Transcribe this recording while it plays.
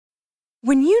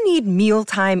When you need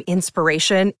mealtime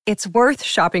inspiration, it's worth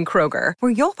shopping Kroger,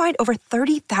 where you'll find over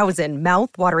 30,000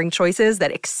 mouth-watering choices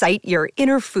that excite your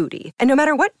inner foodie. And no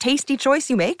matter what tasty choice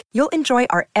you make, you'll enjoy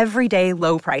our everyday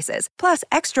low prices, plus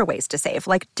extra ways to save,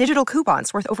 like digital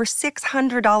coupons worth over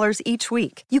 $600 each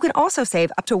week. You can also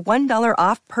save up to $1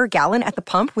 off per gallon at the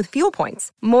pump with fuel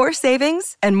points. More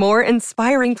savings and more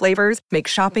inspiring flavors make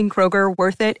shopping Kroger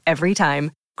worth it every time.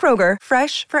 Kroger,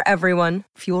 fresh for everyone.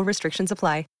 Fuel restrictions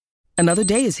apply. Another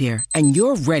day is here, and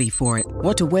you're ready for it.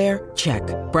 What to wear? Check.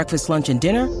 Breakfast, lunch, and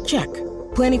dinner? Check.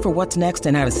 Planning for what's next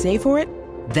and how to save for it?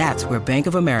 That's where Bank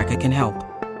of America can help.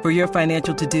 For your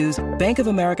financial to-dos, Bank of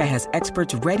America has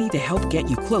experts ready to help get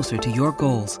you closer to your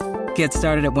goals. Get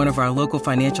started at one of our local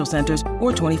financial centers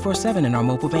or 24/7 in our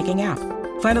mobile banking app.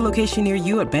 Find a location near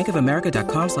you at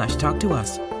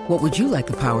bankofamerica.com/talktous. What would you like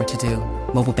the power to do?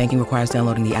 Mobile banking requires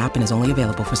downloading the app and is only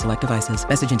available for select devices.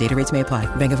 Message and data rates may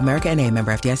apply. Bank of America N.A.,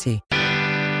 member FDIC.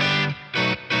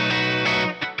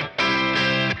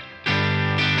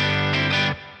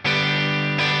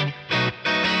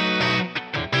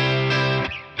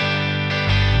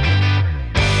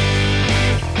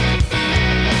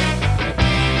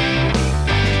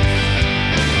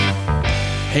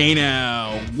 Hey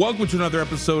now, welcome to another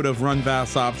episode of Run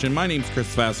Fast Option. My name's Chris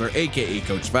Vassar, aka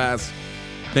Coach Vass.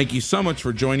 Thank you so much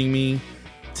for joining me.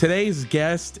 Today's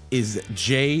guest is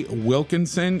Jay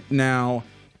Wilkinson. Now,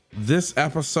 this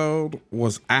episode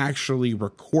was actually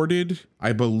recorded,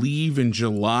 I believe, in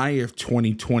July of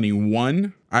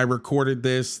 2021. I recorded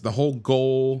this. The whole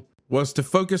goal was to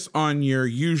focus on your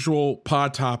usual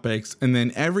pod topics, and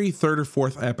then every third or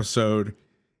fourth episode,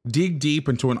 dig deep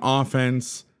into an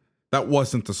offense that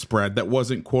wasn't the spread, that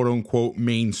wasn't quote unquote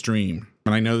mainstream.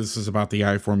 And I know this is about the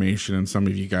I formation, and some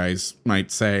of you guys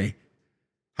might say,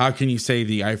 how can you say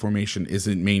the I formation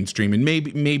isn't mainstream? And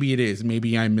maybe it is.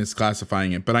 Maybe I'm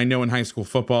misclassifying it. But I know in high school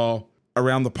football,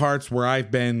 around the parts where I've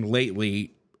been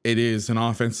lately, it is an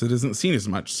offense that isn't seen as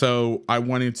much. So I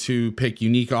wanted to pick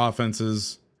unique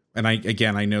offenses. And I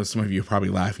know some of you are probably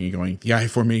laughing and going, the I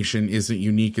formation isn't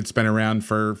unique. It's been around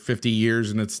for 50 years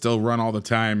and it's still run all the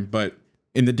time. But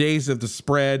in the days of the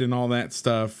spread and all that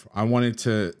stuff, I wanted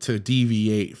to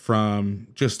deviate from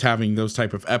just having those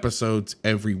type of episodes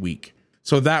every week.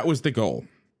 So that was the goal.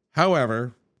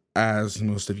 However, as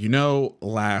most of you know,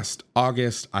 last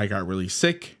August, I got really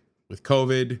sick with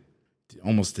COVID,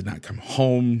 almost did not come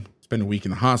home, spent a week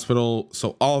in the hospital.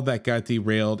 So all of that got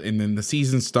derailed, and then the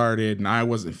season started and I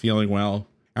wasn't feeling well.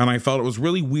 And I felt it was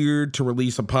really weird to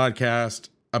release a podcast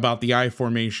about the I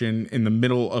formation in the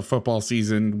middle of football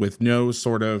season with no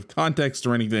sort of context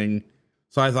or anything.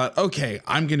 So I thought, okay,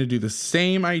 I'm going to do the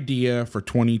same idea for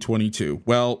 2022.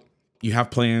 Well, you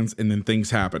have plans and then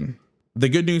things happen. The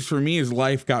good news for me is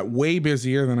life got way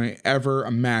busier than I ever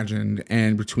imagined.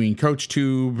 And between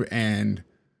CoachTube and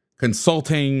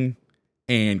consulting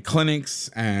and clinics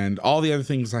and all the other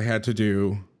things I had to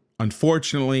do,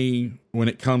 unfortunately, when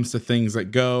it comes to things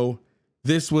that go,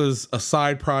 this was a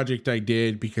side project I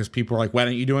did because people were like, why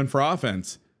don't you do it for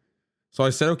offense? So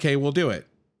I said, okay, we'll do it.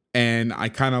 And I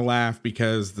kind of laughed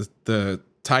because the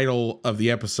title of the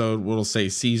episode will say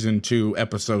season 2,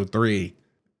 episode 3.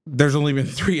 There's only been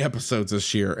 3 episodes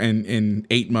this year and in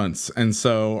 8 months. And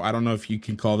so I don't know if you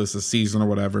can call this a season or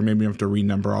whatever. Maybe I have to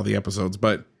renumber all the episodes,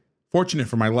 but fortunate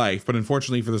for my life. But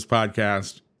unfortunately for this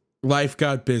podcast, life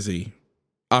got busy.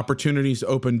 Opportunities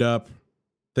opened up.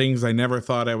 Things I never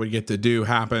thought I would get to do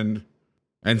happened.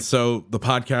 And so the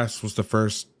podcast was the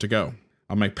first to go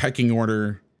on my pecking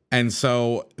order. And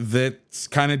so that's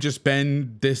kind of just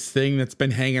been this thing that's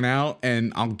been hanging out,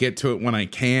 and I'll get to it when I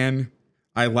can.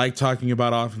 I like talking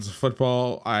about offensive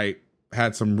football. I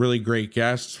had some really great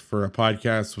guests for a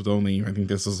podcast with only, I think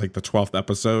this is like the 12th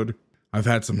episode. I've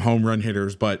had some home run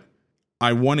hitters, but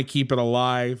I want to keep it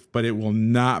alive, but it will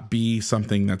not be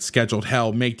something that's scheduled.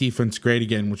 Hell, Make Defense Great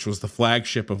Again, which was the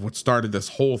flagship of what started this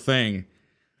whole thing.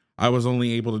 I was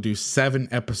only able to do 7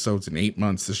 episodes in 8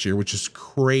 months this year, which is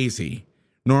crazy.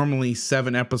 Normally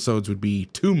 7 episodes would be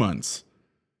 2 months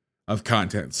of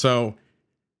content. So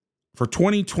for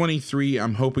 2023,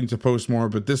 I'm hoping to post more,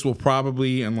 but this will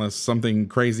probably, unless something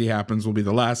crazy happens, will be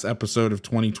the last episode of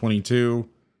 2022.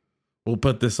 We'll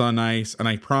put this on ice, and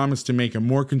I promise to make a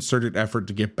more concerted effort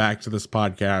to get back to this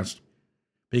podcast,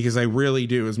 because I really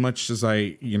do. As much as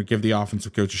I give the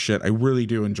offensive coach a shit, I really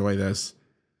do enjoy this,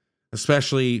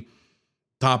 especially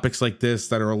topics like this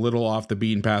that are a little off the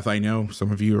beaten path. I know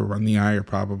some of you who are on the eye are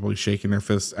probably shaking their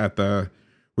fists at the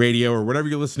radio or whatever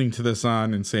you're listening to this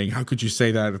on and saying, how could you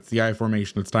say that? It's the I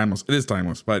formation. It's timeless. It is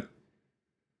timeless, but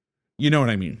you know what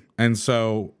I mean. And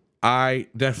so I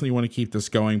definitely want to keep this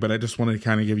going, but I just wanted to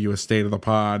kind of give you a state of the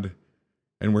pod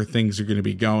and where things are going to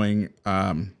be going.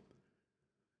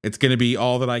 It's going to be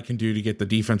all that I can do to get the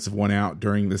defensive one out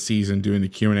during the season, doing the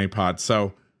Q&A pod.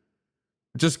 So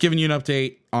just giving you an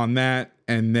update on that,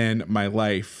 and then my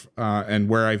life and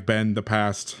where I've been the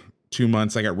past 2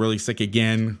 months. I got really sick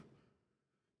again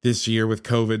this year with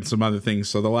COVID and some other things.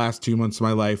 So the last 2 months of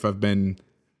my life, I've been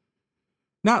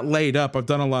not laid up. I've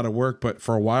done a lot of work, but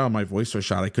for a while my voice was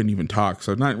shot. I couldn't even talk.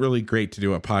 So not really great to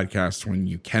do a podcast when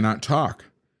you cannot talk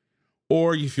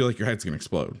or you feel like your head's going to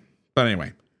explode. But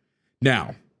anyway,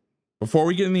 now, before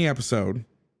we get in the episode,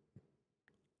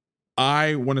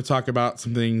 I want to talk about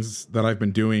some things that I've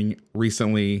been doing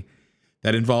recently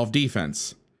that involve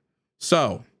defense.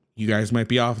 So you guys might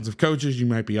be offensive coaches, you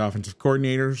might be offensive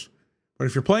coordinators, but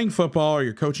if you're playing football or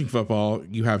you're coaching football,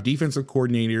 you have defensive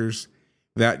coordinators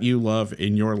that you love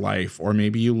in your life, or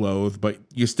maybe you loathe, but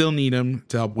you still need them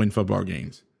to help win football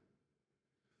games.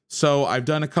 So I've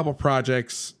done a couple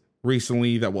projects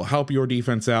recently that will help your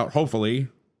defense out, hopefully.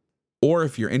 Or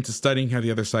if you're into studying how the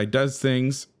other side does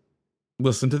things,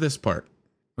 listen to this part.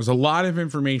 There's a lot of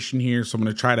information here, so I'm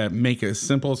going to try to make it as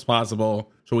simple as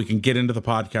possible so we can get into the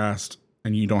podcast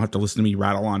and you don't have to listen to me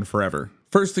rattle on forever.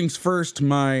 First things first,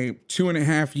 my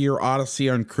 2.5-year odyssey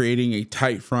on creating a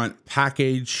tight front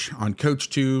package on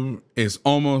CoachTube is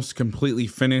almost completely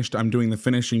finished. I'm doing the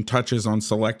finishing touches on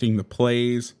selecting the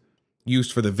plays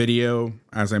used for the video.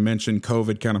 As I mentioned,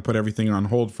 COVID kind of put everything on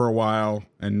hold for a while,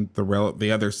 and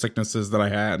the other sicknesses that I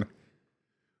had.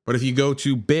 But if you go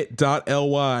to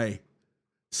bit.ly/tight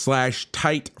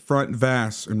front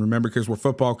VAS, and remember, because we're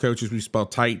football coaches, we spell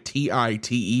tight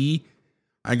TITE.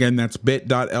 Again, that's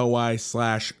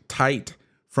bit.ly/tight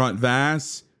front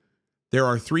VAS. There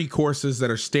are 3 courses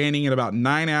that are standing at about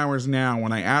 9 hours now.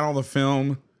 When I add all the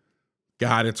film,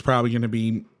 God, it's probably going to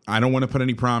be, I don't want to put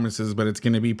any promises, but it's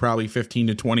going to be probably 15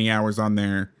 to 20 hours on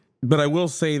there. But I will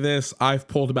say this, I've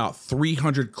pulled about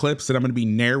 300 clips that I'm going to be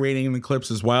narrating in the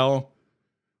clips as well,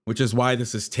 which is why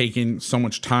this has taken so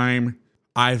much time.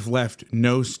 I've left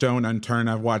no stone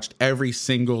unturned. I've watched every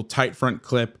single tight front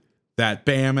clip that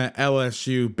Bama,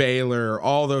 LSU, Baylor,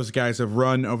 all those guys have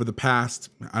run over the past,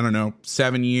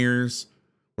 7 years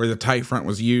where the tight front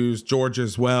was used, Georgia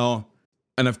as well.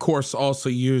 And of course, also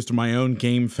used my own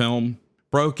game film,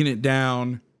 broken it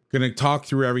down, going to talk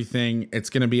through everything. It's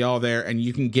going to be all there, and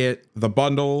you can get the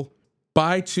bundle,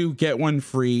 buy 2, get 1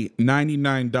 free,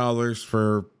 $99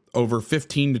 for over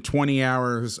 15 to 20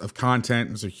 hours of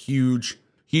content. It's a huge,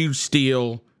 huge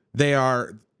steal. They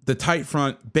are the tight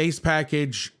front base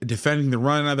package, defending the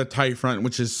run of the tight front,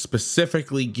 which is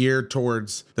specifically geared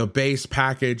towards the base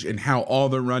package and how all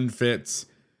the run fits.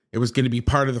 It was going to be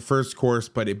part of the first course,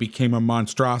 but it became a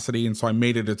monstrosity, and so I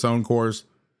made it its own course.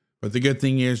 But the good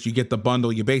thing is you get the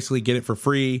bundle, you basically get it for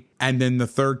free. And then the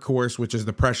third course, which is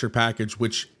the pressure package,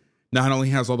 which not only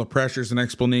has all the pressures and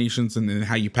explanations and then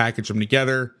how you package them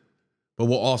together, but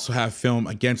we'll also have film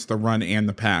against the run and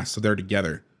the pass. So they're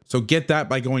together. So get that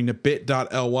by going to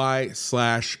bit.ly/tight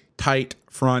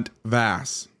front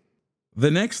VAS.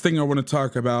 The next thing I want to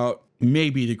talk about may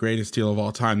be the greatest deal of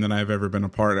all time that I've ever been a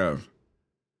part of.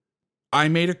 I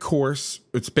made a course.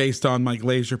 It's based on my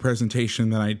Glacier presentation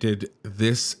that I did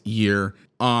this year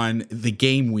on the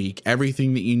game week,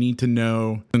 everything that you need to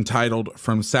know, entitled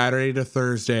From Saturday to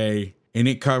Thursday. And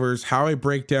it covers how I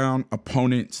break down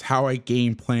opponents, how I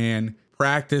game plan,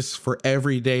 practice for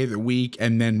every day of the week,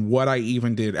 and then what I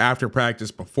even did after practice,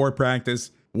 before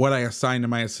practice, what I assigned to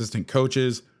my assistant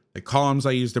coaches, the columns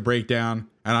I used to break down.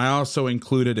 And I also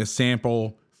included a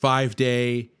sample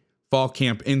 5-day fall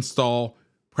camp install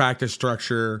practice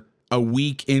structure, a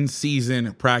week in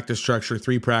season practice structure,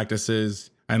 3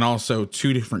 practices, and also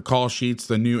 2 different call sheets,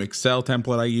 the new Excel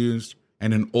template I used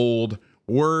and an old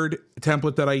Word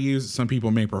template that I use. Some people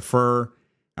may prefer,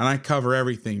 and I cover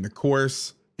everything. The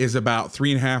course is about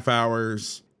 3.5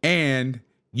 hours, and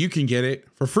you can get it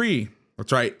for free.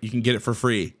 That's right. You can get it for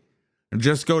free. And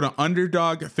just go to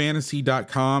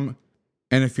underdogfantasy.com.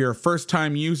 And if you're a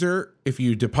first-time user, if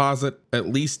you deposit at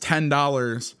least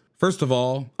 $10, first of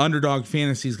all, Underdog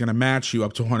Fantasy is going to match you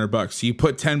up to $100. So you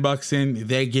put $10 in,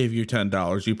 they give you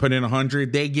 $10. You put in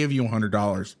 $100, they give you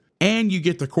 $100. And you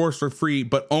get the course for free,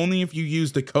 but only if you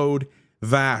use the code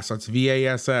VASS. That's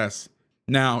VASS.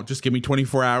 Now, just give me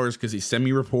 24 hours because he sent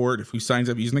me a report. If who signs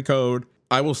up using the code,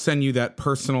 I will send you that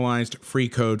personalized free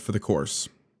code for the course.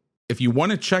 If you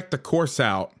want to check the course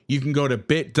out, you can go to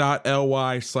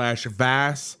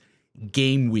bit.ly/VAS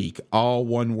Game Week, all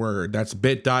one word. That's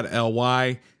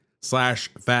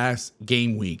bit.ly/VAS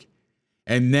Game Week.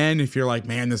 And then if you're like,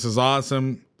 man, this is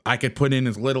awesome, I could put in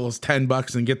as little as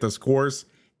 $10 and get this course,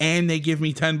 and they give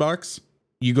me $10,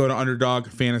 You go to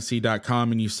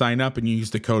underdogfantasy.com and you sign up and you use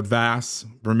the code VAS.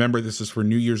 Remember, this is for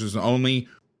new users only.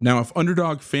 Now, if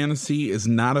Underdog Fantasy is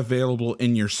not available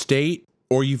in your state,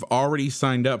 or you've already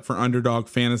signed up for Underdog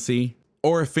Fantasy,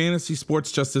 or if fantasy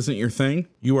sports just isn't your thing,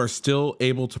 you are still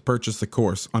able to purchase the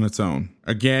course on its own.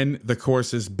 Again, the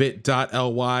course is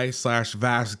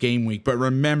bit.ly/VAS Game Week. But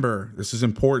remember, this is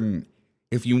important.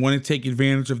 If you want to take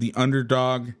advantage of the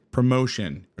Underdog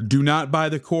promotion, do not buy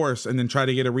the course and then try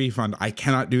to get a refund. I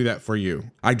cannot do that for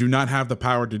you. I do not have the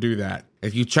power to do that.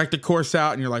 If you check the course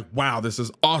out and you're like, wow, this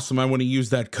is awesome, I want to use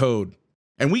that code.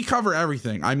 And we cover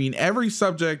everything. I mean, every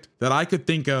subject that I could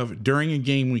think of during a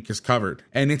game week is covered.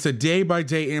 And it's a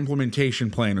day-by-day implementation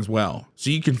plan as well.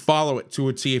 So you can follow it to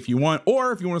a T if you want.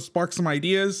 Or if you want to spark some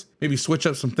ideas, maybe switch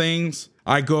up some things.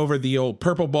 I go over the old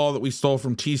purple ball that we stole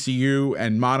from TCU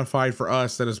and modified for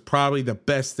us. That is probably the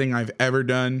best thing I've ever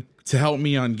done to help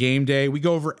me on game day. We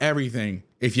go over everything.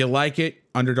 If you like it,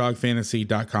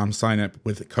 underdogfantasy.com, sign up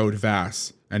with code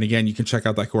VAS. And again, you can check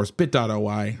out that course,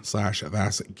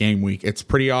 bit.ly/VAS Game Week. It's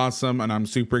pretty awesome, and I'm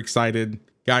super excited.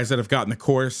 Guys that have gotten the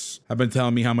course have been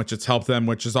telling me how much it's helped them,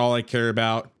 which is all I care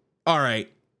about. All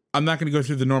right, I'm not going to go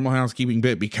through the normal housekeeping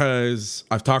bit because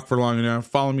I've talked for long enough.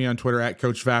 Follow me on Twitter at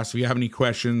Coach Fast. If you have any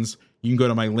questions, you can go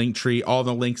to my link tree. All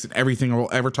the links and everything I will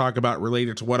ever talk about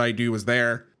related to what I do is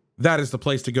there. That is the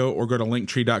place to go, or go to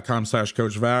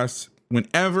linktree.com/Coach Vass.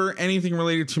 Whenever anything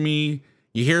related to me,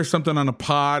 you hear something on a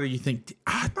pod or you think,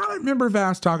 I thought I remember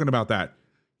Vass talking about that,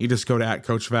 you just go to at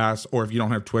Coach Vass, or if you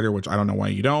don't have Twitter, which I don't know why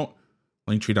you don't,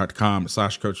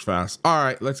 linktree.com/Coach Vass. All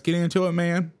right, let's get into it,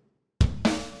 man.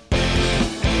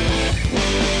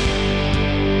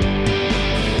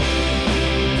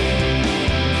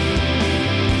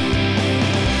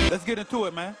 Let's get into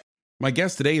it, man. My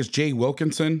guest today is Jay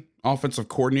Wilkinson, offensive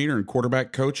coordinator and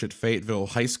quarterback coach at Fayetteville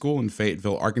High School in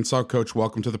Fayetteville, Arkansas. Coach,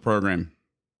 welcome to the program.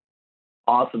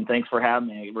 Awesome. Thanks for having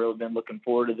me. I've really been looking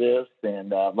forward to this,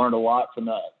 and learned a lot from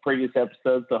the previous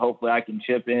episodes, so hopefully I can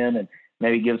chip in and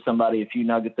maybe give somebody a few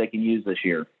nuggets they can use this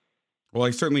year. Well,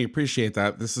 I certainly appreciate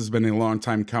that. This has been a long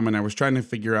time coming. I was trying to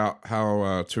figure out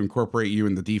how to incorporate you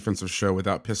in the defensive show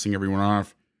without pissing everyone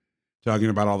off, talking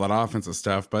about all that offensive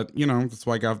stuff. But, you know, that's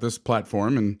why I got this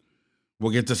platform, and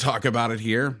we'll get to talk about it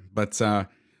here. But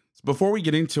before we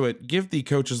get into it, give the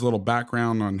coaches a little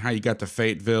background on how you got to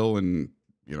Fayetteville and,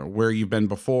 you know, where you've been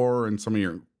before and some of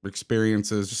your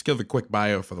experiences. Just give a quick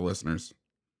bio for the listeners.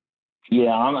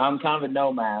 Yeah, I'm kind of a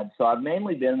nomad. So I've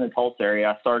mainly been in the Tulsa area.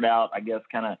 I started out, I guess,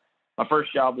 my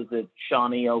first job was at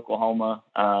Shawnee, Oklahoma.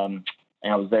 And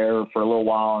I was there for a little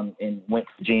while and went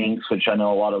to Jinx, which I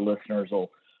know a lot of listeners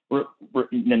will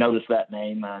notice that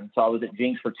name. And so I was at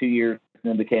Jinx for 2 years, and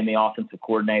then became the offensive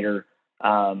coordinator.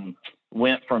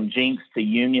 Went from Jinx to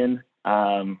Union,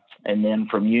 and then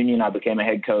from Union I became a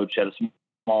head coach at a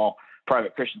small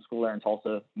private Christian school there in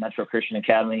Tulsa, Metro Christian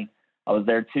Academy. I was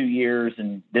there 2 years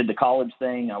and did the college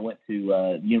thing. I went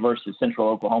to University of Central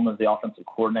Oklahoma as the offensive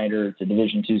coordinator. It's a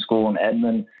Division II school in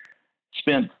Edmond.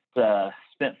 Spent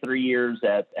 3 years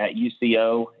at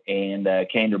UCO and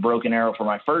came to Broken Arrow for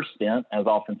my first stint as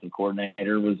offensive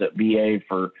coordinator. Was at BA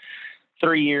for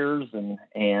 3 years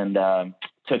and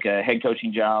took a head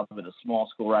coaching job at a small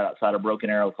school right outside of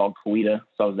Broken Arrow called Coweta.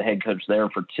 So I was the head coach there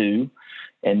for 2,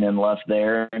 and then left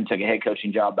there and took a head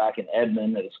coaching job back in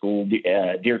Edmond at a school,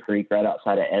 Deer Creek, right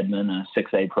outside of Edmond, a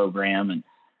 6A program, and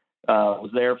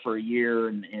was there for a year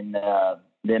and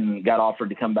then got offered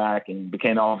to come back and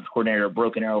became the offensive coordinator at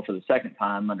Broken Arrow for the second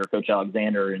time under Coach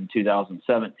Alexander in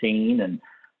 2017, and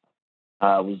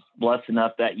was blessed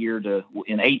enough that year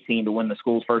in 18 to win the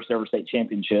school's first ever state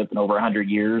championship in over 100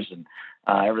 years, and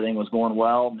everything was going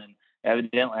well. And then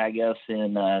evidently, I guess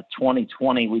in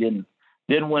 2020 we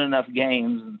didn't win enough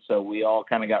games, and so we all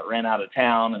kind of got ran out of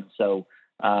town. And so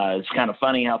it's kind of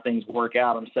funny how things work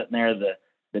out. I'm sitting there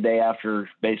the day after,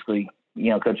 basically,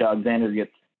 Coach Alexander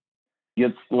gets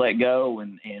let go,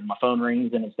 and my phone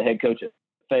rings, and it's the head coach at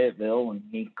Fayetteville, and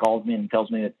he calls me and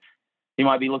tells me that he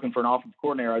might be looking for an offensive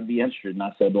coordinator. I'd be interested. And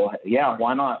I said, well, yeah,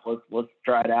 why not? Let's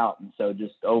try it out. And so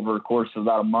just over a course of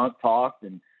about a month, talked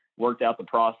and worked out the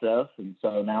process. And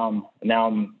so now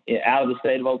I'm out of the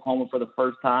state of Oklahoma for the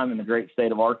first time in the great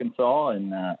state of Arkansas,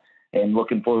 and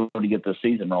looking forward to get the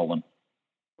season rolling.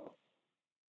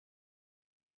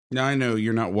 Now, I know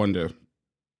you're not one to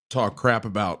talk crap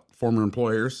about former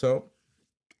employers, so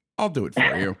I'll do it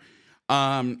for you.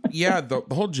 Yeah, the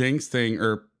whole Jinx thing,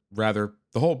 or rather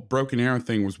the whole Broken Arrow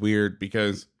thing, was weird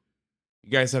because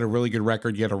you guys had a really good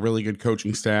record. You had a really good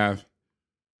coaching staff.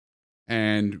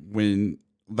 And when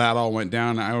that all went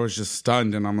down, I was just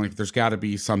stunned. And I'm like, there's got to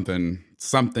be something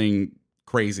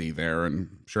crazy there.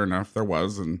 And sure enough, there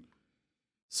was. And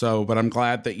So, but I'm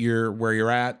glad that you're where you're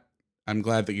at. I'm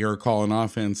glad that you're calling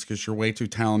offense because you're way too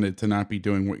talented to not be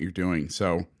doing what you're doing.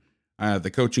 So the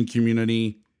coaching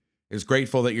community is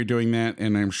grateful that you're doing that,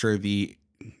 and I'm sure the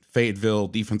Fayetteville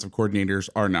defensive coordinators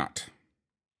are not.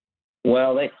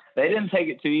 Well, they didn't take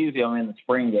it too easy on me in the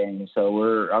spring game,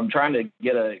 so I'm trying to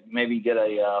get a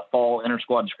fall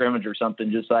inter-squad scrimmage or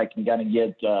something just so I can kind of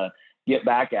get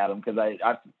back at them, because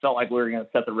I felt like we were going to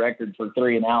set the record for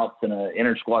 3 and outs in an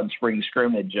inter-squad spring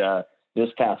scrimmage this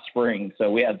past spring.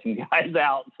 So we had some guys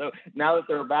out. So now that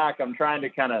they're back, I'm trying to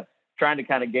kind of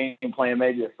game plan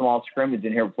maybe a small scrimmage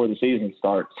in here before the season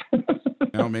starts.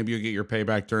 No, maybe you'll get your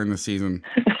payback during the season.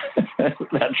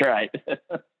 That's right.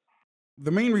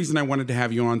 The main reason I wanted to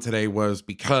have you on today was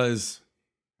because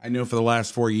I know for the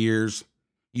last 4 years,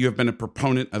 you have been a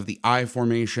proponent of the I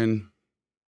formation,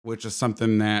 which is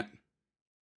something that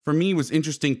for me was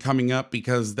interesting coming up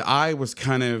because the I was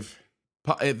kind of,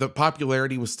 the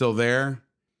popularity was still there,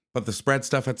 but the spread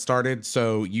stuff had started.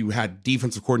 So you had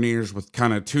defensive coordinators with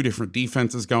kind of 2 different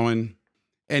defenses going.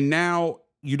 And now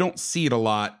you don't see it a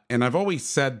lot. And I've always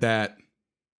said that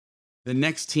the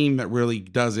next team that really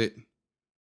does it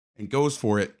and goes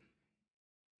for it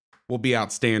will be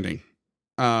outstanding.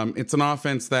 It's an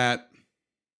offense that,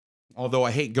 although I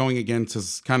hate going against,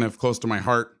 is kind of close to my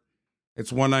heart.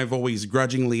 It's one I've always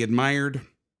grudgingly admired.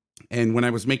 And when I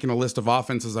was making a list of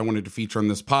offenses I wanted to feature on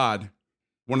this pod,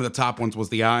 one of the top ones was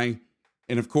the I.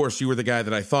 And of course, you were the guy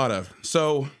that I thought of.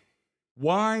 So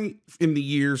why in the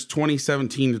years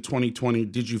 2017 to 2020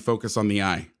 did you focus on the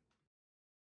I?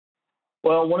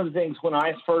 Well, one of the things when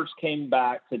I first came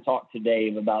back to talk to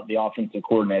Dave about the offensive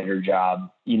coordinator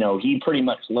job, he pretty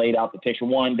much laid out the picture.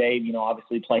 One, Dave,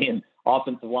 obviously playing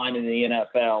offensive line in the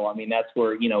NFL. I mean, that's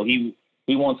where,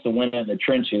 he wants to win in the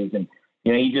trenches. And,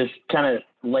 he just kind of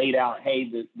laid out, hey,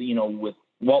 with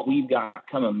what we've got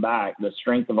coming back, the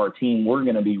strength of our team, we're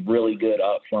going to be really good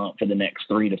up front for the next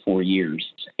 3 to 4 years.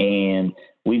 And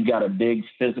we've got a big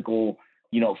physical,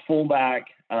 fullback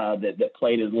that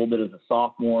played a little bit as a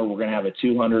sophomore. We're going to have a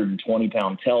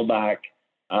 220-pound tailback.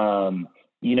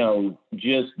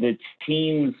 Just the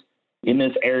teams in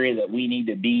this area that we need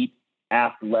to beat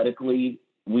athletically,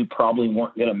 we probably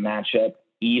weren't going to match up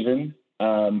even.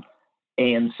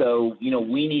 And so,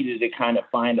 we needed to kind of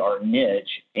find our niche.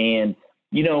 And,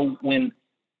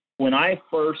 when I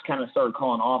first kind of started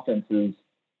calling offenses,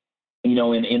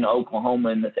 in Oklahoma,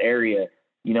 in this area,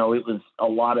 it was a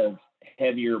lot of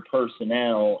heavier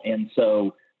personnel. And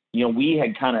so, we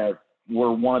had kind of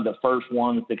were one of the first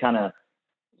ones to kind of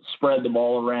spread the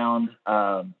ball around,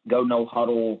 go no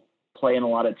huddle, playing a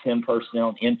lot of 10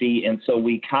 personnel empty. And so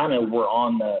we kind of were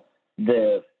on the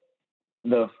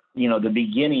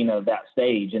beginning of that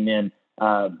stage. And then,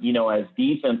 as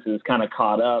defenses kind of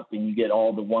caught up and you get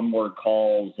all the one-word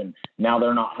calls and now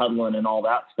they're not huddling and all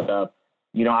that stuff,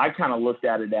 I kind of looked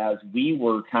at it as we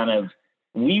were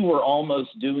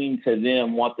almost doing to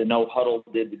them what the no huddle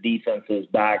did to defenses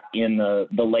back in the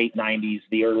late 90s,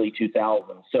 the early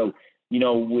 2000s. So,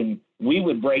 when we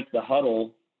would break the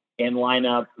huddle and line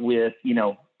up with,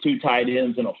 2 tight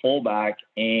ends and a fullback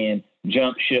and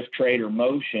jump, shift, trade, or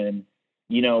motion,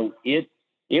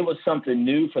 it was something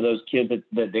new for those kids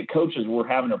that the coaches were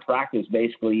having to practice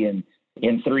basically in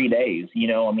 3 days.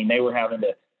 They were having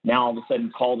to now all of a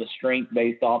sudden call the strength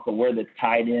based off of where the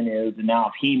tight end is. And now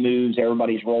if he moves,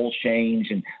 everybody's roles change.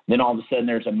 And then all of a sudden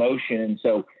there's a motion. And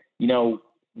so,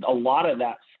 a lot of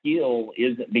that skill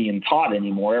isn't being taught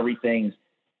anymore. Everything's,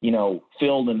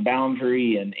 field and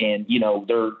boundary and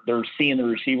they're seeing the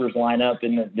receivers line up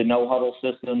in the no huddle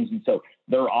systems. And so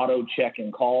they're auto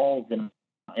checking calls and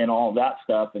all that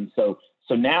stuff. And so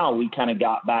now we kind of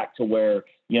got back to where,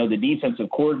 the defensive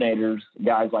coordinators,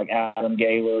 guys like Adam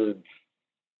Gaylor,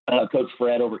 Coach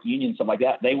Fred over at Union, stuff like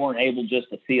that, they weren't able just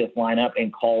to see us line up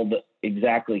and call.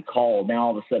 Now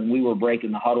all of a sudden we were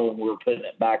breaking the huddle and we were putting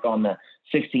it back on the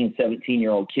 16,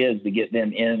 17-year-old kids to get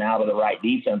them in and out of the right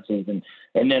defenses. And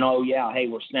then, oh yeah, hey,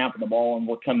 we're snapping the ball and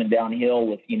we're coming downhill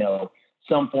with,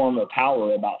 some form of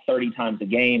power about 30 times a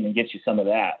game and get you some of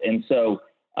that. And so,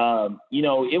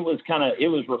 it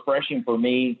was refreshing for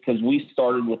me because we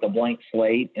started with a blank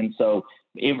slate. And so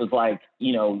it was like,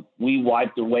 we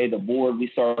wiped away the board. We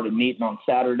started meeting on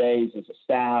Saturdays as a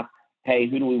staff. Hey,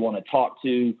 who do we want to talk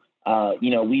to?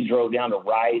 We drove down to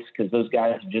Rice because those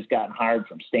guys had just gotten hired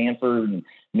from Stanford, and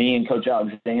me and Coach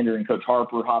Alexander and Coach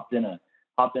Harper hopped in a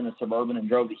Suburban and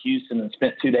drove to Houston and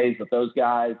spent 2 days with those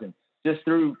guys. And just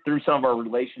through some of our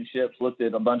relationships, looked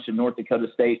at a bunch of North Dakota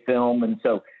State film. And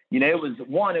so,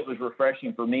 it was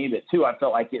refreshing for me, but 2, I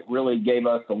felt like it really gave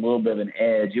us a little bit of an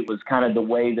edge. It was kind of the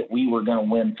way that we were going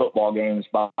to win football games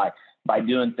by by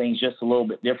doing things just a little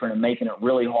bit different and making it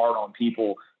really hard on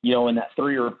people, in that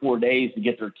 3 or 4 days to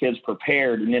get their kids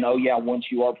prepared. And then, once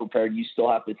you are prepared, you still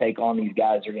have to take on these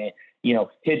guys who are going to,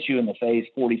 hit you in the face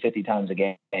 40, 50 times a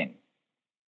game.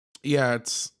 Yeah,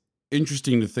 it's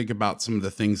interesting to think about some of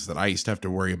the things that I used to have to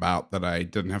worry about that I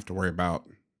didn't have to worry about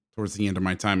towards the end of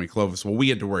my time at Clovis. Well, we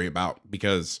had to worry about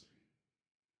because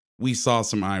we saw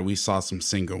some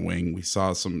single wing, we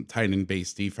saw some tight end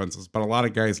based defenses, but a lot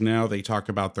of guys now, they talk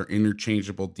about their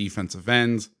interchangeable defensive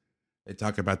ends. They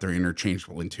talk about their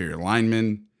interchangeable interior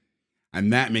linemen.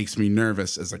 And that makes me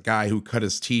nervous as a guy who cut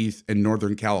his teeth in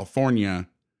Northern California,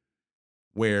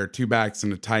 where 2 backs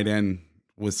and a tight end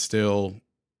was still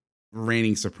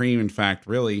reigning supreme. In fact,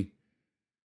 really,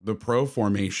 the pro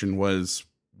formation was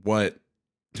what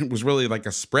it was really like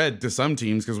a spread to some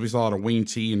teams, because we saw a lot of wing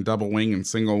T and double wing and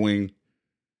single wing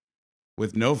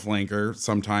with no flanker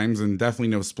sometimes, and definitely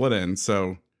no split end.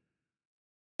 So,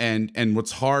 and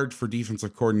what's hard for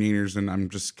defensive coordinators, and I'm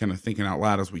just kind of thinking out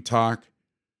loud as we talk,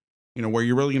 where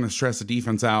you're really going to stress the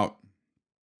defense out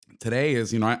today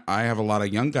is, I have a lot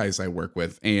of young guys I work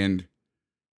with, and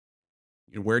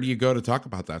where do you go to talk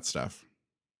about that stuff?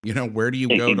 Where do you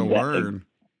go to learn?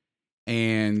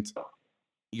 And,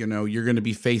 you're going to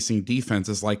be facing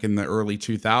defenses like in the early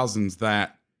 2000s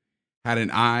that had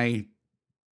an I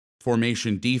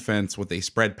formation defense with a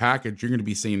spread package. You're going to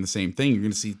be seeing the same thing. You're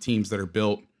going to see teams that are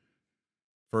built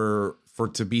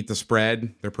to beat the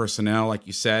spread, their personnel, like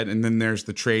you said. And then there's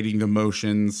the trading, the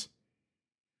motions,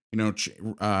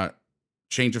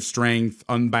 change of strength,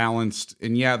 unbalanced.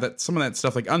 And yeah, that some of that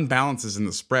stuff like unbalances in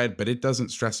the spread, but it doesn't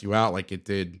stress you out like it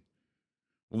did,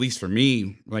 at least for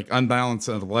me. Like unbalanced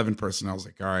at 11 personnel, I was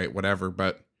like, all right, whatever.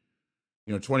 But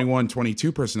 21,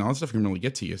 22 personnel, that stuff can really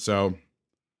get to you. So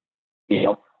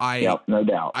Yep, no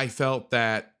doubt. I felt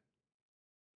that,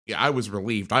 I was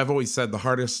relieved. I've always said the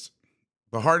hardest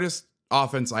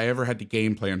offense I ever had to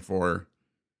game plan for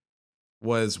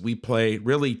was we played,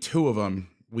 really 2 of them.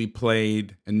 We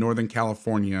played in Northern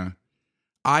California.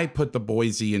 I put the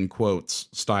Boise in quotes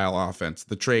style offense,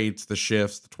 the trades, the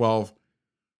shifts, the 12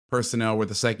 personnel with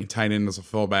the second tight end as a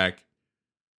fullback.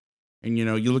 And,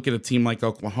 you look at a team like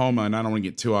Oklahoma, and I don't want to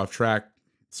get too off track,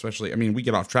 especially, we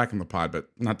get off track in the pod, but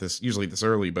not usually this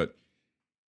early, but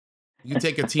you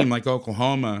take a team like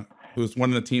Oklahoma, who's one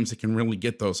of the teams that can really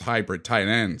get those hybrid tight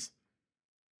ends,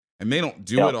 and they don't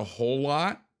do it a whole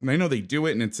lot. And I know they do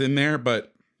it and it's in there,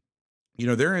 but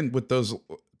they're in with those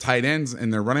tight ends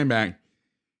and their running back.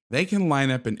 They can line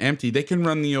up and empty. They can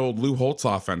run the old Lou Holtz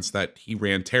offense that he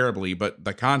ran terribly, but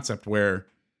the concept where,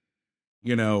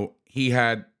 he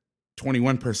had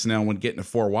 21 personnel when getting to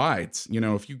 4 wides.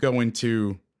 If you go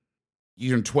into,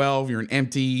 you're in 12, you're in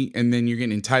empty, and then you're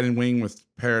getting in tight end wing with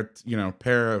pair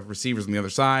of receivers on the other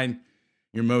side,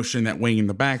 you're motioning that wing in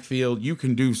the backfield. You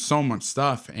can do so much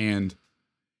stuff, and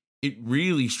it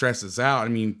really stresses out.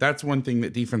 That's one thing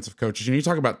that defensive coaches, you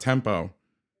talk about tempo.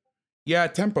 Yeah,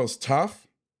 tempo's tough,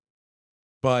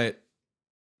 but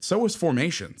so is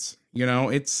formations.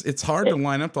 It's hard to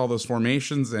line up all those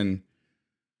formations, and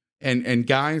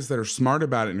guys that are smart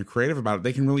about it and are creative about it,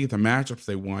 they can really get the matchups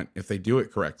they want if they do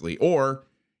it correctly. Or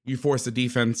you force the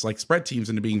defense like spread teams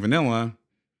into being vanilla,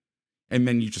 and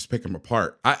then you just pick them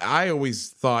apart. I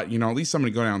always thought, at least I'm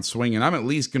going to go down swinging. I'm at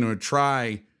least going to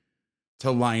try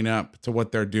to line up to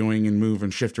what they're doing and move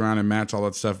and shift around and match all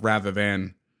that stuff, rather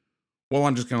than, well,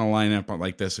 I'm just going to line up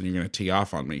like this and you're going to tee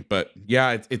off on me. But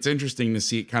yeah, it's interesting to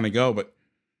see it kind of go. But,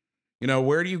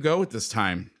 where do you go at this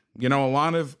time? A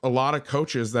lot of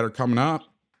coaches that are coming up,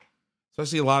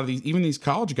 especially a lot of these, even these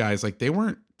college guys, like they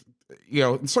weren't,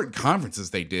 in certain conferences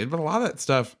they did, but a lot of that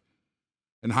stuff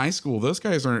in high school, those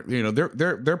guys aren't,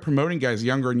 they're promoting guys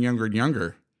younger and younger and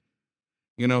younger.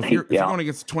 If you're going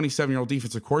against a 27-year-old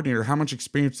defensive coordinator, how much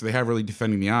experience do they have really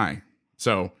defending the eye?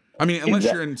 So, unless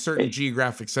you're in certain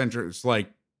geographic centers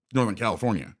like Northern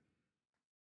California.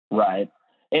 Right.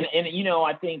 And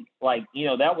I think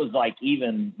that was like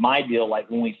even my deal, like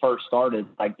when we first started,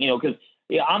 because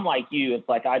I'm like you, it's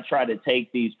like I try to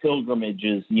take these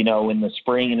pilgrimages, in the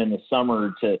spring and in the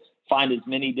summer to find as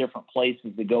many different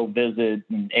places to go visit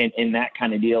and that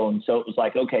kind of deal. And so it was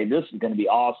like, okay, this is going to be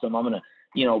awesome. I'm going to,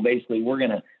 basically we're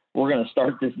going to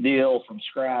start this deal from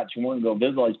scratch, and we're going to go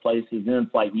visit all these places. And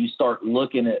it's like you start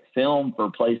looking at film for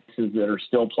places that are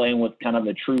still playing with kind of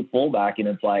a true fullback, and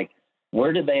it's like,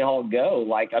 where did they all go?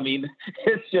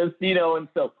 It's just, and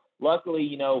so luckily,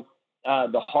 the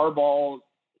Harbaugh,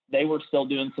 they were still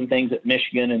doing some things at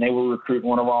Michigan, and they were recruiting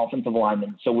one of our offensive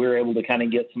linemen. So we were able to kind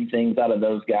of get some things out of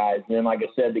those guys. And then, like I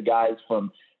said, the guys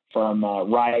from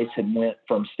Rice had went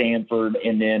from Stanford,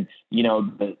 and then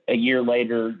a year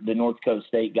later the North Dakota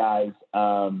State guys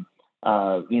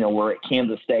were at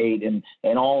Kansas State, and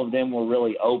all of them were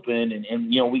really open,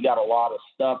 and we got a lot of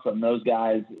stuff from those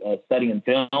guys studying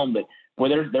film, but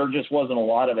there just wasn't a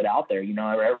lot of it out there.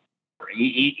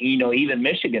 Even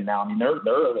Michigan now, I mean, they're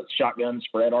a shotgun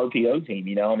spread RPO team.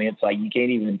 It's like you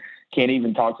can't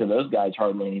even talk to those guys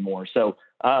hardly anymore. So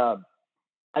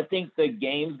I think the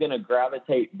game's going to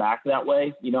gravitate back that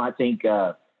way. I think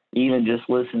even just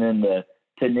listening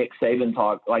to Nick Saban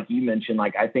talk, like you mentioned,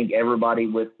 like I think everybody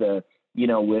with the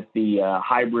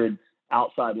hybrid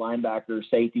outside linebacker,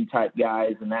 safety type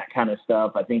guys and that kind of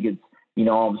stuff, I think it's,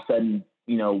 all of a sudden,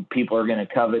 people are going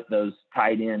to covet those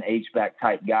tight end H-back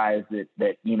type guys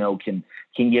that can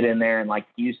get in there and, like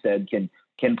you said, can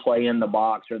play in the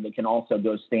box, or they can also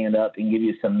go stand up and give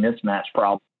you some mismatch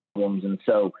problems. And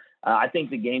so I think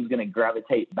the game's going to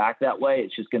gravitate back that way.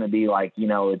 It's just going to be like,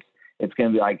 it's going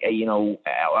to be like, hey,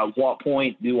 at what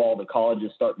point do all the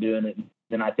colleges start doing it?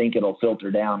 Then I think it'll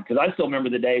filter down. Because I still remember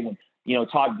the day when,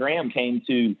 Todd Graham came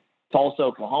to Tulsa,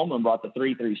 Oklahoma and brought the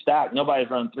 3-3 stack. Nobody's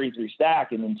run 3-3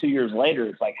 stack. And then 2 years later,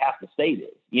 it's like half the state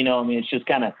is. It's just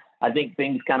kind of, I think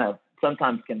things kind of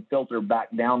sometimes can filter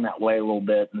back down that way a little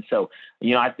bit. And so,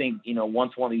 I think,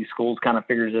 once one of these schools kind of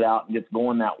figures it out and gets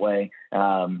going that way,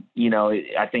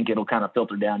 I think it'll kind of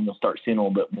filter down and you'll start seeing a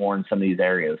little bit more in some of these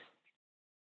areas.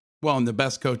 Well, and the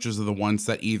best coaches are the ones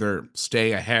that either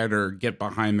stay ahead or get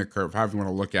behind the curve, however you want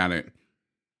to look at it.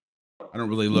 I don't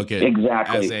really look at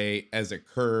exactly as a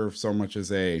curve so much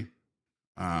as a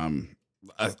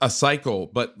cycle,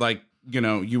 but like,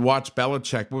 you watch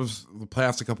Belichick. What was the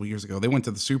playoffs a couple years ago? They went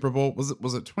to the Super Bowl. Was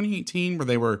it 2018 where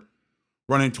they were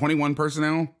running 21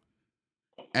 personnel?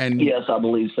 And yes, I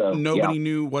believe so. Nobody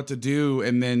knew what to do.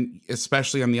 And then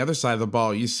especially on the other side of the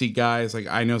ball, you see guys like,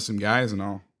 I know some guys, and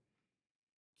I'll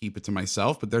keep it to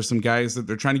myself, but there's some guys that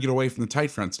they're trying to get away from the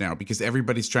tight fronts now because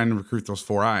everybody's trying to recruit those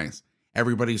 4 eyes.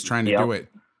 Everybody's trying to do it.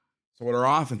 So what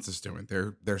our offense is doing,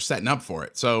 they're setting up for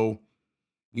it. So,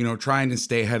 trying to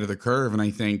stay ahead of the curve. And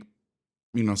I think,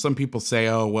 some people say,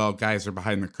 oh, well, guys are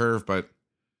behind the curve, but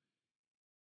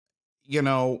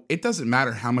it doesn't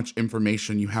matter how much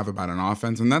information you have about an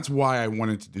offense. And that's why I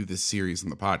wanted to do this series on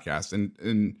the podcast.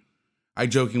 And I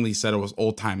jokingly said it was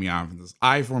old-timey offenses.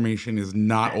 I formation is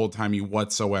not old-timey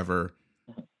whatsoever.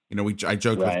 I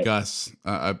joked with Gus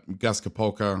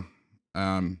Kapolka,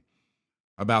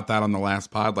 about that on the last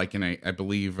pod. Like, I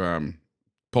believe,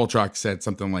 Polchak said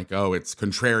something like, oh, it's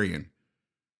contrarian.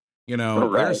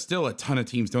 There's still a ton of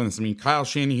teams doing this. I mean, Kyle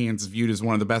Shanahan's viewed as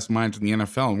one of the best minds in the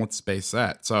NFL, and what's space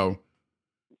that? So,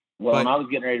 and I was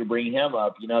getting ready to bring him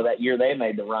up. that year they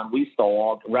made the run, we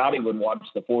stole. Rowdy would watch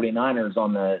the 49ers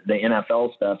on the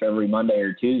NFL stuff every Monday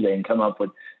or Tuesday and come up with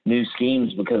new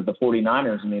schemes because the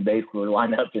 49ers, basically were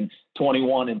lined up in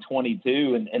 21 and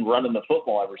 22 and running the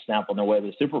football every snap on their way to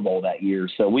the Super Bowl that year.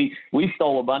 So we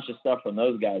stole a bunch of stuff from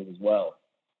those guys as well.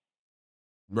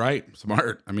 Right.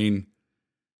 Smart.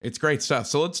 It's great stuff.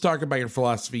 So let's talk about your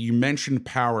philosophy. You mentioned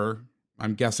power.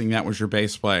 I'm guessing that was your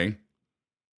base play.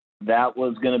 That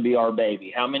was going to be our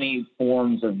baby. How many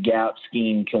forms of gap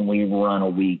scheme can we run a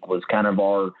week was kind of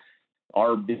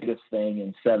our biggest thing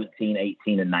in 17,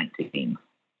 18, and 19.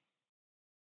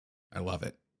 I love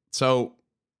it. So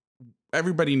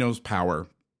everybody knows power.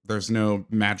 There's no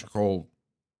magical,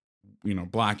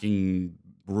 blocking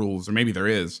rules, or maybe there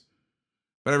is.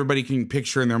 But everybody can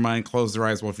picture in their mind, close their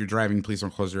eyes. Well, if you're driving, please don't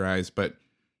close your eyes. But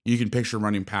you can picture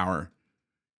running power.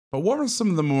 But what were some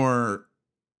of the more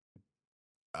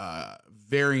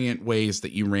variant ways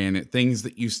that you ran it? Things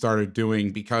that you started doing?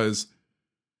 Because,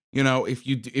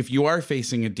 if you are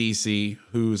facing a DC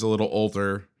who's a little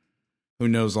older, who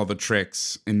knows all the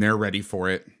tricks, and they're ready for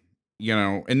it,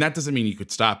 and that doesn't mean you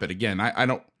could stop it. Again,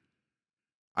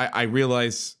 I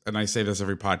realize, and I say this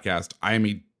every podcast,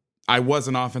 I was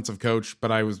an offensive coach,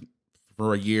 but I was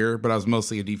for a year, but I was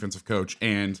mostly a defensive coach.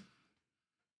 And,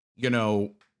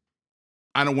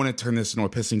 I don't want to turn this into a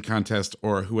pissing contest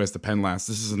or who has the pen last.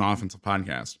 This is an offensive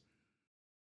podcast.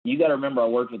 You got to remember, I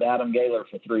worked with Adam Gaylor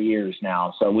for 3 years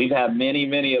now. So we've had many,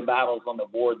 many battles on the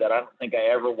board that I don't think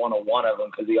I ever won one of them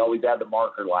because he always had the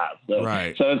marker last. So,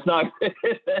 right. So it's not,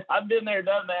 I've been there,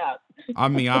 done that.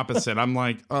 I'm the opposite. I'm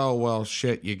like, oh, well,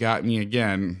 shit, you got me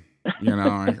again.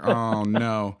 Oh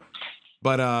no.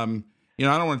 But, I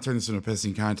don't want to turn this into a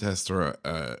pissing contest or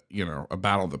a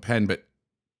battle of the pen, but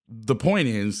the point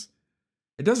is,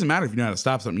 it doesn't matter if you know how to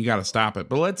stop something, you got to stop it.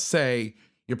 But let's say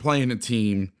you're playing a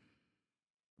team,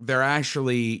 they're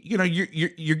actually,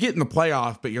 you're getting the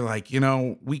playoff, but you're like,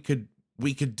 we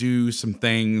could do some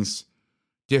things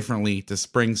differently to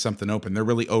spring something open. They're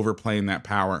really overplaying that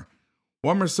power.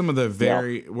 What were some of the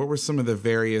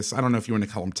various, I don't know if you want to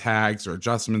call them tags or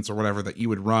adjustments or whatever, that you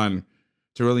would run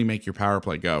to really make your power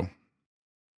play go?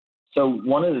 So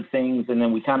one of the things, and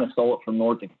then we kind of stole it from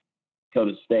North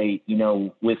Dakota State,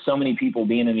 with so many people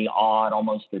being in the odd,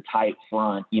 almost the tight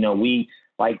front, we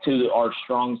like to our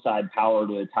strong side power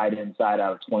to a tight end side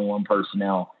out of 21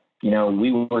 personnel.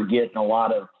 We were getting a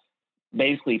lot of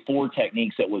basically 4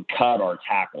 techniques that would cut our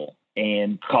tackle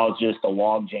and cause just a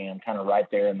log jam kind of right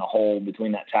there in the hole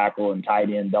between that tackle and tight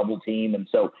end double team. And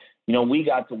so, we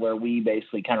got to where we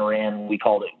basically kind of ran, we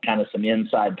called it kind of some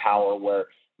inside power, where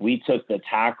we took the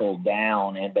tackle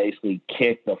down and basically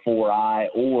kicked the 4-eye.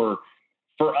 Or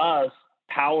for us,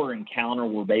 power and counter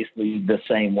were basically the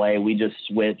same way. We just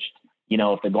switched,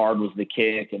 if the guard was the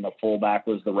kick and the fullback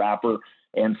was the wrapper.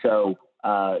 And so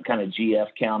kind of GF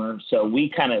counter. So we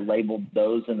kind of labeled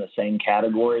those in the same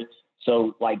category.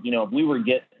 So if we were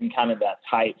getting kind of that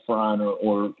tight front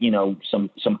or some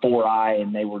 4-eye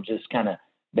and they were just kind of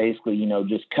basically,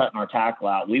 just cutting our tackle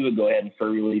out, we would go ahead and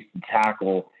free release the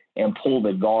tackle and pull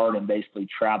the guard and basically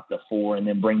trap the 4 and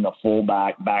then bring the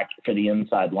fullback back for the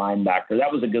inside linebacker.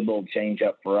 That was a good little change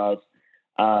up for us.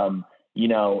 And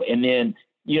then,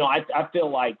 I feel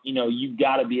like, you've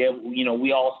got to be able,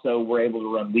 we also were able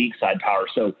to run weak side power.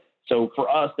 So for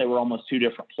us, they were almost 2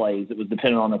 different plays. It was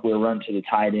depending on if we were running to the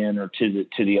tight end or to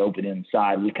the open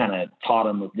inside. We kind of taught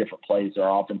them with different plays,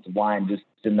 our offensive line, just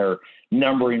in their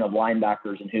numbering of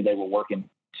linebackers and who they were working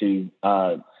to.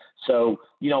 So,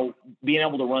 being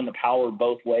able to run the power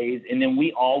both ways. And then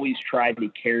we always tried to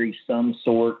carry some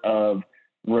sort of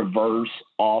reverse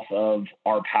off of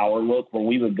our power look, where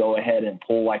we would go ahead and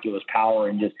pull like it was power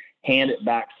and just hand it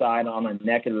backside on a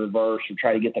naked reverse or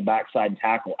try to get the backside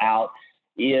tackle out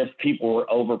if people were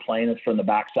overplaying us from the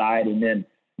backside. And then,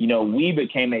 we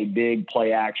became a big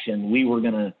play action. We were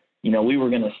going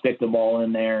to stick the ball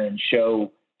in there and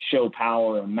show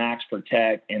power and max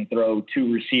protect and throw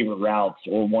 2 receiver routes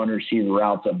or 1 receiver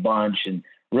routes a bunch and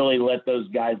really let those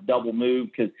guys double move.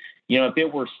 Because, if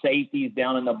it were safeties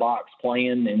down in the box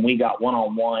playing and we got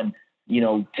one-on-one,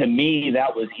 to me,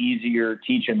 that was easier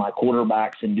teaching my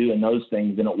quarterbacks and doing those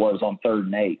things than it was on 3rd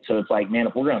and 8. So it's like, man,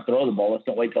 if we're going to throw the ball, let's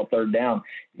don't wait till 3rd down.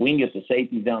 If we can get the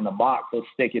safeties down the box, let's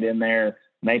stick it in there,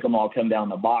 make them all come down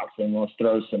the box, and let's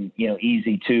throw some,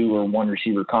 easy 2 or 1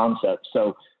 receiver concepts.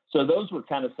 So those were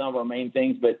kind of some of our main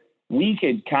things, but we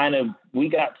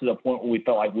got to the point where we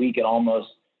felt like we could almost,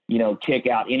 kick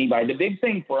out anybody. The big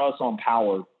thing for us on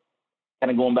power,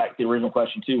 kind of going back to the original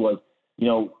question too, was,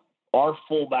 our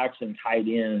fullbacks and tight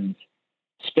ends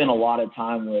spent a lot of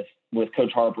time with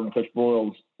Coach Harper and Coach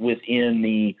Broyles within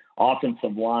the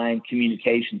offensive line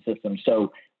communication system.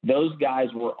 So those guys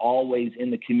were always in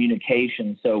the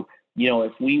communication. So,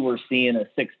 if we were seeing a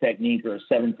 6 technique or a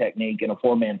 7 technique and a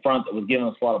 4-man front that was giving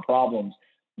us a lot of problems,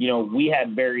 we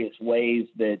had various ways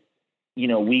that,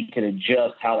 we could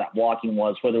adjust how that blocking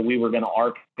was, whether we were going to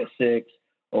arc a 6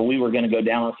 or we were going to go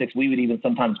down a 6. We would even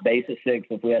sometimes base a 6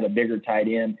 if we had a bigger tight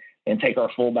end and take our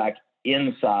fullback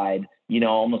inside,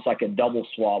 almost like a double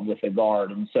swab with a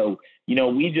guard. And so,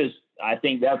 I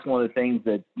think that's one of the things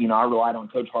that, I relied on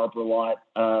Coach Harper a lot.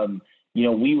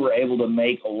 We were able to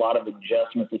make a lot of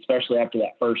adjustments, especially after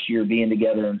that first year being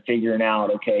together and figuring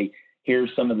out, okay, here's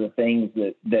some of the things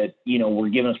that were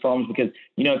giving us problems. Because,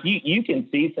 if you can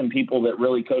see some people that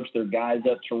really coach their guys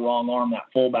up to wrong arm that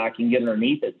fullback and get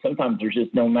underneath it, sometimes there's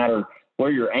just no matter where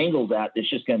your angle's at, it's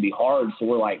just going to be hard. So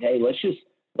we're like, hey, let's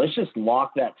just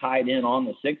lock that tight end on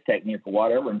the 6 technique or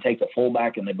whatever and take the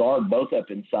fullback and the guard both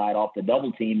up inside off the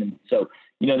double team. And so,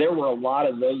 there were a lot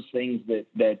of those things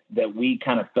that we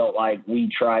kind of felt like we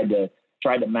tried to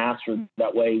master.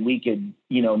 That way we could,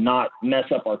 not mess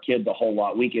up our kids a whole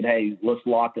lot. We could, hey, let's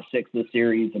lock the 6 this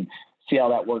series and see how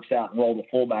that works out and roll the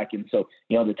fullback. And so,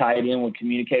 the tight end would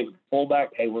communicate with the fullback,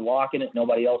 hey, we're locking it.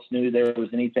 Nobody else knew there was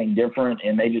anything different.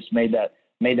 And they just made that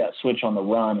switch on the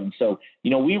run. And so,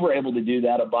 we were able to do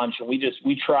that a bunch, and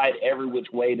we tried every which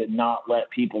way to not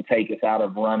let people take us out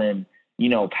of running,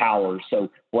 power.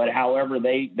 So whatever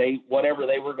they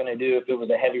were going to do, if it was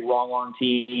a heavy wrong arm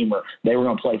team or they were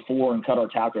going to play 4 and cut our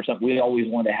tackle or something, we always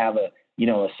wanted to have a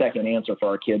second answer for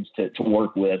our kids to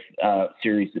work with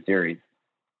series to series.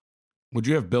 Would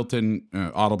you have built-in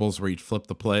audibles where you'd flip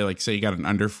the play? Like, say you got an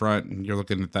under front and you're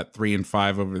looking at that 3 and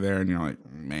 5 over there and you're like,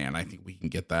 man, I think we can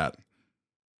get that.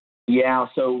 Yeah,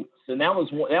 so that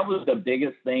was the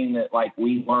biggest thing that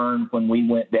we learned when we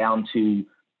went down to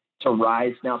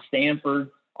Rice. Now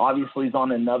Stanford obviously is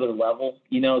on another level.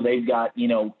 They've got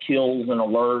kills and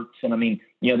alerts, and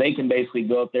they can basically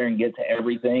go up there and get to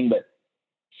everything. But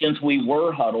since we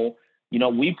were huddle,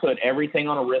 we put everything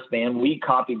on a wristband. We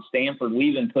copied Stanford. We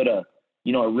even put a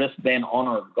wristband on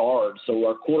our guard. So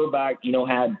our quarterback,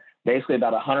 had basically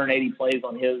about 180 plays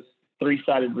on his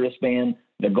 3-sided wristband.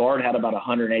 The guard had about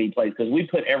 180 plays because we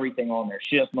put everything on there,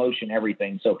 shift, motion,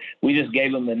 everything. So we just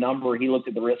gave him the number. He looked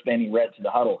at the wristband. He read to the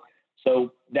huddle.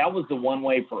 So that was the one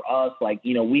way for us.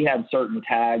 We had certain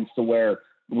tags to where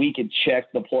we could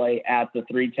check the play at the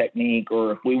 3 technique,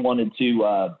 or if we wanted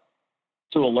to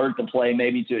alert the play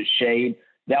maybe to a shade,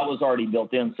 that was already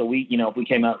built in. So we, if we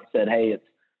came out and said, hey, it's,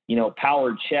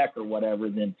 powered check or whatever,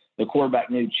 then the quarterback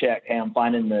knew check, hey, I'm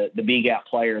finding the B-gap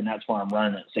player, and that's where I'm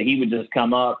running it. So he would just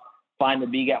come up, find the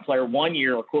B-gap player. One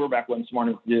year, a quarterback wasn't smart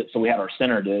enough to do it, so we had our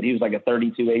center do it. He was like a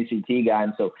 32 ACT guy,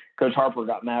 and so Coach Harper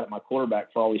got mad at my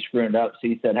quarterback for always screwing it up, so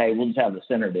he said, hey, we'll just have the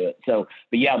center do it. So,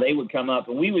 but yeah, they would come up,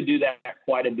 and we would do that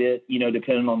quite a bit,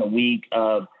 depending on the week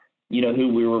of,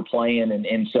 who we were playing.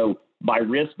 And so by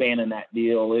wristbanding that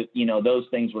deal, those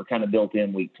things were kind of built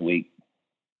in week to week.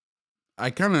 I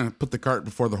kind of put the cart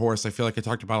before the horse. I feel like I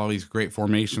talked about all these great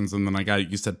formations, and then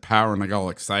you said power, and I got all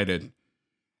excited.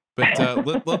 But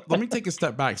let me take a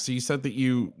step back. So you said that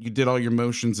you did all your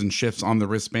motions and shifts on the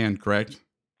wristband, correct?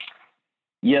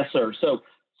 Yes, sir. So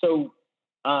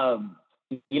I've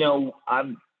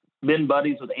been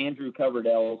buddies with Andrew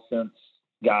Coverdell since,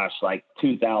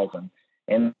 2000.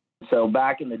 And so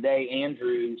back in the day,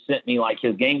 Andrew sent me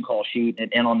his game call sheet,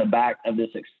 and on the back of this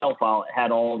Excel file, it had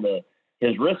all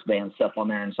his wristband stuff on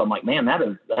there. And so I'm like, man, that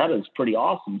is pretty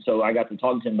awesome. So I got to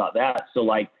talk to him about that. So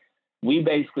we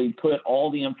basically put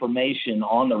all the information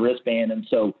on the wristband. And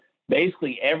so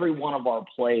basically every one of our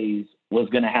plays was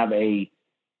going to have a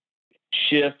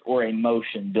shift or a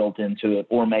motion built into it,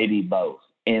 or maybe both.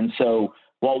 And so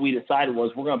what we decided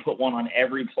was we're going to put one on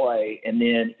every play. And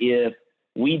then if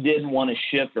we didn't want to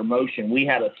shift or motion, we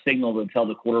had a signal to tell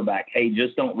the quarterback, hey,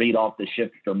 just don't read off the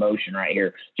shift or motion right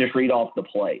here. Just read off the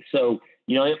play. So,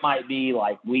 it might be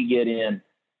we get in,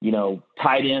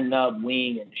 tight end nub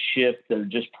wing and shift to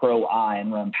just pro I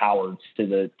and run powered to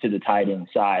the tight end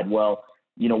side. Well,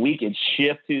 we could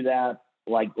shift to that.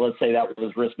 Let's say that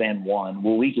was wristband 1.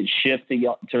 Well, we could shift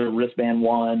to wristband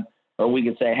 1, or we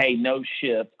could say, hey, no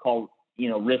shift, call,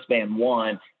 wristband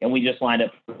 1, and we just lined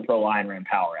up pro I and ran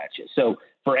power at you. So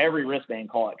for every wristband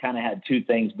call, it kind of had 2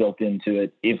 things built into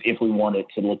it if we wanted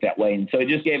to look that way. And so it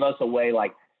just gave us a way,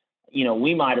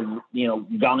 we might have,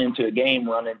 gone into a game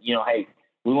running, hey,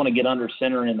 we want to get under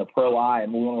center in the pro I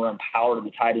and we want to run power to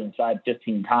the tight end side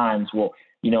 15 times. Well,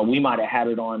 we might have had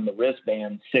it on the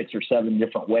wristband 6 or 7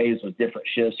 different ways with different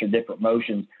shifts or different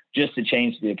motions just to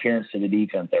change the appearance to the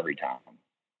defense every time.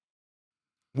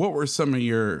 What were some of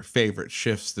your favorite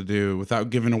shifts to do without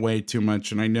giving away too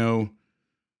much? And I know,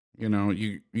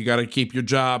 you got to keep your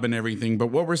job and everything, but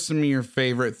what were some of your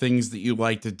favorite things that you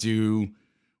like to do,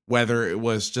 whether it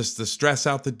was just to stress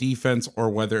out the defense or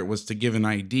whether it was to give an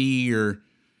ID or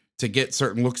to get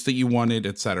certain looks that you wanted,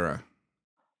 etc.?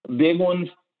 Big ones,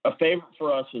 a favorite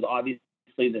for us was obviously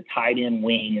the tight end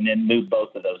wing and then move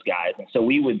both of those guys. And so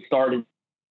we would start in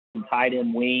tight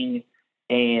end wing,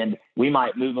 and we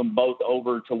might move them both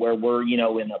over to where we're, in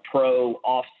a pro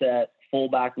offset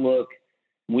fullback look.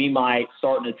 We might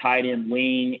start in a tight end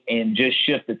wing and just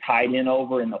shift the tight end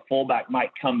over, and the fullback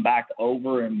might come back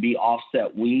over and be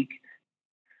offset weak.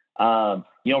 From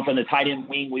the tight end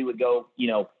wing, we would go,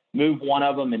 move one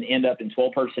of them and end up in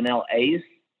 12 personnel ace.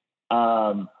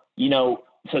 So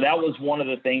that was one of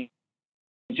the things,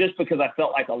 just because I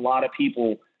felt like a lot of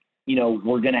people,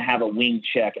 were going to have a wing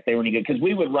check if they were any good, because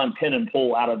we would run pin and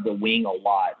pull out of the wing a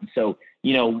lot. And so,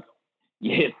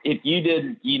 if you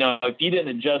didn't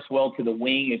adjust well to the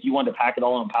wing, if you wanted to pack it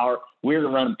all on power, we were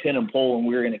going to run pin and pull, and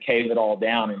we were going to cave it all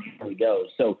down, and here we go.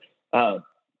 So,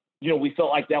 we felt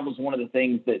like that was one of the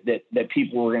things that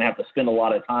people were going to have to spend a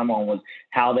lot of time on, was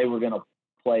how they were going to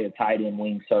play a tight end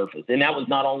wing surface. And that was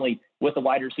not only with the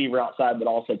wide receiver outside, but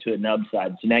also to a nub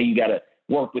side. So now you got to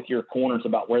work with your corners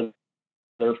about where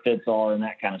their fits are and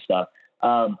that kind of stuff.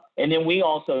 And then we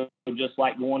also just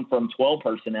like going from 12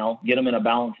 personnel, get them in a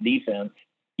balanced defense,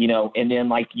 and then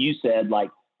like you said,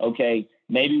 okay,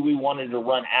 maybe we wanted to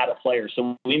run at a player.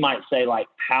 So we might say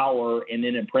power, and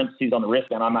then in parentheses on the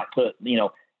wristband, I might put,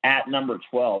 at number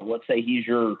 12. Let's say he's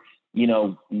your,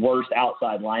 worst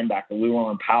outside linebacker. We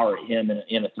want to power at him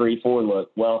in a 3-4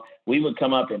 look. Well, we would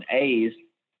come up in A's,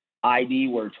 ID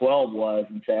where 12 was,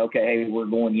 and say, okay, hey, we're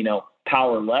going,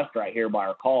 power left right here by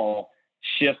our call,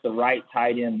 shift the right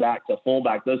tight end back to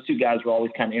fullback. Those 2 guys were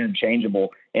always kind of interchangeable,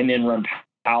 and then run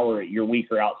power at your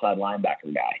weaker outside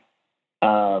linebacker guy.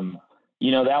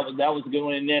 That was a good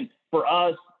one. And then for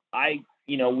us,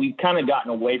 we've kind of gotten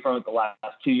away from it the last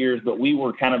 2 years, but we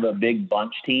were kind of a big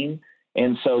bunch team.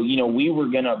 And so, we were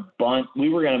going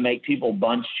to make people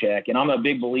bunch check. And I'm a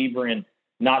big believer in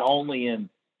not only in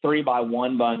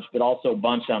 3-by-1 bunch, but also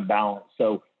bunch unbalanced.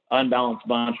 So unbalanced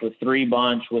bunch with 3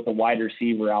 bunch with a wide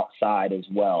receiver outside as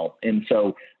well. And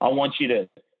so I want you to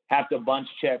have to bunch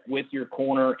check with your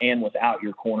corner and without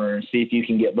your corner and see if you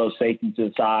can get both safeties to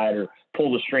the side or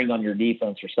pull the string on your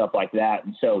defense or stuff like that.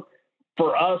 And so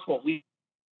for us, what we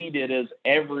did is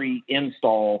every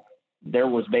install, there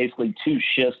was basically 2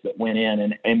 shifts that went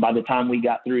in. And by the time we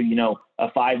got through, a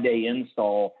 5-day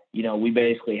install, we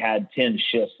basically had 10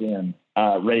 shifts in,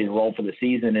 ready to roll for the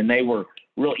season. And they were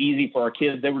real easy for our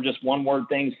kids. They were just one-word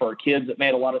things for our kids that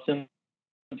made a lot of sense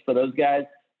for those guys,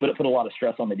 but it put a lot of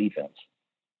stress on the defense.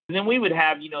 And then we would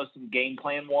have, some game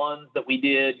plan ones that we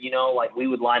did, like we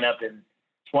would line up in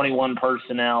 21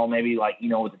 personnel, maybe like,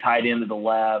 with the tight end to the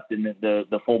left and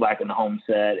the fullback in the home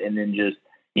set, and then just,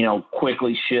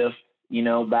 quickly shift,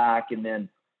 back. And then,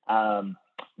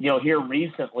 here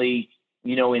recently,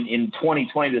 in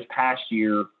 2020, this past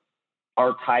year,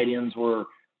 our tight ends were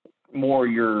more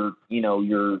your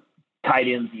tight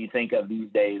ends that you think of these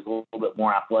days, a little bit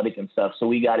more athletic and stuff. So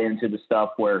we got into the stuff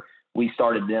where we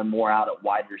started them more out at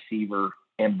wide receiver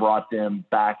and brought them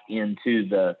back into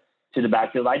the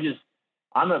backfield.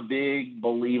 I'm a big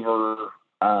believer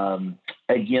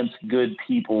against good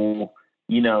people.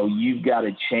 You've got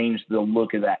to change the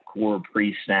look of that core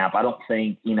pre-snap. I don't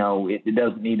think, it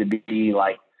doesn't need to be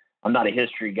like, I'm not a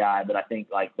history guy, but I think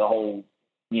like the whole,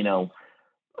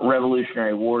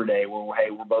 Revolutionary War Day where, hey,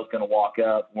 we're both going to walk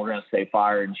up, and we're going to say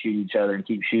fire and shoot each other and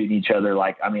keep shooting each other.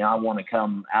 Like, I want to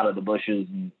come out of the bushes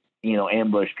and,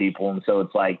 ambush people. And so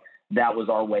it's like, that was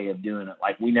our way of doing it.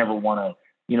 Like, we never want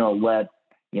to, let,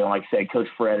 like say Coach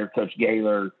Fred or Coach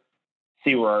Gaylor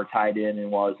see where our tight end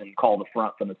was and call the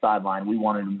front from the sideline. We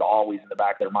wanted them to always in the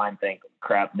back of their mind think,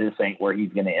 crap, this ain't where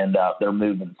he's going to end up. They're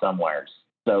moving somewhere.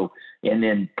 So, and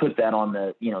then put that on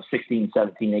the, 16,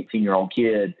 17, 18-year-old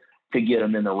kid to get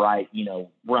them in the right,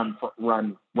 run,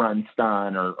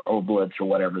 stun or blitz or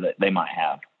whatever that they might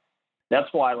have.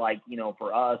 That's why, like,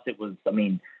 for us, it was,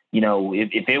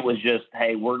 if it was just,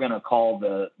 hey, we're going to call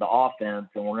the offense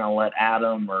and we're going to let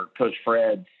Adam or Coach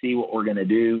Fred see what we're going to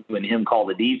do and him call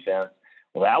the defense,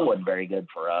 well, that wasn't very good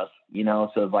for us,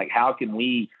 So it's like, how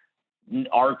can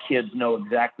our kids know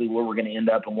exactly where we're going to end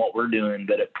up and what we're doing,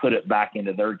 but it put it back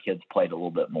into their kids' plate a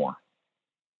little bit more.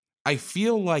 I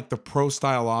feel like the pro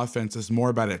style offense is more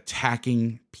about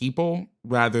attacking people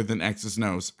rather than X's and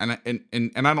O's. And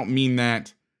I don't mean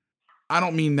that. I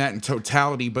don't mean that in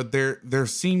totality, but there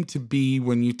seem to be,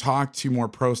 when you talk to more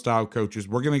pro style coaches,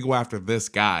 we're going to go after this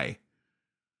guy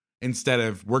instead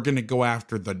of we're going to go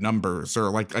after the numbers or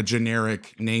like a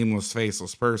generic nameless,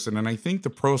 faceless person. And I think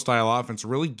the pro style offense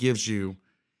really gives you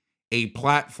a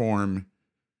platform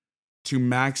to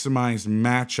maximize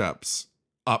matchups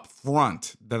up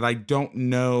front that I don't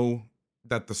know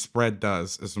that the spread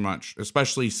does as much,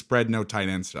 especially spread no tight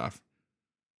end stuff.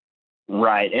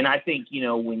 Right. And I think,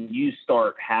 when you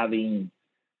start having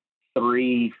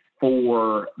 3,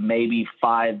 4, maybe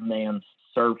 5-man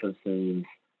surfaces,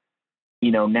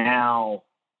 now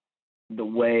the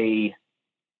way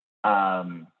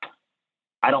I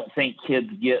don't think kids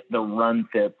get the run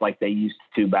fits like they used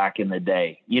to back in the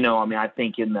day. I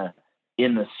think in the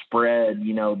spread,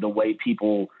 the way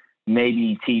people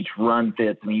maybe teach run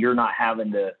fits, you're not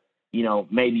having to,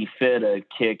 maybe fit a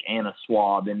kick and a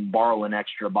swab and borrow an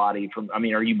extra body from,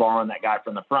 are you borrowing that guy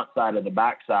from the front side or the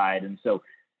back side? And so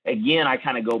again, I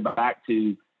kind of go back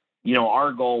to,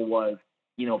 our goal was,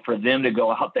 for them to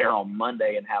go out there on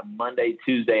Monday and have Monday,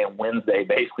 Tuesday, and Wednesday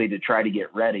basically to try to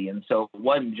get ready. And so it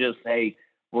wasn't just, hey,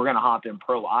 we're going to hop in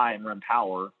pro I and run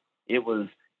power. It was,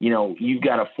 you've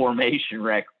got to formation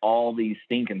wreck all these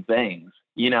stinking things,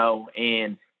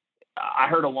 and I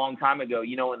heard a long time ago,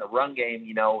 in the run game,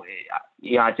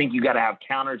 I think you got to have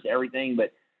counters to everything,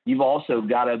 but you've also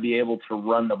got to be able to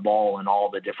run the ball in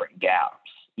all the different gaps.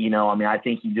 I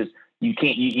think you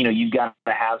can't, you've got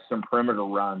to have some perimeter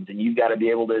runs, and you've got to be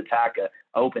able to attack an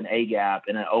open A gap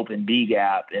and an open B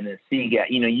gap and a C gap.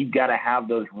 You've got to have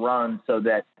those runs so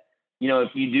that, if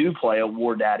you do play a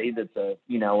war daddy that's a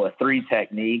 3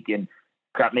 technique and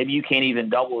crap, maybe you can't even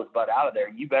double his butt out of there,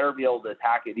 you better be able to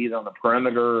attack it either on the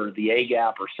perimeter or the A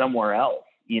gap or somewhere else,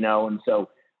 and so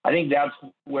I think that's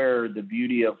where the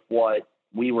beauty of what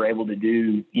we were able to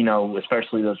do,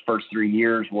 especially those first 3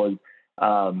 years was,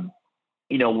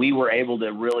 we were able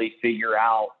to really figure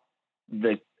out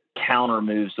the counter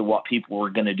moves to what people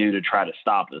were going to do to try to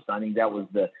stop us. I think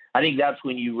that's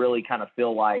when you really kind of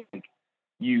feel like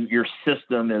your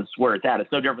system is where it's at.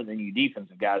 It's no different than you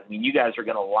defensive guys. You guys are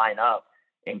going to line up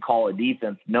and call a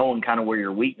defense, knowing kind of where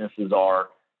your weaknesses are.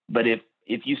 But if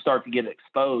you start to get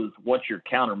exposed, what's your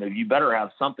counter move? You better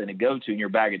have something to go to in your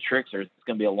bag of tricks, or it's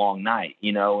going to be a long night,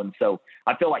 you know? And so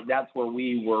I feel like that's where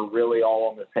we were really all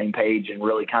on the same page and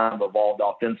really kind of evolved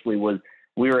offensively, was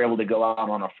we were able to go out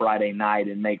on a Friday night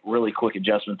and make really quick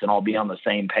adjustments and all be on the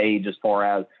same page as far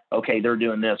as, okay, they're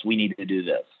doing this, we need to do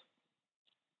this.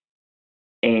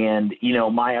 And, you know,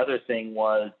 my other thing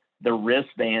was the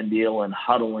wristband deal and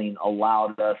huddling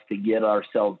allowed us to get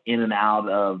ourselves in and out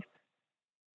of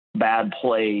bad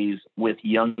plays with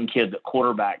young kids at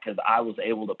quarterback, because I was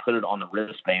able to put it on the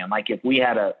wristband. Like if we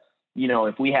had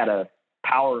a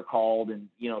power called and,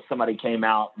 you know, somebody came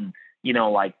out and, you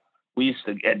know, like we used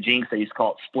to at Jinx, they used to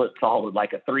call it split solid,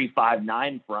 like a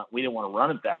 3-5-9 front. We didn't want to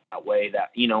run it that way,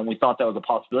 that, you know, and we thought that was a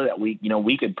possibility that we, you know,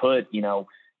 we could put, you know,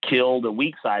 kill the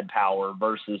weak side power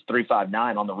versus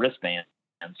 3-5-9 on the wristband.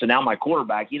 And so now my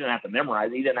quarterback, he didn't have to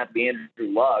memorize it. He didn't have to be Andrew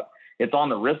Luck. It's on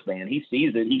the wristband. He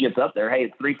sees it. He gets up there. Hey,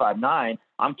 it's 3-5-9.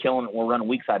 I'm killing it. We're running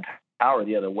weak side power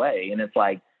the other way. And it's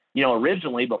like, you know,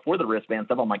 originally before the wristband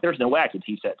stuff, I'm like, there's no way I could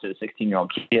teach that to a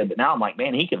 16-year-old kid. But now I'm like,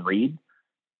 man, he can read.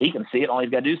 He can see it. All he's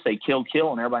got to do is say kill,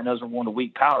 and everybody knows we're going to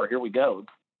weak power. Here we go. It's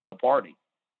a party.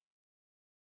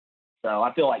 So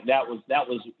I feel like that was,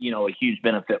 you know, a huge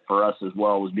benefit for us as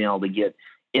well, was being able to get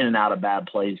in and out of bad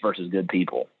plays versus good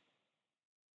people.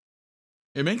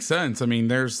 It makes sense. I mean,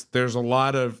 there's a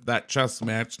lot of that chess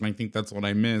match, and I think that's what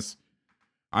I miss.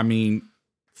 I mean,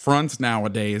 fronts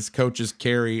nowadays, coaches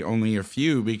carry only a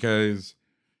few because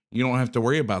you don't have to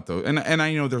worry about those. And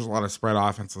I know there's a lot of spread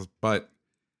offenses, but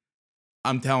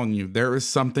I'm telling you, there is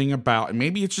something about,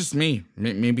 maybe it's just me.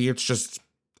 Maybe it's just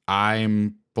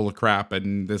I'm full of crap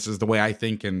and this is the way I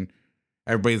think, and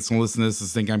everybody that's going to listen to this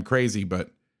is think I'm crazy, but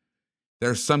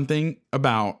there's something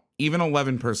about even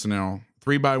 11 personnel,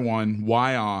 3x1,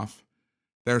 Y off.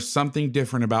 There's something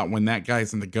different about when that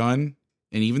guy's in the gun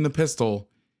and even the pistol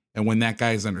and when that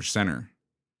guy's under center.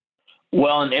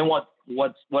 Well, and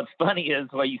what's funny is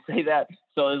when you say that,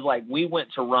 so it's like we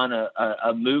went to run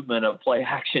a movement of play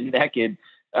action naked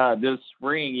this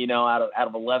spring, you know, out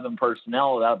of 11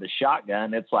 personnel out of the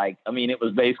shotgun. It's like, I mean, it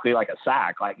was basically like a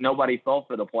sack. Like nobody fell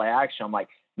for the play action. I'm like,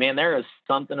 man, there is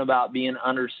something about being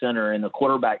under center and the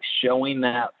quarterback showing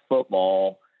that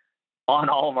football on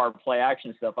all of our play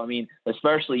action stuff. I mean,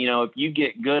 especially, you know, if you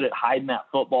get good at hiding that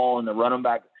football and the running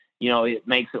back, you know, it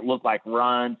makes it look like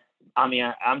run. I mean,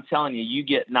 I'm telling you, you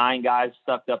get 9 guys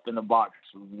stuck up in the box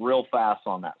real fast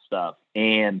on that stuff.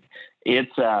 And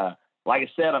it's, like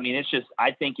I said, I mean, it's just,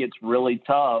 I think it's really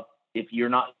tough if you're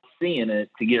not seeing it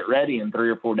to get ready in 3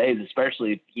 or 4 days,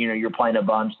 especially if, you know, you're playing a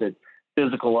bunch that's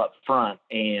physical up front.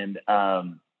 And,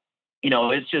 you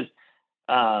know, it's just,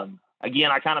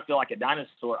 again, I kind of feel like a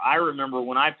dinosaur. I remember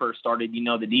when I first started, you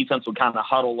know, the defense would kind of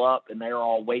huddle up and they were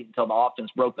all waiting until the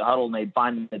offense broke the huddle and they'd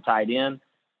find the tight end.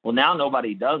 Well, now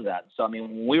nobody does that. So, I mean,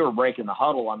 when we were breaking the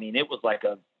huddle, I mean, it was like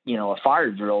a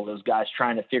fire drill, those guys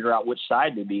trying to figure out which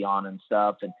side to be on and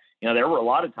stuff. And, you know, there were a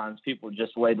lot of times people would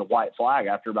just wave the white flag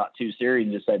after about 2 series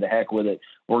and just say, the heck with it.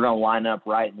 We're going to line up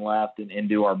right and left and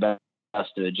do our best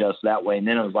to adjust that way. And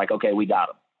then it was like, okay, we got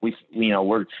them.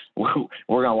 We're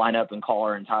going to line up and call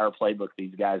our entire playbook to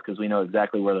these guys because we know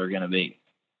exactly where they're going to be.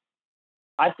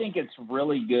 I think it's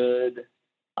really good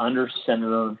under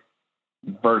center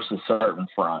versus certain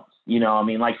fronts. You know, I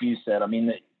mean, like you said, I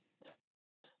mean,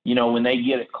 you know, when they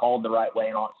get it called the right way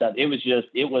and all that stuff, it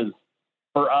was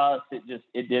for us,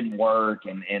 it didn't work.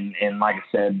 And like I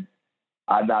said,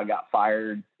 I about got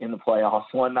fired in the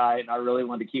playoffs one night, and I really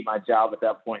wanted to keep my job at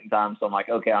that point in time. So I'm like,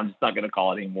 okay, I'm just not going to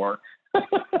call it anymore.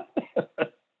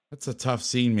 That's a tough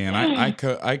scene, man.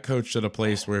 I coached at a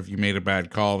place where if you made a bad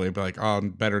call, they'd be like, "Oh,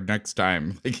 better next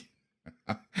time." Like,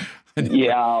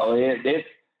 yeah,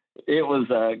 it was.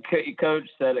 Coach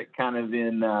said it kind of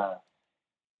in a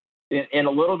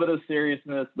little bit of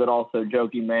seriousness, but also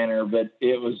joking manner. But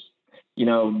it was, you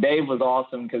know, Dave was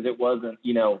awesome because it wasn't,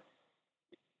 you know,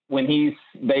 when he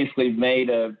basically made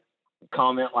a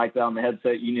comment like that on the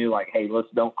headset, you knew like, hey,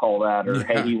 don't call that, or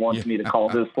hey, he wants me to call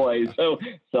this play. So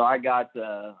I got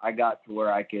to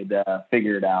where I could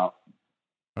figure it out.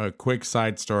 A quick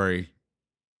side story.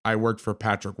 I worked for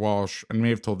Patrick Walsh, and I may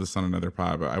have told this on another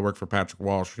pod, but I worked for Patrick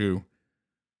Walsh, who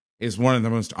is one of the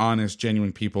most honest,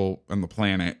 genuine people on the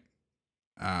planet.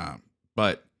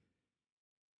 But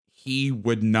he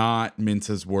would not mince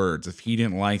his words. If he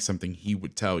didn't like something, he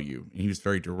would tell you. He was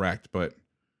very direct, but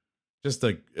just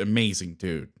an amazing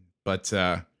dude. But,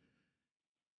 well,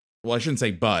 I shouldn't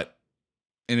say but.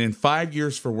 And in 5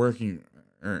 years for working,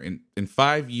 or in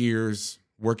 5 years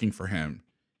working for him,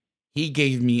 he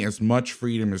gave me as much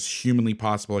freedom as humanly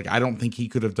possible. Like, I don't think he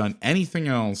could have done anything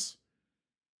else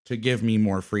to give me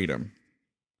more freedom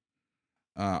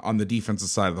on the defensive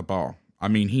side of the ball. I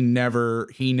mean, he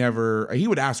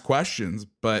would ask questions,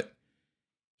 but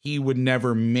he would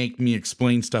never make me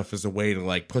explain stuff as a way to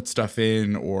like put stuff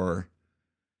in or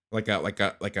like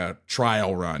a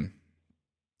trial run.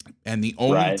 And the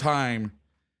only time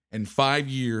in 5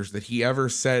 years that he ever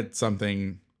said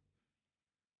something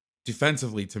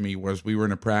defensively to me was we were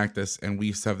in a practice and we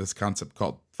used to have this concept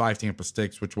called 5 Tampa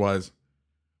sticks, which was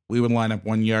we would line up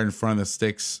 1 yard in front of the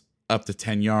sticks up to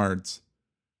 10 yards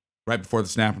right before the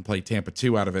snap and play Tampa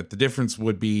 2 out of it. The difference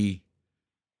would be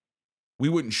we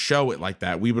wouldn't show it like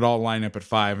that. We would all line up at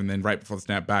 5 and then right before the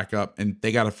snap back up. And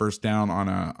they got a first down on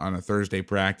a Thursday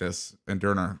practice and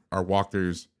during our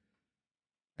walkthroughs.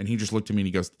 And he just looked at me and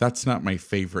he goes, "That's not my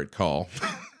favorite call."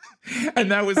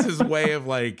 And that was his way of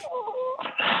like,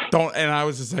 and I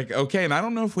was just like, okay. And I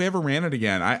don't know if we ever ran it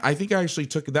again. I think I actually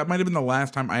that might've been the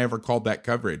last time I ever called that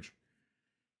coverage,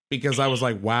 because I was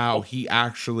like, wow, he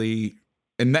actually,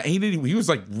 and that he was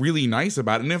like really nice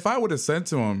about it. And if I would have said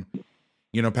to him,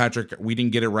 "Patrick, we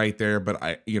didn't get it right there, but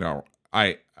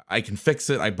I can fix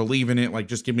it. I believe in it. Like,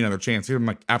 just give me another chance." I'm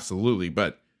like, absolutely.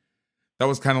 But that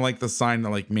was kind of like the sign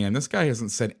that like, man, this guy hasn't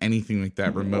said anything like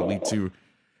that remotely to.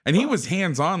 And he was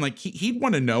hands-on. Like, he'd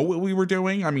want to know what we were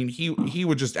doing. I mean, he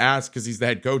would just ask because he's the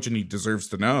head coach and he deserves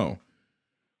to know.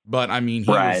 But, I mean, he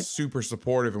was super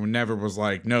supportive and never was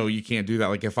like, "No, you can't do that."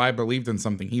 Like, if I believed in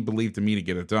something, he believed in me to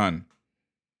get it done.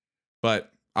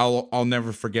 But I'll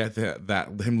never forget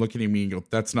that him looking at me and go,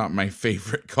 "That's not my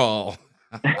favorite call."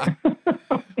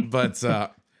 But,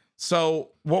 so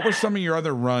what were some of your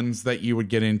other runs that you would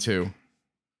get into?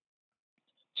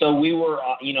 So we were,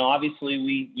 obviously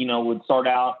we, would start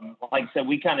out, and like I said,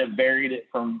 we kind of varied it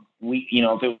from,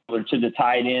 if it were to the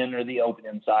tight end or the open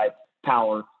inside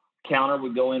power. Counter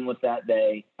would go in with that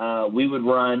day. We would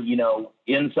run,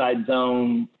 inside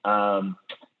zone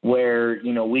where,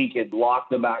 we could lock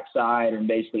the backside and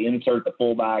basically insert the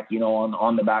fullback,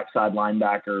 on the backside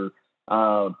linebacker.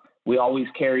 We always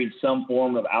carried some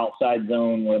form of outside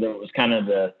zone, whether it was kind of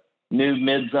the new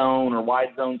mid zone or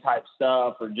wide zone type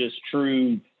stuff, or just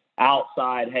true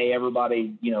outside, hey,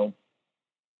 everybody,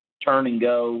 turn and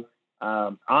go.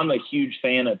 I'm a huge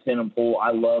fan of pin and pull.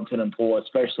 I love pin and pull,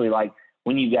 especially like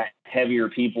when you've got heavier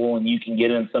people and you can get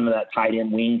in some of that tight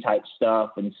end wing type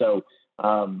stuff. And so,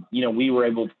 we were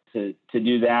able to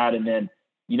do that. And then,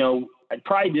 I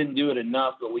probably didn't do it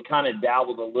enough, but we kind of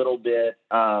dabbled a little bit,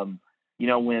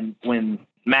 when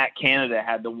Matt Canada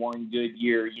had the one good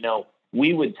year,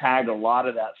 we would tag a lot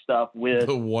of that stuff with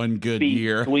the one good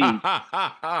year.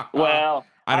 Well,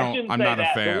 I'm not a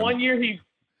fan. The one year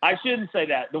I shouldn't say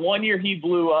that. The one year he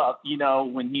blew up,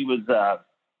 when he was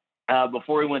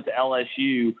before he went to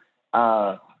LSU.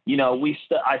 I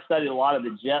studied a lot of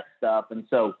the jet stuff, and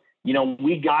so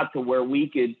we got to where we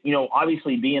could,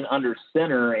 obviously being under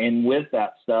center and with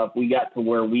that stuff, we got to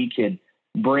where we could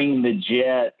bring the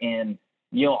jet and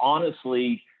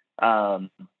honestly.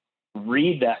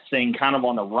 Read that thing kind of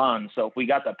on the run. So if we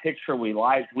got the picture we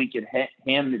liked, we could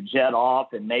hand the jet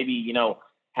off and maybe,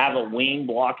 have a wing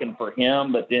blocking for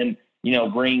him, but then,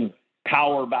 bring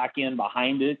power back in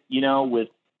behind it, with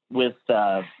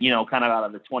kind of out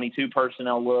of the 22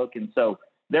 personnel look. And so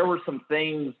there were some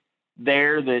things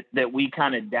there that we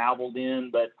kind of dabbled in.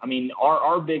 But I mean,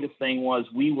 our biggest thing was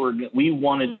we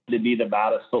wanted to be the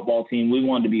baddest football team. We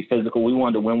wanted to be physical. We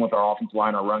wanted to win with our offensive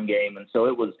line, our run game. And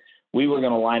so we were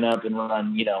going to line up and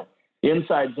run,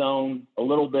 inside zone a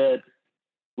little bit.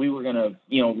 We were going to,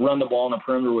 run the ball in the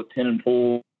perimeter with pin and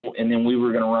pull, and then we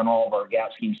were going to run all of our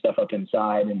gap scheme stuff up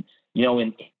inside. And,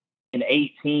 in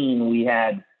 18, we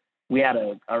had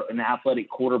an athletic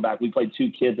quarterback. We played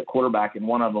 2 kids at quarterback, and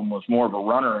one of them was more of a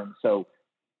runner. And so,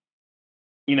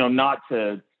 not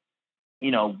to,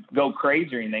 go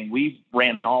crazy or anything, we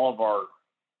ran all of our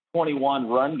 21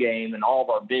 run game and all of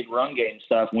our big run game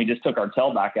stuff. And we just took our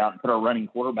tailback out and put our running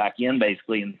quarterback in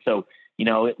basically. And so,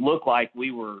 it looked like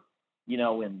we were,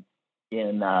 in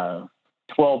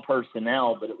 12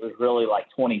 personnel, but it was really like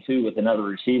 22 with another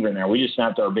receiver in there. We just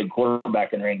snapped our big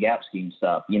quarterback and ran gap scheme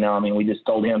stuff. We just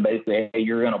told him basically, hey,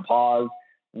 you're going to pause,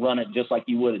 run it just like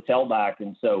you would a tailback.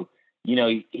 And so,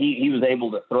 he was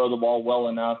able to throw the ball well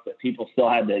enough that people still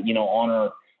had to,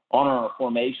 honor our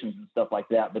formations and stuff like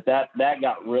that. But that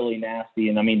got really nasty.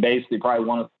 And I mean, basically probably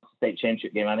won a state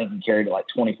championship game. I think he carried it like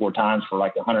 24 times for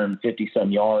like 150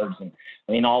 some yards. And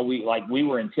I mean, we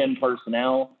were in 10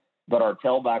 personnel, but our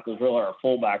tailback was really our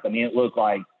fullback. I mean, it looked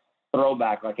like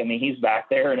throwback. Like, I mean, he's back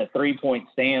there in a 3-point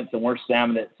stance and we're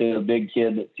slamming it to a big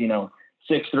kid that's,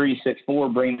 6'3",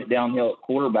 6'4", bringing it downhill at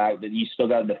quarterback, but you still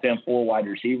got to defend 4 wide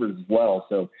receivers as well.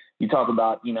 So you talk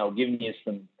about, giving you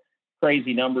some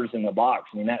crazy numbers in the box.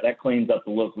 I mean, that cleans up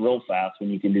the look real fast when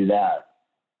you can do that.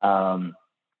 And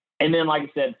then, like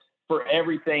I said, for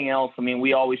everything else, I mean,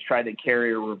 we always try to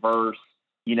carry a reverse,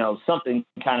 something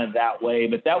kind of that way.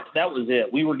 But that was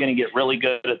it. We were going to get really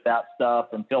good at that stuff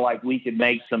and feel like we could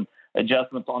make some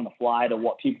adjustments on the fly to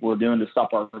what people were doing to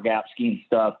stop our gap scheme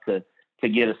stuff to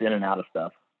get us in and out of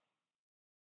stuff.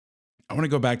 I want to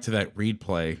go back to that read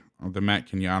play of the Matt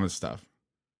Kenyatta stuff.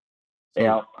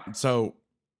 So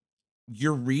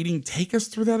you're reading, take us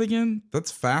through that again.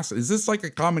 That's fast. Is this like a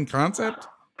common concept?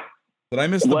 Did I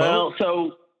miss the boat?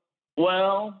 So,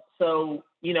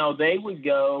 they would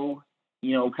go,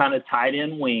 kind of tight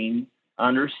end wing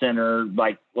under center.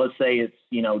 Like, let's say it's,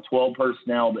 12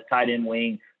 personnel, but tight end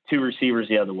wing, 2 receivers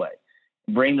the other way.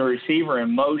 Bring the receiver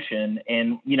in motion.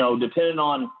 And, depending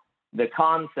on the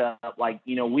concept, like,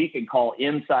 we could call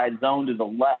inside zone to the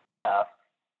left,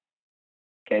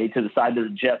 okay, to the side that the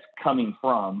jet's coming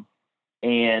from.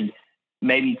 And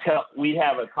maybe we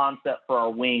have a concept for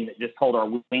our wing that just told our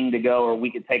wing to go, or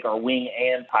we could take our wing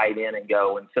and tight end and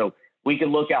go. And so we could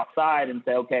look outside and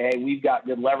say, okay, hey, we've got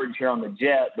good leverage here on the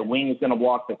jet. The wing is going to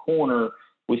block the corner.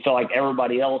 We feel like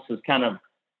everybody else is kind of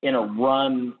in a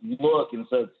run look. And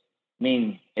so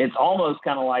it's almost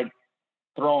kind of like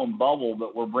throwing bubble,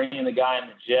 but we're bringing the guy in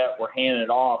the jet, we're handing it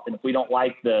off. And if we don't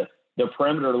like the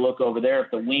perimeter look over there,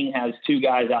 if the wing has 2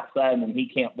 guys outside and then he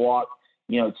can't block,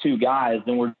 2 guys,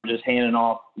 then we're just handing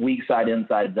off weak side,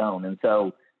 inside zone. And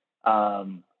so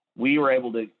we were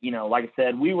able to, like I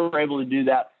said, we were able to do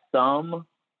that some.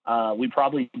 We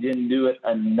probably didn't do it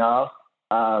enough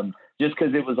just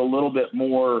because it was a little bit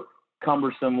more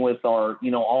cumbersome with our,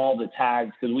 all the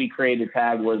tags, because we created a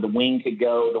tag where the wing could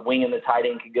go, the wing and the tight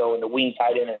end could go, and the wing,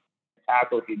 tight end, and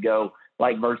tackle could go,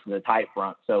 like versus the tight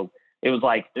front. So it was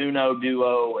like uno,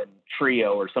 duo, and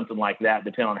trio or something like that,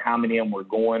 depending on how many of them were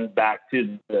going back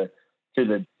to the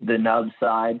nub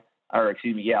side, or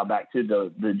back to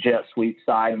the jet sweep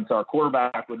side. And so our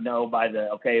quarterback would know by if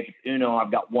it's uno,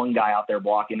 I've got 1 guy out there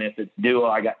blocking. If it's duo,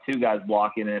 I got 2 guys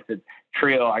blocking. And if it's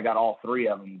trio, I got all 3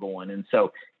 of them going. And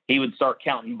so he would start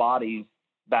counting bodies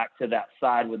back to that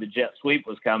side where the jet sweep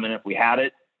was coming. If we had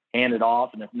it, hand it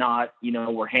off. And if not,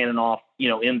 we're handing off,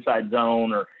 inside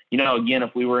zone, or, again,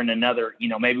 if we were in another,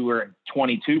 maybe we were in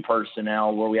 22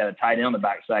 personnel where we had a tight end on the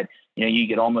backside, you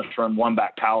could almost run 1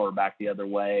 back power back the other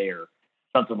way or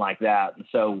something like that. And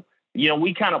so,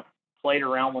 we kind of played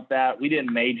around with that. We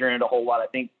didn't major in it a whole lot.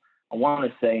 I want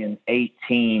to say in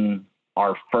 18,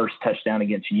 our first touchdown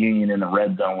against Union in the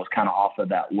red zone was kind of off of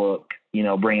that look,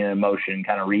 bringing it in motion,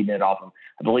 kind of reading it off of,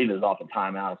 I believe it was off of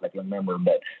timeout, if I can remember.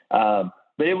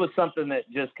 But it was something that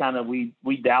just kind of we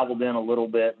dabbled in a little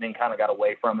bit and then kind of got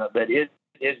away from it. But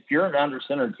if you're an under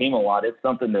center team a lot, it's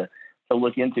something to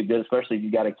look into, good, especially if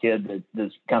you got a kid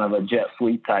that's kind of a jet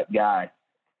sweep type guy.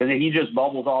 Because if he just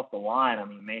bubbles off the line,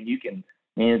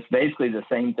 it's basically the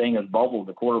same thing as bubble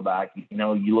the quarterback.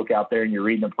 You look out there and you're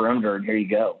reading the perimeter, and here you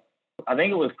go. I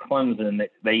think it was Clemson that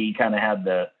they kind of had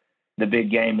the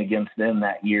big game against them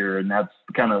that year, and that's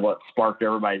kind of what sparked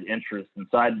everybody's interest. And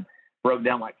so I broke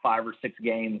down like 5 or 6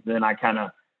 games. Then I kind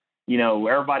of,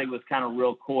 everybody was kind of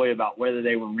real coy about whether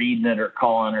they were reading it or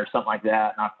calling or something like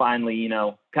that. And I finally,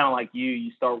 kind of like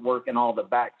you start working all the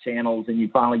back channels, and you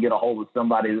finally get a hold of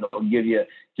somebody that will give you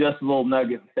just a little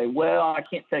nugget and say, well, I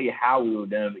can't tell you how we were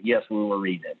doing it, but yes, we were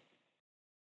reading it.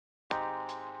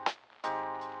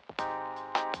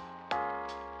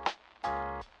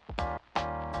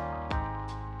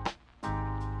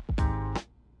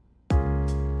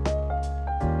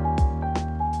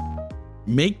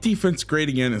 Make Defense Great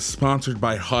Again is sponsored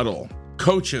by Huddle.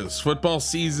 Coaches, football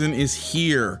season is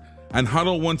here, and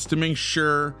Huddle wants to make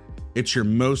sure it's your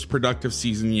most productive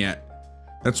season yet.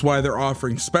 That's why they're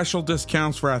offering special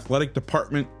discounts for athletic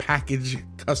department package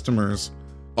customers,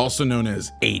 also known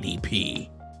as ADP.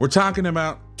 We're talking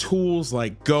about tools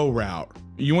like Go Route.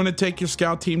 You want to take your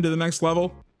scout team to the next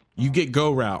level? You get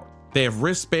Go Route. They have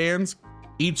wristbands.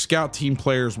 Each scout team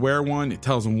players wear one. It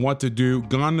tells them what to do.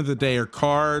 Gone to the day are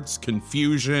cards,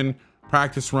 confusion,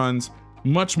 practice runs,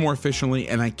 much more efficiently,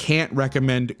 and I can't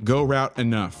recommend Go Route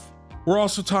enough. We're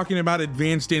also talking about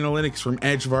advanced analytics from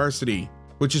Edge Varsity,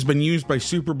 which has been used by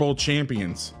Super Bowl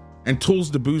champions, and tools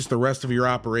to boost the rest of your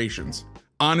operations.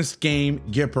 Honest Game,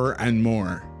 Gipper, and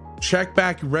more. Check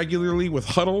back regularly with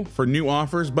Huddle for new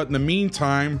offers, but in the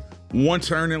meantime, want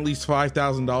to earn at least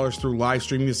 $5,000 through live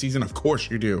streaming this season? Of course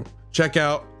you do. Check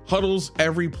out Huddle's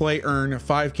Every Play Earn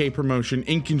 5K promotion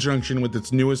in conjunction with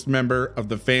its newest member of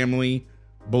the family,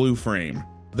 Blue Frame.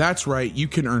 That's right, you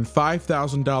can earn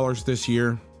 $5,000 this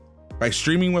year by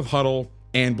streaming with Huddle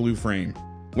and Blue Frame.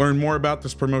 Learn more about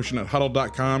this promotion at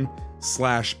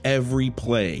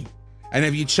huddle.com/everyplay. And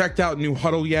have you checked out new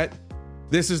Huddle yet?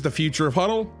 This is the future of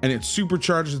Huddle, and it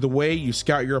supercharges the way you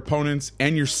scout your opponents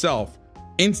and yourself.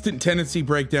 Instant tendency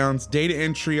breakdowns, data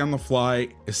entry on the fly,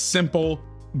 is simple,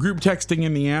 group texting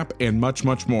in the app, and much,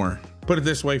 much more. Put it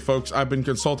this way, folks, I've been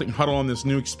consulting Huddle on this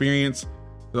new experience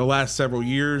for the last several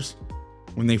years.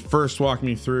 When they first walked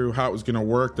me through how it was going to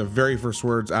work, the very first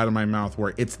words out of my mouth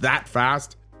were, "It's that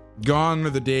fast." Gone are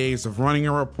the days of running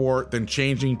a report, then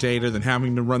changing data, then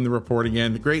having to run the report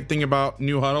again. The great thing about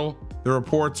new Huddle, the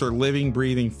reports are living,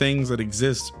 breathing things that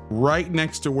exist right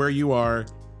next to where you are.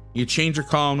 You change a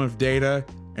column of data,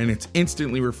 and it's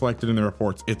instantly reflected in the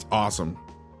reports. It's awesome.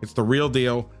 It's the real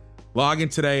deal. Log in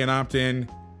today and opt in,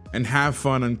 and have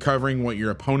fun uncovering what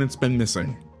your opponent's been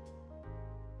missing.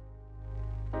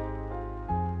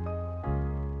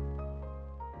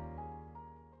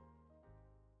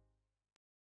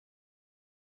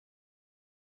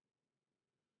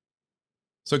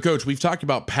 So, Coach, we've talked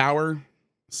about power,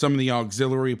 some of the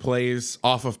auxiliary plays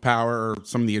off of power, or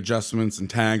some of the adjustments and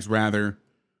tags, rather.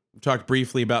 We've talked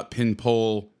briefly about pin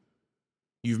pull.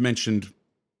 You've mentioned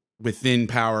within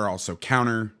power, also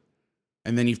counter.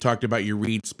 And then you've talked about your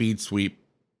read speed sweep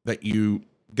that you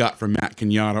got from Matt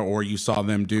Kenyatta, or you saw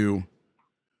them do.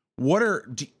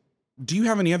 Do you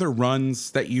have any other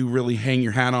runs that you really hang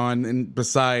your hat on? And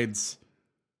besides,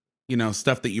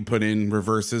 stuff that you put in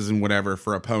reverses and whatever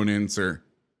for opponents, or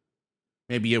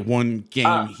maybe a one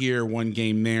game here, one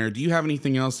game there. Do you have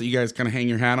anything else that you guys kind of hang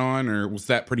your hat on, or was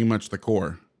that pretty much the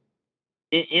core?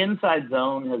 Inside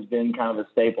zone has been kind of a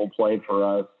staple play for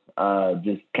us.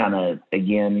 Just kind of,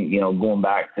 again, going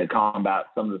back to combat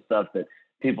some of the stuff that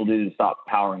people do to stop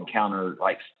power and counter,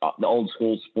 like the old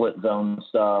school split zone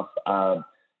stuff.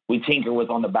 We tinker with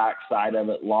on the back side of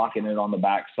it, locking it on the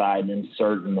back side, and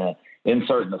inserting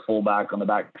the fullback on the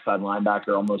backside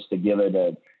linebacker, almost to give it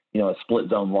a split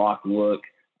zone lock look.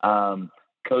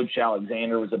 Coach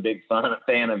Alexander was a big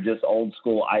fan of just old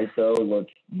school ISO.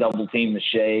 Let's double team the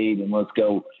shade, and let's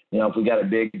go. If we got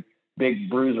a big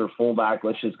bruiser fullback,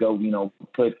 let's just go.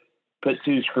 Put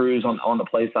two screws on the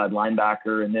play side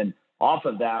linebacker, and then off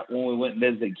of that, when we went and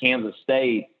visited Kansas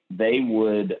State, they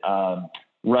would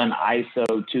run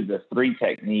ISO to the 3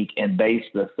 technique and base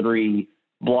the 3,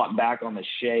 block back on the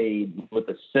shade with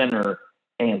the center,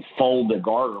 and fold the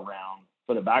guard around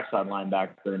for the backside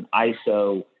linebacker, and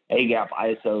ISO, A-gap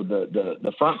ISO,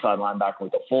 the front side linebacker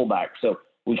with the fullback. So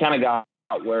we kind of got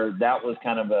where that was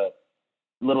kind of a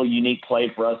little unique play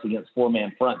for us against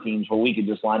 4-man front teams, where we could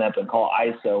just line up and call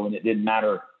ISO, and it didn't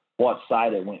matter what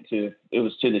side it went to. It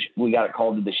was we got it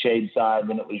called to the shade side,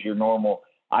 then it was your normal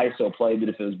ISO play. But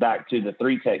if it was back to the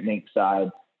 3 technique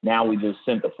side, now we just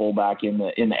sent the fullback in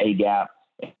the A-gap.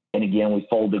 And again, we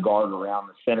fold the guard around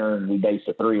the center, and we base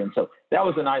the 3. And so that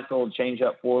was a nice little change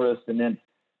up for us. And then,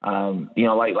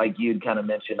 like you'd kind of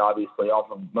mentioned, obviously off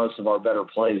of most of our better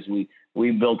plays,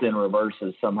 we built in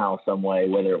reverses somehow, some way,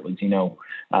 whether it was,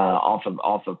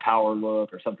 off of power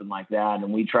look or something like that.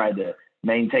 And we tried to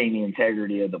maintain the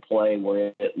integrity of the play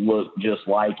where it looked just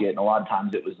like it. And a lot of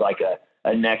times it was like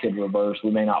a naked reverse.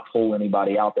 We may not pull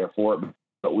anybody out there for it,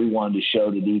 but we wanted to show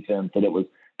the defense that it was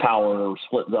power or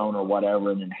split zone or whatever,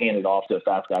 and then hand it off to a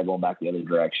fast guy going back the other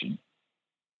direction.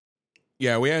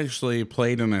 Yeah, we actually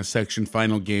played in a section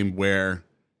final game where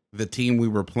the team we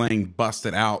were playing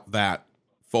busted out that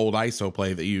fold ISO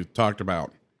play that you talked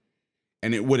about.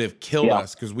 And it would have killed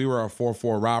us because we were a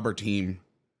 4-4 robber team,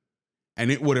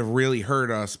 and it would have really hurt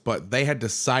us, but they had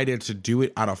decided to do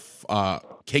it out of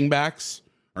kingbacks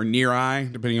or near eye,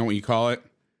 depending on what you call it.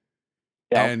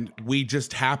 Yeah. And we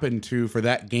just happened to, for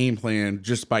that game plan,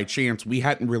 just by chance, we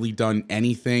hadn't really done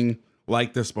anything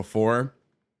like this before.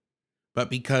 But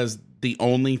because the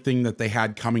only thing that they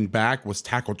had coming back was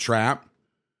tackle trap,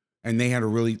 and they had a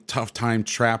really tough time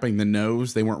trapping the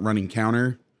nose. They weren't running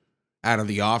counter out of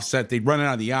the offset. They'd run it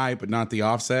out of the eye, but not the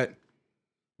offset.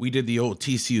 We did the old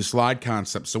TCU slide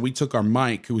concept. So we took our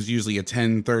Mike, who was usually a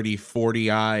 10, 30, 40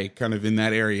 eye, kind of in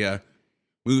that area,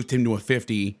 moved him to a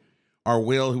 50. Our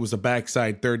Will, who was a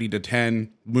backside 30 to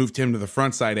 10, moved him to the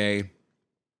front side A.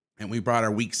 And we brought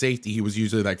our weak safety. He was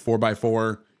usually like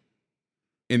 4x4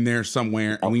 in there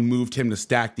somewhere. And we moved him to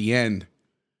stack the end.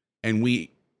 And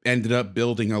we ended up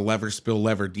building a lever spill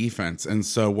lever defense. And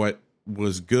so what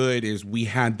was good is we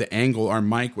had the angle. Our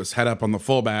Mike was head up on the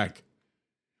fullback.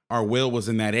 Our Will was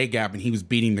in that A gap, and he was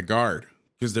beating the guard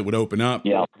because it would open up.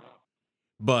 Yeah.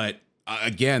 But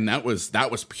again, that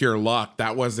was pure luck.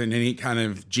 That wasn't any kind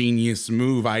of genius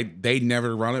move. They'd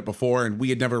never run it before, and we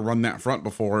had never run that front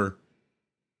before.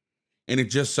 And it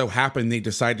just so happened they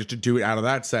decided to do it out of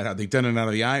that set. Had they done it out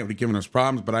of the eye, it would have given us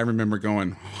problems. But I remember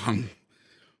going, oh,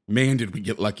 man, did we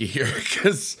get lucky here?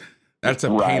 Because that's a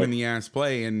pain in the ass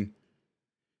play. And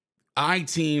I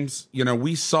teams,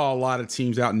 we saw a lot of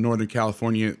teams out in Northern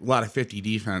California, a lot of 50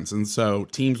 defense. And so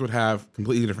teams would have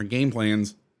completely different game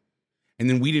plans. And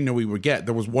then we didn't know we would get.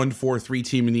 There was 1-4-3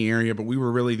 team in the area, but we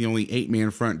were really the only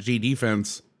 8-man front G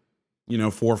defense.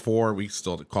 4-4. We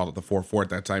still called it the 4-4 at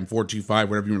that time, 4-2-5,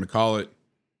 whatever you want to call it.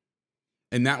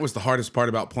 And that was the hardest part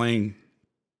about playing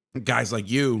guys like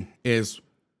you is,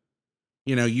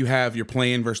 you have your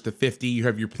plan versus the 50, you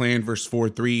have your plan versus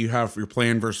 4-3, you have your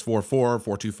plan versus 4-4,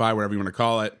 4-2-5, whatever you want to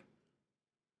call it.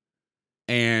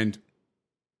 And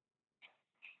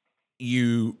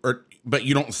but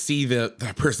you don't see the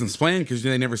person's plan because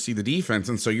they never see the defense.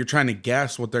 And so you're trying to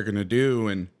guess what they're going to do.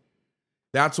 And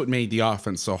that's what made the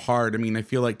offense so hard. I mean, I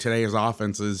feel like today's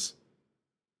offense is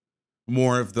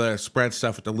more of the spread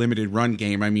stuff with the limited run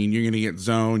game. I mean, you're going to get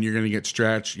zone, you're going to get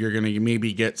stretch, you're going to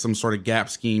maybe get some sort of gap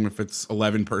scheme if it's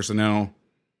 11 personnel.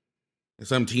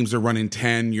 Some teams are running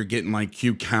 10, you're getting like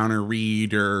Q counter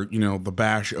read or, the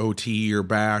bash OT or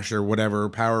bash or whatever,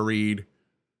 power read.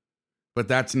 But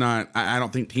that's not, I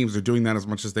don't think teams are doing that as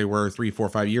much as they were 3, 4,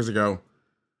 5 years ago.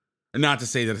 And not to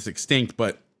say that it's extinct,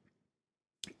 but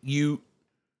you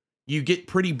get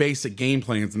pretty basic game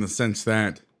plans in the sense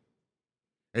that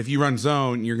if you run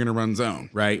zone, you're going to run zone,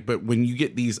 right? But when you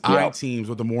get these I teams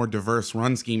with a more diverse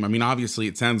run scheme, I mean, obviously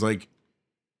it sounds like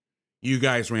you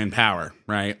guys ran power,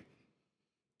 right?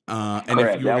 And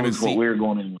correct. If you were that was what we were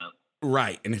going in with.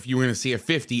 Right. And if you were going to see a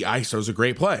 50, ISO is a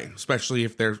great play, especially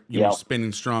if they're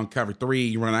spinning strong cover 3,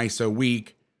 you run ISO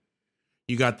weak.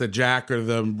 You got the jack or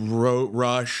the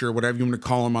rush or whatever you want to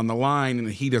call him on the line, and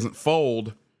he doesn't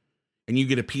fold, and you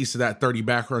get a piece of that 30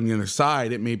 backer on the other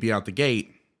side, it may be out the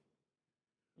gate.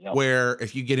 Yep. Where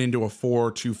if you get into a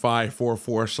 4-2-5,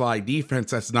 4-4 slide defense,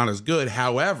 that's not as good.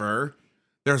 However,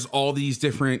 there's all these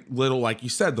different little, like you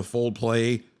said, the fold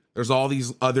play. There's all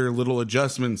these other little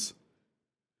adjustments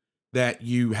that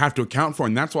you have to account for.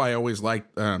 And that's why I always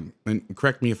liked, and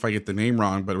correct me if I get the name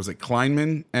wrong, but it was at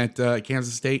Kleinman at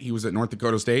Kansas State. He was at North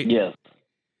Dakota State. Yes.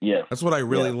 Yes. That's what I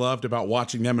really loved about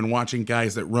watching them and watching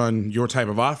guys that run your type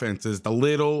of offense is the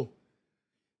little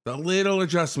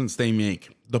adjustments they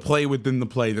make, the play within the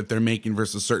play that they're making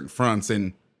versus certain fronts.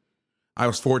 And I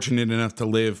was fortunate enough to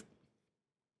live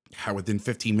within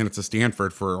 15 minutes of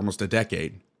Stanford for almost a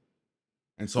decade.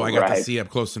 And so I got to see up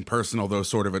close and personal those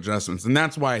sort of adjustments. And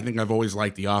that's why I think I've always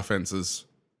liked the offenses.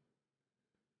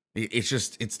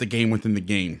 It's the game within the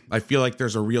game. I feel like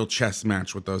there's a real chess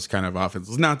match with those kind of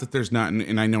offenses. Not that there's not,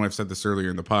 and I know I've said this earlier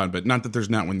in the pod, but not that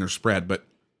there's not when they're spread, but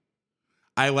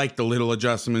I like the little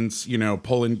adjustments,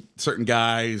 pulling certain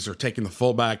guys or taking the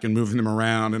fullback and moving them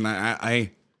around. And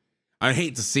I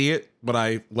hate to see it, but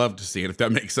I love to see it, if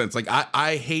that makes sense. Like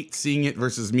I hate seeing it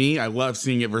versus me. I love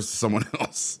seeing it versus someone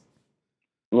else.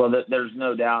 Well, there's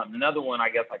no doubt. And another one I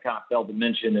guess I kind of failed to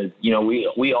mention is,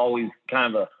 we always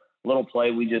kind of a little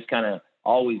play. We just kind of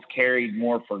always carried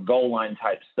more for goal line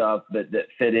type stuff that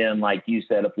fit in, like you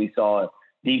said, if we saw a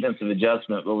defensive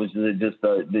adjustment, but was just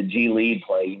the G lead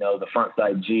play, the front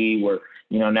side G where,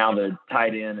 now the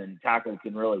tight end and tackle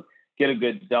can really get a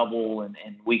good double and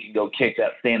we can go kick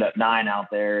that stand up 9 out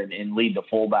there and lead the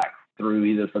fullback through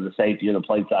either for the safety or the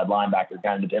play side linebacker,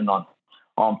 kind of depending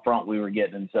on front we were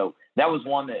getting. And so that was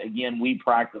one that, again, we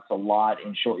practice a lot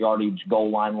in short yardage goal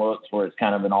line looks where it's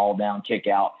kind of an all down kick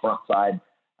out front side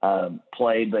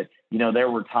play. But,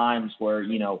 there were times where,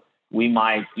 we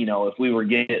might, if we were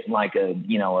getting like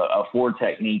a 4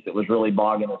 technique that was really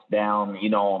bogging us down,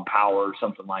 on power or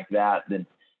something like that, then,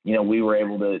 we were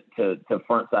able to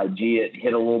front side G it,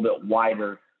 hit a little bit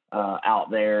wider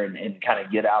out there and kind of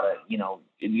get out of,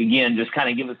 again, just kind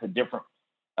of give us a different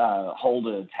hold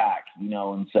to attack,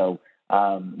 and so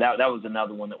that was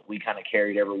another one that we kind of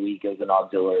carried every week as an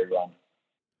auxiliary run.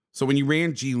 So when you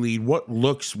ran G lead, what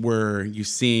looks were you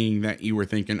seeing that you were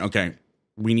thinking, okay,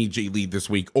 we need G lead this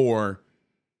week, or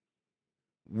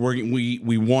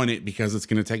we want it because it's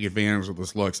going to take advantage of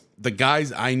this looks? The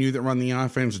guys I knew that run the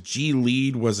offense, G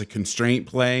lead was a constraint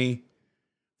play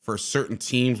for certain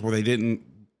teams where they didn't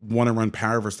want to run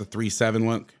power versus the 3-7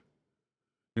 look.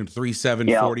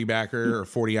 3-7 40 backer or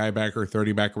 40 I backer or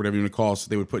 30 backer, whatever you want to call it. So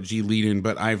they would put G lead in.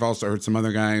 But I've also heard some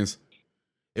other guys,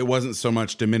 it wasn't so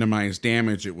much to minimize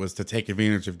damage, it was to take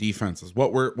advantage of defenses.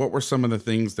 What were some of the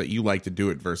things that you like to do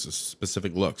it versus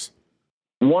specific looks?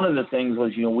 One of the things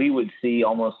was, we would see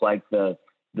almost like the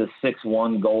the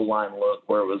 6-1 goal line look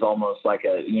where it was almost like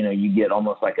you get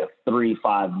almost like a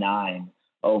 3-5-9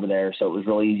 over there. So it was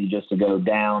really easy just to go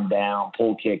down,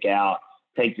 pull kick out,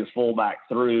 take your fullback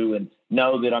through, and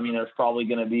know that, there's probably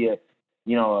going to be a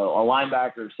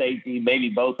linebacker, safety, maybe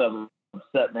both of them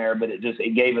sitting there, but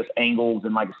it gave us angles.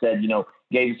 And like I said,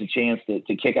 gave us a chance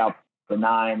to kick out the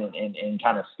 9 and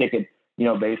kind of stick it,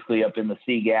 basically up in the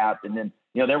C gap. And then,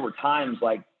 there were times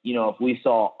like, if we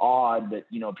saw odd that,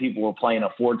 people were playing a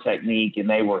 4 technique and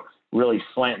they were really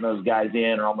slanting those guys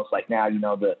in, or almost like now,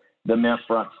 the mint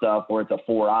front stuff where it's a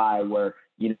 4-eye where,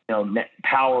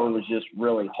 power was just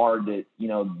really hard to,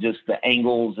 just the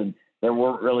angles, and there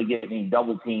weren't really getting any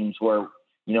double teams where,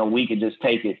 we could just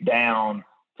take it down,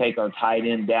 take our tight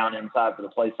end down inside for the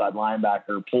play side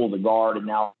linebacker, pull the guard, and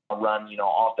now run,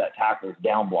 off that tackle's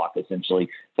down block, essentially,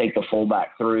 take the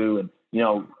fullback through and,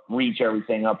 reach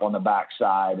everything up on the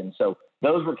backside. And so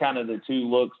those were kind of the 2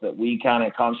 looks that we kind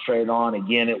of concentrated on.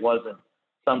 Again, it wasn't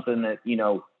something that,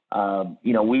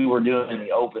 we were doing in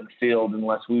the open field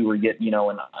unless we were getting,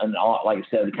 an like I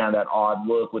said, kind of that odd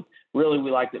look with really,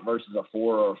 we liked it versus a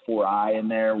 4 or a 4-eye in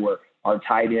there where our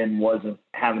tight end wasn't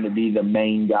having to be the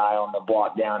main guy on the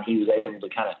block down. He was able to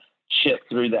kind of chip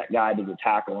through that guy to the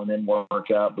tackle and then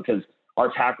work up, because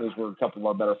our tackles were a couple of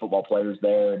our better football players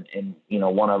there. And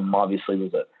one of them obviously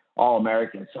was an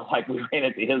All-American. So like we ran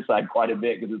it to his side quite a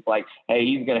bit, because it's like, hey,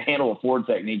 he's going to handle a 4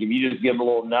 technique. If you just give him a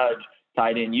little nudge,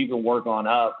 tight end, you can work on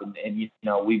up. And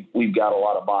we've got a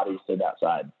lot of bodies to that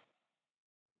side.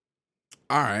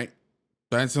 All right.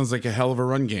 That sounds like a hell of a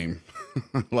run game.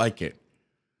 I like it.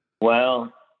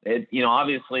 Well,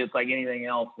 obviously it's like anything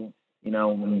else,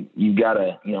 when you've got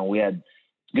we had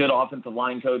good offensive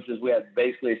line coaches. We had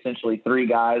basically essentially 3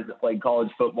 guys that played college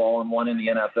football and 1 in the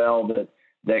NFL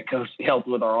that helped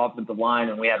with our offensive line,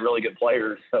 and we had really good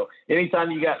players. So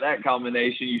anytime you got that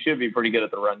combination, you should be pretty good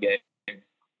at the run game.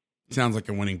 Sounds like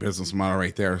a winning business model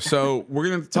right there. So we're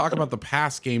going to talk about the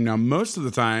pass game. Now, most of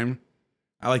the time,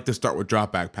 I like to start with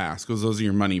drop back pass because those are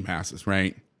your money passes,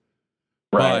 right?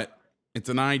 Right. But it's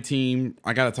an I team.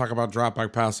 I got to talk about drop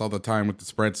back pass all the time with the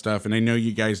spread stuff. And I know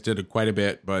you guys did it quite a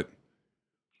bit, but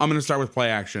I'm going to start with play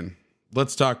action.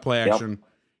 Let's talk play action. Yep.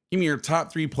 Give me your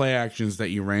top 3 play actions that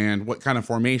you ran. What kind of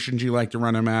formations you like to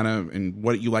run them out of, and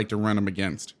what you like to run them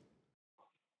against.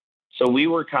 So we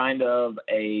were kind of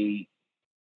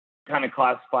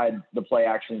classified the play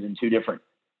actions in two different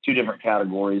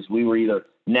categories. We were either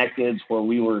nakeds, where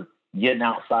we were getting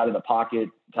outside of the pocket,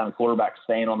 kind of quarterback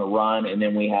staying on the run, and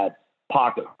then we had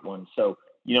pocket ones. So,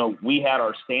 we had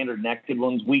our standard naked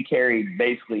ones. We carried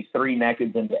basically 3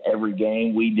 nakeds into every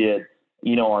game. We did,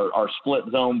 our split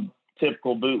zone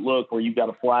typical boot look where you've got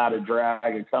a flat, a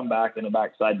drag, a comeback, and a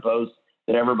backside post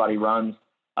that everybody runs.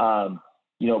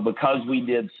 Because we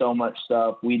did so much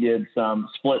stuff, we did some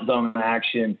split zone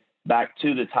action back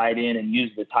to the tight end and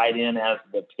used the tight end as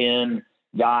the pin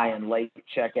guy and late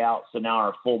check out. So now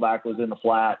our fullback was in the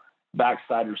flat,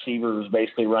 backside receiver was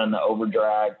basically running the over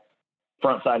drag,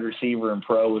 front side receiver and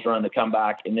pro was running the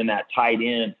comeback, and then that tight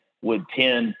end would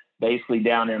pin basically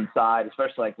down inside,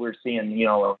 especially like we're seeing,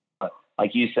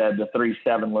 like you said, the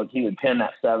 3-7 look. He would pin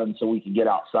that 7 so we could get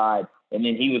outside, and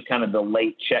then he was kind of the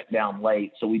late check down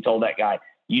late. So we told that guy,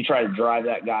 you try to drive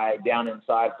that guy down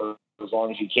inside for as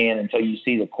long as you can until you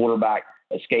see the quarterback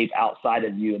escape outside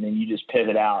of you, and then you just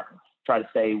pivot out and try to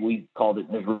stay. We called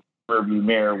it the rearview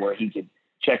mirror, where he could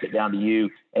check it down to you.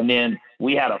 And then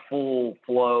we had a full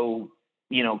flow,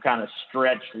 kind of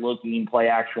stretch looking play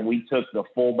action. We took the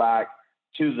fullback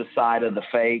to the side of the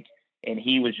fake, and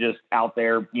he was just out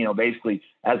there, basically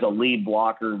as a lead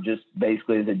blocker, just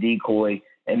basically as a decoy.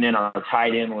 And then our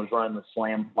tight end was running the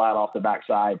slam flat off the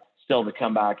backside, still to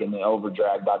come back in the over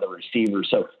drag by the receiver.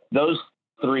 So those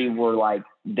 3 were like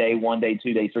day 1, day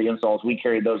 2, day 3 installs. We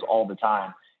carried those all the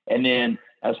time. And then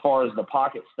as far as the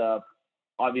pocket stuff,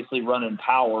 obviously running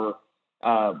power,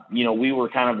 we were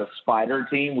kind of the spider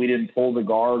team. We didn't pull the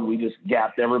guard. We just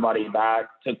gapped everybody back,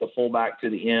 took the fullback to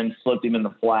the end, slipped him in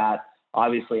the flat,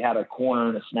 obviously had a corner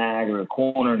and a snag or a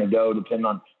corner and a go, depending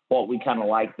on what we kind of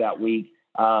liked that week.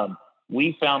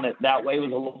 We found that way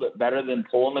was a little bit better than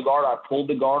pulling the guard. I pulled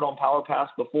the guard on power pass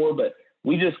before, but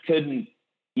we just couldn't,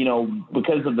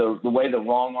 because of the way the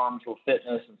wrong arms were fitting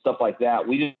us and stuff like that,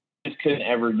 we just couldn't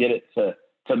ever get it to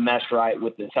mesh right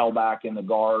with the tailback and the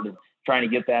guard and trying to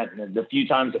get that. And the few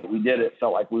times that we did it,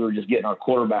 felt like we were just getting our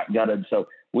quarterback gutted. So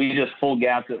we just full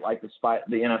gapped it like the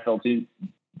NFL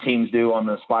teams do on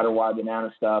the spider wide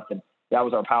banana stuff. And that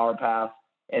was our power pass.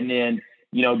 And then,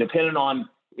 depending on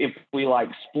if we like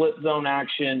split zone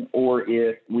action or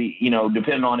if we,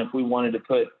 depending on if we wanted to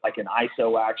put like an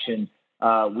ISO action,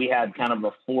 we had kind of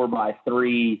a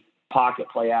 4-by-3 pocket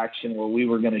play action where we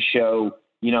were going to show,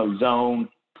 zone,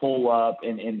 pull up,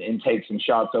 and take some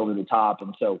shots over the top.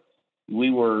 And so we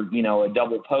were, a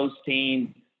double post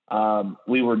team.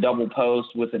 We were double post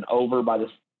with an over by the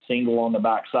single on the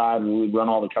backside where we'd run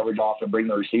all the coverage off and bring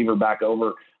the receiver back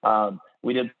over.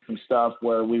 We did some stuff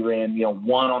where we ran,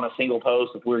 one on a single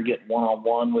post if we were getting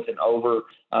one-on-one with an over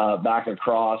back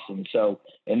across. And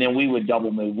then we would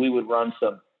double move. We would run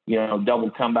some, double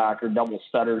comeback or double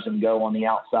stutters and go on the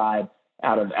outside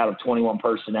out of 21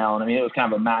 personnel. And I mean, it was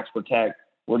kind of a max protect.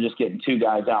 We're just getting 2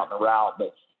 guys out in the route.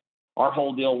 But our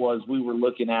whole deal was we were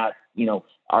looking at,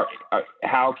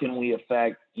 how can we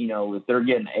affect, if they're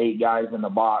getting 8 guys in the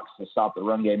box to stop the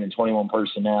run game in 21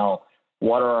 personnel,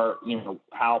 what are our,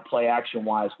 how play action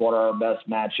wise, what are our best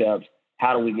matchups?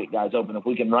 How do we get guys open? If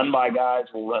we can run by guys,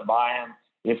 we'll run by them.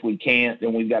 If we can't,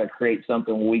 then we've got to create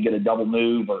something where we get a double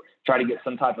move or try to get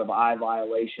some type of eye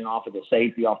violation off of the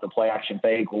safety, off the play action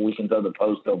fake where we can throw the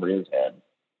post over his head.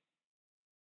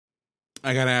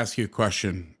 I got to ask you a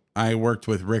question. I worked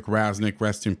with Rick Rasnick,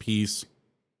 rest in peace,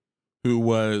 who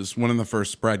was one of the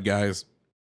first spread guys.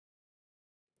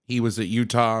 He was at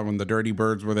Utah when the Dirty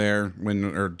Birds were there,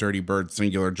 or Dirty Birds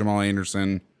singular, Jamal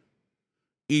Anderson,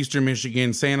 Eastern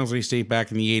Michigan, San Jose State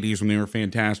back in the 80s when they were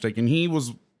fantastic. And he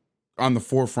was on the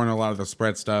forefront of a lot of the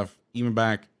spread stuff, even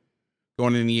back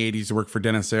going in the 80s to work for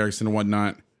Dennis Erickson and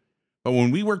whatnot. But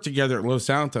when we worked together at Los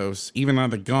Santos, even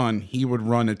on the gun, he would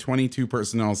run a 22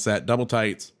 personnel set, double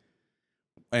tights,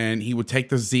 and he would take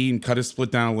the Z and cut his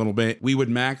split down a little bit. We would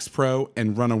max pro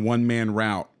and run a one-man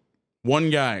route.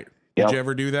 One guy. Yep. Did you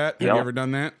ever do that? Have you ever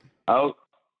done that? Oh,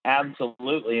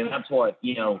 absolutely. And that's what,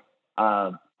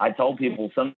 I told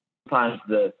people sometimes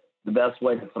the best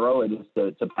way to throw it is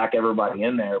to pack everybody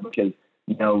in there because,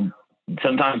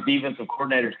 sometimes defensive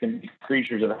coordinators can be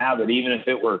creatures of habit, even if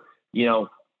it were,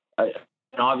 an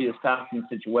obvious passing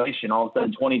situation. All of a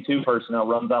sudden 22 personnel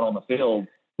runs out on the field.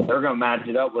 They're going to match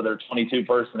it up with their 22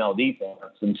 personnel defense.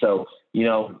 And so,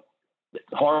 it's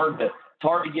hard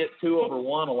to get 2 over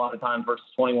 1 a lot of times versus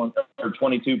 21 or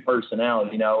 22 personnel,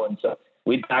 and so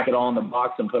we'd pack it all in the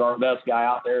box and put our best guy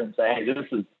out there and say, hey, this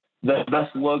is the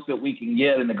best look that we can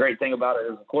get. And the great thing about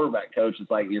it as a quarterback coach is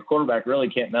like your quarterback really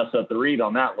can't mess up the read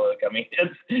on that look. I mean,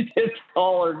 it's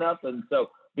all or nothing. So,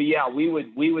 but yeah, we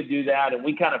would do that. And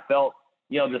we kind of felt,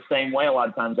 the same way a lot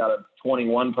of times out of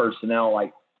 21 personnel,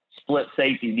 like split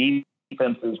safety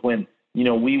defenses when,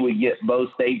 we would get both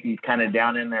safeties kind of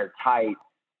down in there tight.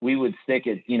 We would stick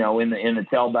it, in the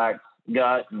tailback's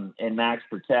gut and max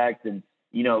protect and,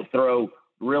 throw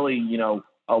really,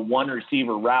 a one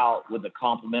receiver route with a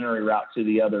complementary route to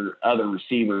the other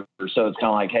receiver. So it's kind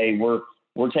of like, hey,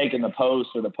 we're taking the post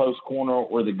or the post corner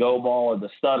or the go ball or the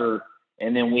stutter.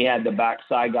 And then we had the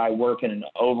backside guy working an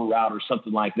over route or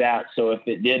something like that. So if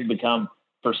it did become,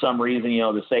 for some reason,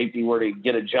 the safety were to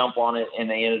get a jump on it and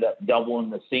they ended up doubling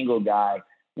the single guy,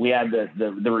 we had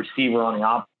the receiver on the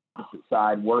opposite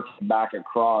side working back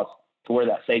across to where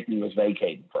that safety was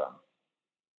vacating from.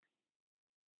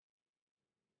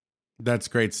 That's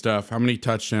great stuff. How many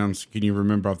touchdowns can you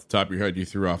remember off the top of your head you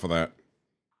threw off of that?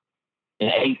 In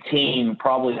 18,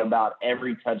 probably about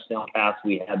every touchdown pass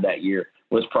we had that year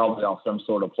was probably off some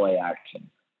sort of play action.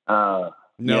 I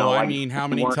mean, how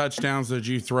many touchdowns did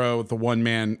you throw with the one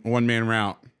man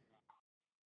route?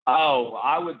 Oh,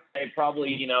 I would say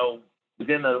probably,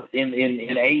 within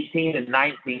in 18 and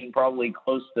 19, probably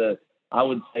close to, I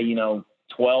would say,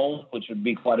 12, which would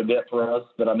be quite a bit for us.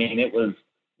 But I mean, it was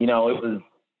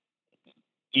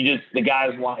the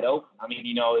guy's wide open. I mean,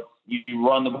 it's, you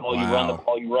run the ball, Wow. you run the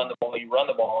ball, you run the ball, you run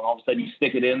the ball, and all of a sudden you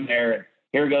stick it in there, and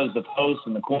here goes the post,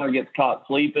 and the corner gets caught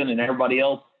sleeping, and everybody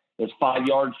else is 5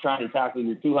 yards trying to tackle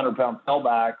your 200-pound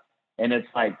tailback, and it's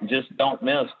like, just don't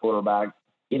miss, quarterback.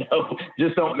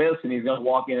 Just don't miss, and he's going to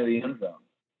walk into the end zone.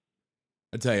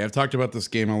 I tell you, I've talked about this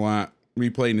game a lot. We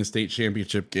played in a state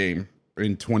championship game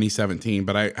in 2017,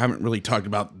 but I haven't really talked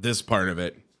about this part of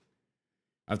it.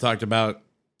 I've talked about,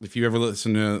 if you ever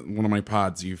listen to one of my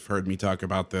pods, you've heard me talk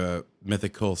about the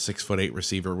mythical 6'8"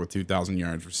 receiver with 2,000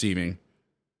 yards receiving.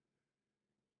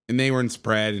 And they were in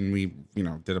spread and we,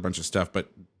 did a bunch of stuff,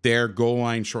 but their goal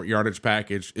line short yardage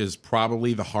package is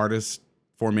probably the hardest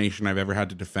formation I've ever had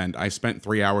to defend. I spent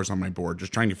 3 hours on my board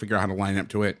just trying to figure out how to line up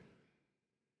to it,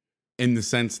 in the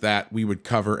sense that we would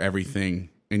cover everything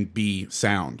and be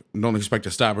sound. Don't expect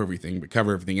to stop everything, but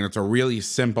cover everything. And it's a really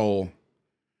simple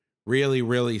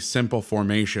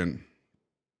formation.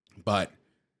 But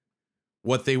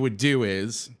what they would do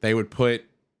is they would put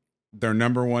their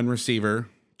number one receiver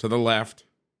to the left.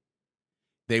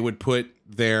 They would put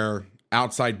their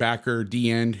outside backer,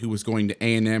 D-end, who was going to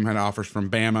A&M, had offers from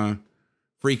Bama,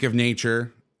 freak of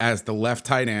nature, as the left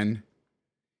tight end.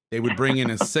 They would bring in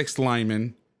a sixth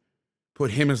lineman,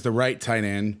 put him as the right tight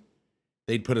end.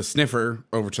 They'd put a sniffer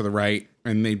over to the right,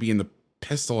 and they'd be in the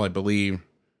pistol, I believe,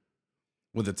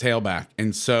 with a tailback.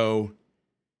 And so,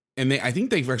 I think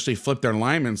they've actually flipped their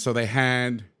linemen. So they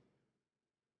had,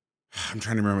 I'm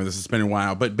trying to remember this, it's been a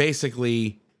while, but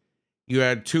basically you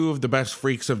had two of the best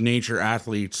freaks of nature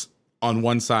athletes on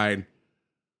one side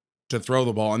to throw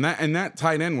the ball. And that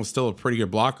tight end was still a pretty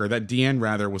good blocker. That DN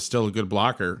rather was still a good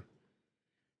blocker.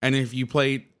 And if you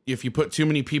put too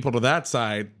many people to that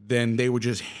side, then they would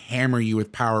just hammer you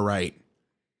with power right.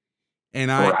 And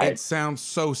it sounds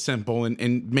so simple.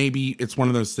 And maybe it's one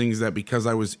of those things that because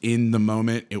I was in the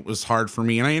moment, it was hard for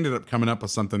me. And I ended up coming up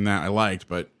with something that I liked,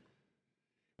 but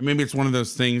maybe it's one of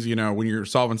those things, when you're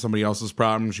solving somebody else's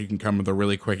problems, you can come with a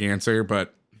really quick answer,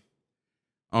 but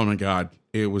oh my God,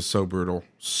 it was so brutal.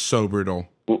 So brutal.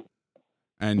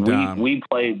 And we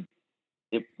played,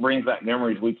 it brings back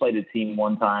memories. We played a team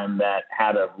one time that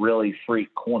had a really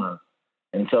freak corner.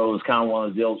 And so it was kind of one of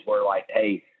those deals where, like,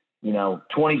 hey,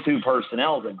 22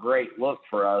 personnel is a great look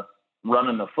for us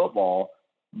running the football,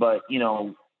 but,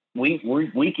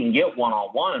 we can get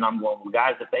one-on-one. And I'm going, well,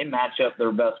 guys, if they match up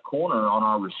their best corner on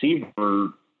our receiver,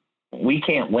 we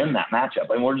can't win that matchup.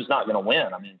 And we're just not going to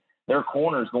win. I mean, their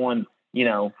corner's going,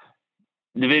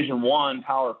 Division I,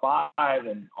 Power 5,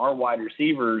 and our wide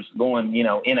receivers going,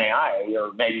 NAIA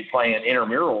or maybe playing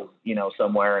intramurals,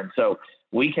 somewhere. And so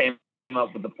we came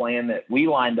up with a plan that we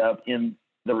lined up in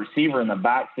the receiver in the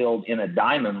backfield in a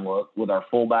diamond look with our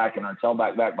fullback and our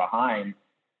tailback back behind.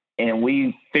 And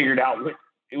we figured out,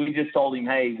 we just told him,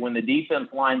 hey, when the defense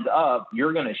lines up,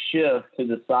 you're going to shift to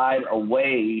the side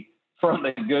away from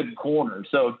the good corner.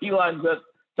 So if he lines up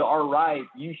to our right,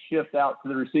 you shift out to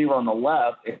the receiver on the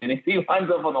left. And if he lines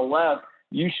up on the left,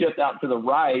 you shift out to the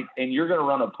right, and you're going to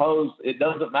run a post. It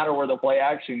doesn't matter where the play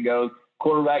action goes.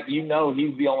 Quarterback, he's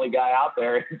the only guy out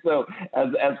there. And so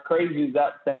as crazy as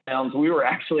that sounds, we were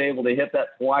actually able to hit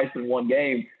that twice in one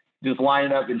game, just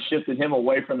lining up and shifting him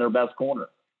away from their best corner.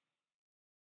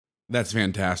 That's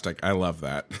fantastic. I love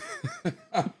that.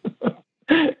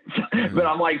 But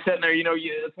I'm like sitting there,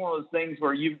 it's one of those things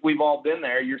where we've all been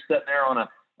there. You're sitting there on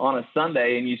a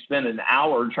Sunday and you spend an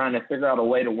hour trying to figure out a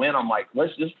way to win. I'm like,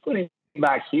 let's just put him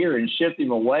back here and shift him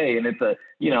away. And it's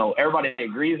everybody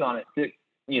agrees on it. Took,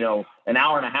 an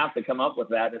hour and a half to come up with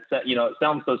that. It's, it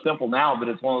sounds so simple now, but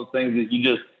it's one of those things that you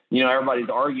just, everybody's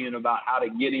arguing about how to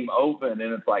get him open.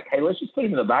 And it's like, hey, let's just put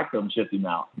him in the backfield and shift him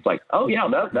out. It's like, oh yeah,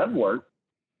 that'd work.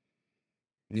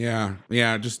 Yeah.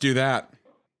 Just do that.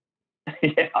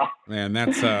 Yeah, man,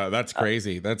 that's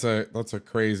crazy. That's a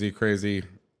crazy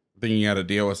thing you got to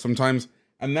deal with sometimes.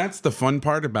 And that's the fun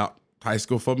part about high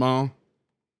school football,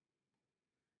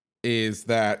 is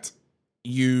that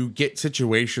you get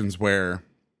situations where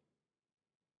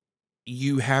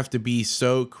you have to be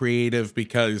so creative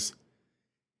because,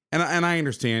 and I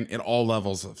understand at all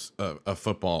levels of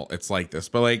football, it's like this,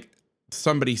 but like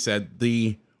somebody said,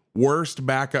 the worst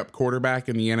backup quarterback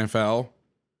in the NFL,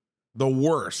 the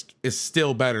worst, is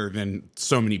still better than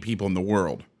so many people in the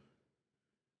world.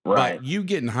 Right. But you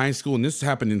get in high school, and this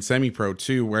happened in semi-pro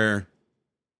too, where,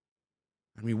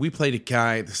 we played a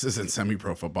guy, this isn't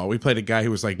semi-pro football, we played a guy who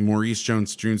was like Maurice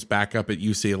Jones-Drews backup at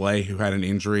UCLA, who had an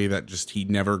injury that just he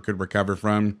never could recover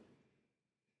from.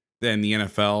 Then the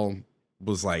NFL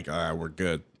was like, we're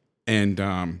good.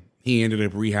 And he ended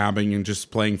up rehabbing and just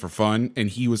playing for fun, and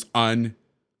he was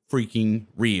unfreaking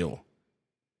real.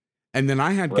 And then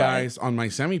I had guys on my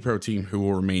semi-pro team who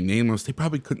will remain nameless. They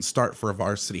probably couldn't start for a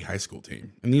varsity high school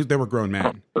team. And they were grown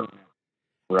men.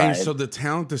 Right. And so the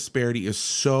talent disparity is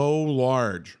so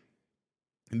large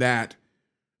that,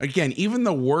 again, even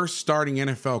the worst starting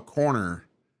NFL corner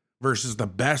versus the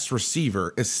best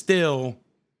receiver is still,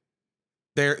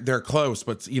 they're close.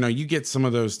 But, you get some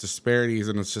of those disparities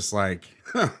and it's just like,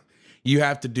 you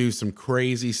have to do some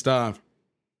crazy stuff.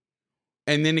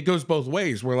 And then it goes both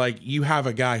ways where like you have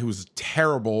a guy who's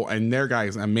terrible and their guy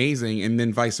is amazing. And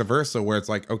then vice versa, where it's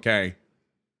like, okay,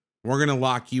 we're going to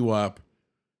lock you up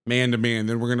man to man.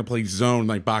 Then we're going to play zone,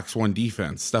 like box one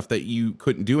defense, stuff that you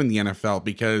couldn't do in the NFL,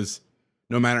 because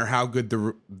no matter how good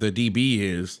the DB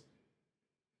is,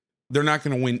 they're not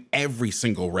going to win every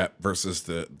single rep versus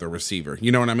the receiver.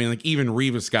 You know what I mean? Like even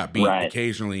Revis got beat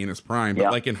occasionally in his prime,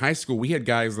 but like in high school, we had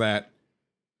guys that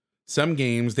some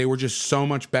games, they were just so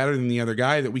much better than the other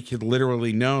guy that we could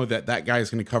literally know that guy is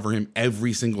going to cover him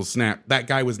every single snap. That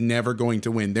guy was never going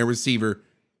to win. Their receiver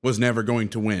was never going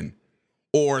to win,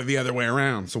 or the other way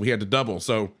around. So we had to double.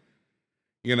 So,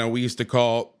 we used to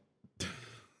call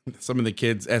some of the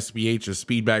kids SBH a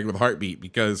speed bag with heartbeat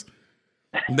because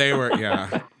they were,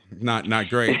 not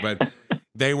great, but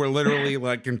they were literally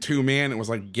like in 2-man. It was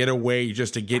like get away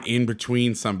just to get in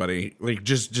between somebody. Like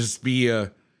just be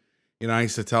a, I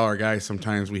used to tell our guys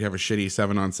sometimes we have a shitty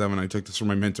 7-on-7. I took this from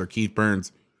my mentor, Keith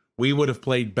Burns. We would have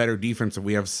played better defense if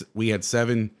we had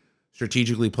 7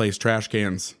 strategically placed trash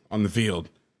cans on the field.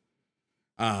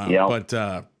 But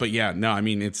yeah, no, I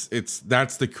mean, that's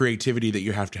the creativity that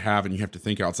you have to have, and you have to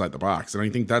think outside the box. And I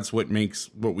think that's what makes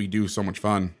what we do so much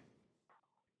fun.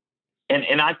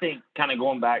 And I think kind of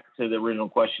going back to the original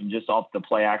question, just off the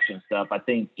play action stuff, I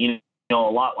think, a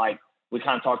lot like we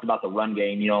kind of talked about the run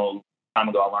game, time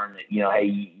ago, I learned that, hey,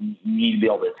 you need to be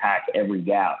able to attack every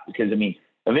gap because, I mean,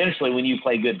 eventually when you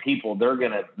play good people, they're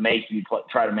going to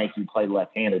try to make you play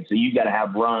left-handed. So you got to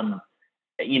have run,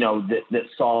 that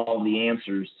solve the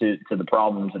answers to the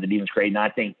problems that the defense create. And I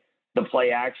think the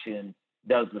play action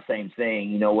does the same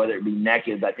thing, whether it be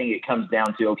naked. I think it comes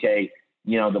down to, okay,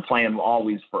 the plan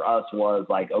always for us was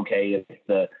like, okay, if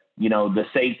the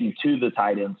safety to the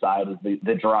tight end side is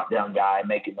the drop down guy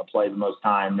making the play the most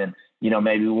time, then,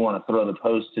 maybe we want to throw the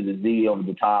post to the Z over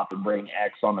the top and bring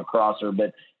X on the crosser.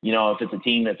 But, if it's a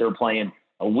team that they're playing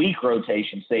a weak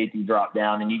rotation safety drop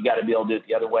down, and you got to be able to do it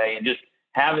the other way, and just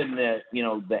having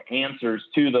the answers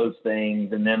to those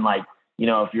things. And then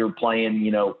if you're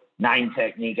playing, 9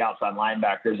 technique outside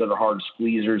linebackers that are hard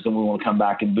squeezers, and we want to come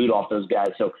back and boot off those guys.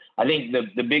 So I think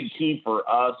the big key for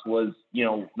us was,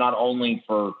 not only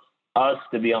for us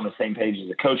to be on the same page as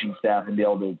the coaching staff and be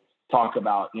able to talk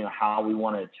about, how we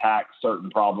want to attack certain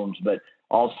problems, but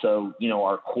also,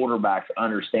 our quarterbacks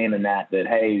understanding that,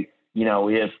 hey,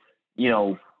 if,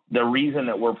 the reason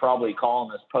that we're probably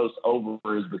calling this post over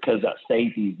is because that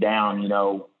safety's down,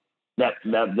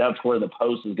 that's where the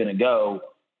post is going to go.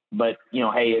 But,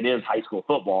 hey, it is high school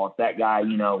football. If that guy,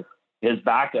 his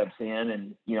backup's in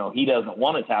and, he doesn't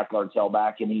want to tackle our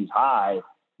tailback and he's high,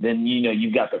 then,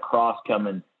 you've got the cross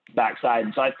coming backside.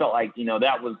 And so I felt like,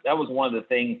 that was one of the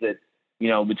things that,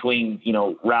 between,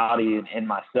 Rowdy and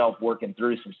myself working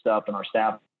through some stuff and our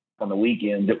staff on the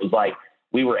weekends, it was like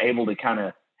we were able to kind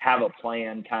of have a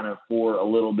plan kind of for a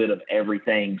little bit of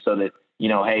everything so that,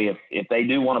 hey, if they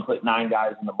do want to put 9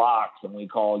 guys in the box and we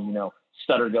call,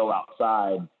 stutter go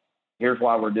outside, here's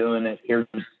why we're doing it.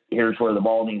 Here's where the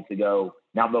ball needs to go.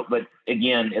 Now, but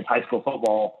again, it's high school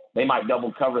football. They might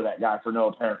double cover that guy for no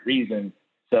apparent reason.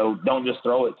 So don't just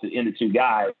throw it into 2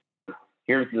 guys.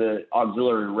 Here's the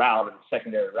auxiliary route and the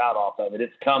secondary route off of it.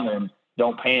 It's coming.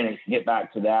 Don't panic. Get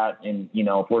back to that. And,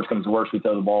 if worse comes to worse, we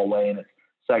throw the ball away and it's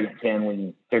 2nd and 10. We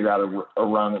can figure out a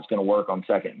run that's going to work on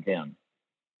 2nd and 10.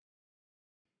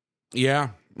 Yeah,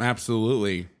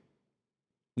 absolutely.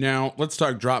 Now, let's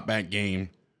talk drop back game.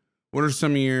 What are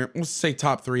some of your, let's say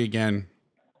top 3 again.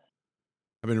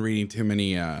 I've been reading too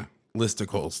many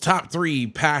listicles. Top 3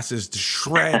 passes to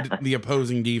shred the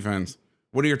opposing defense.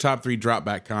 What are your top 3 drop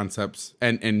back concepts?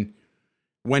 And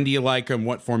when do you like them?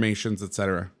 What formations,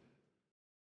 etc.?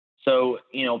 So,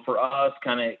 for us,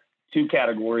 kind of 2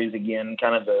 categories again,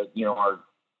 kind of the, our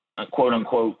quote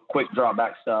unquote quick drop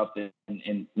back stuff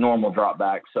and normal drop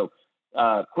back. So,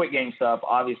 quick game stuff,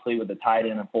 obviously with the tight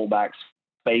end and fullback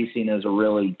spacing is a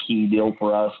really key deal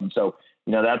for us. And so,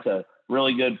 that's a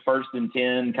really good 1st and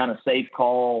 10 kind of safe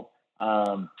call.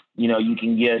 You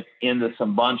can get into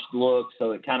some bunched looks.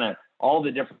 So it kind of all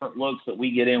the different looks that we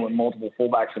get in with multiple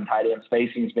fullbacks and tight end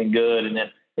spacing has been good. And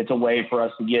then it's a way for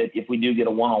us to get, if we do get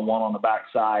a one-on-one on the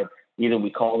backside, either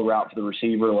we call the route to the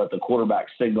receiver, let the quarterback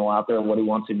signal out there what he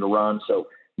wants him to run. So,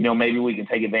 maybe we can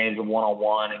take advantage of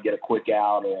one-on-one and get a quick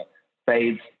out or a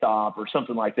fade stop or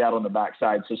something like that on the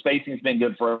backside. So spacing's been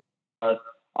good for us.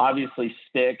 Obviously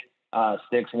stick's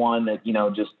one that,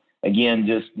 just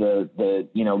the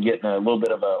getting a little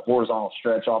bit of a horizontal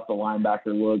stretch off the linebacker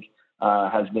look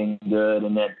has been good.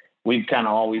 And then we've kind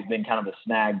of always been kind of a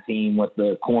snag team with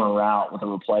the corner route with a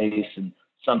replace and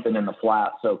something in the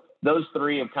flat. So those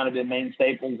 3 have kind of been main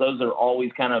staples. Those are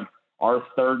always kind of our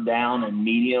 3rd down and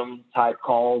medium type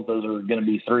calls. Those are going to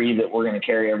be 3 that we're going to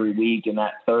carry every week in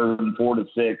that 3rd and 4 to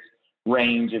 6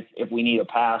 range. If we need a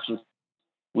pass,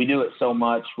 we do it so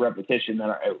much repetition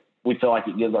that we feel like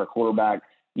it gives our quarterback,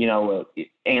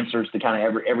 answers to kind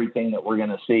of everything that we're going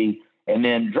to see. And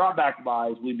then drop back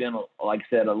buys, we've been, like I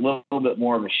said, a little bit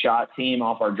more of a shot team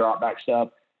off our drop back stuff.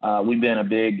 We've been a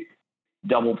big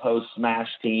double post smash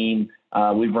team.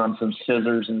 We've run some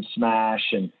scissors and smash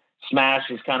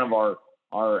is kind of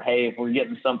our, hey, if we're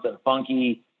getting something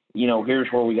funky, here's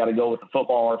where we got to go with the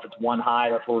football. Or if it's one high,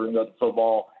 that's where we're going to go with the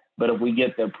football. But if we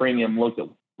get the premium look that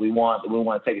we want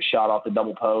to take a shot off the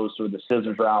double post or the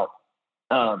scissors route.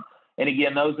 And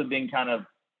again, those have been kind of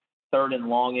third and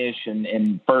longish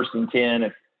and first and 10,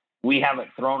 if we haven't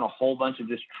thrown a whole bunch of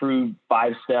just true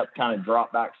 5-step kind of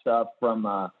drop back stuff from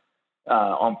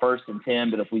on first and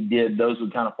 10, but if we did, those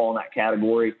would kind of fall in that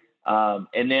category.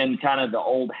 And then kind of the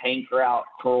old hank route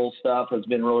curl stuff has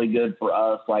been really good for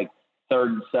us, like 3rd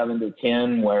and 7 to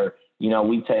 10, where,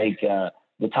 we take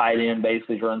the tight end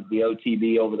basically runs the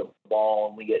OTB over the ball,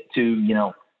 and we get 2,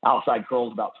 outside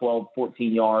curls about 12,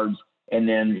 14 yards. And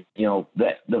then,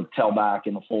 the tailback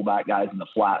and the fullback guys in the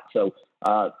flat. So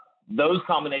those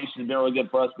combinations have been really good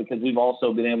for us because we've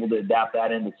also been able to adapt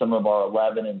that into some of our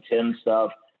 11 and 10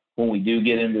 stuff when we do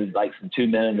get into like some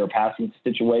 2-minute or passing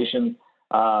situations.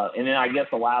 And then I guess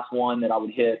the last one that I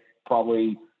would hit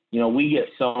probably, we get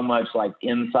so much like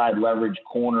inside leverage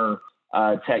corner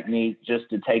technique just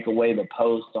to take away the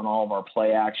post on all of our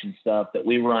play action stuff that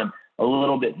we run a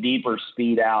little bit deeper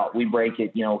speed out. We break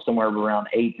it, somewhere around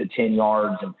 8 to 10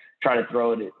 yards and try to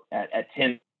throw it at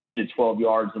 10 to 12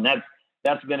 yards. And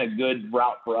that's been a good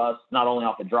route for us, not only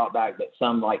off the drop back, but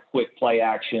some like quick play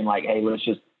action, like, hey, let's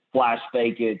just flash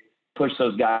fake it, push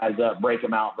those guys up, break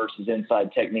them out versus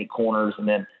inside technique corners. And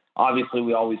then obviously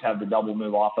we always have the double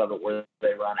move off of it where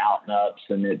they run out and ups,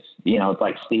 and it's, it's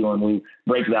like stealing. We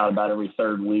break it out about every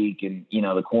third week, and,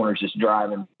 the corner's just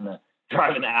driving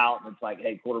out, and it's like,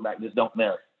 hey, quarterback, just don't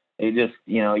miss. It just,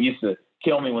 it used to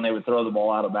kill me when they would throw the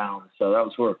ball out of bounds. So that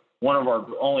was where one of our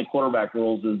only quarterback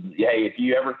rules is, hey, if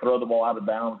you ever throw the ball out of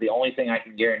bounds, the only thing I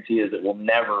can guarantee is it will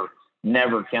never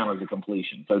count as a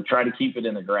completion. So try to keep it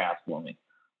in the grass for me.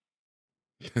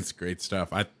 That's great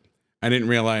stuff. I didn't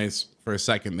realize for a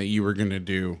second that you were going to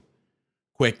do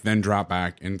quick, then drop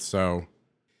back. And so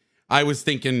I was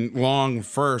thinking long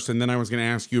first, and then I was going to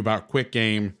ask you about quick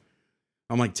game.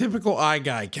 I'm like, typical I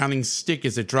guy counting stick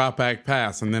as a drop back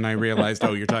pass. And then I realized,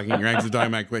 you're talking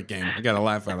about quick game. I got a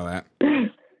laugh out of that.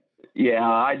 Yeah.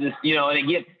 I just, and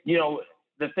again,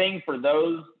 the thing for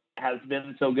those has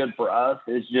been so good for us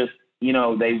is just,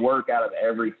 they work out of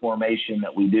every formation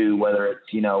that we do, whether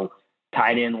it's,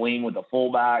 tight end wing with the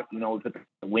fullback, we put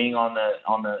the wing on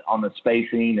the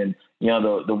spacing, and,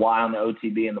 the Y on the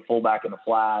OTB and the fullback in the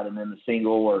flat, and then the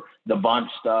single or the bunch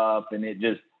stuff. And it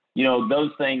just,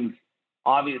 those things,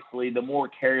 obviously, the more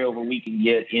carryover we can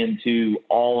get into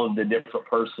all of the different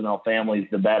personnel families,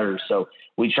 the better. So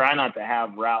we try not to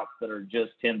have routes that are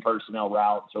just 10 personnel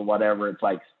routes or whatever. It's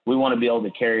like we want to be able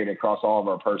to carry it across all of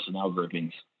our personnel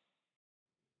groupings.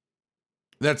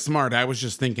 That's smart. I was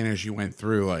just thinking as you went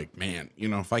through, like, man,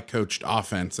 if I coached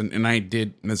offense, and I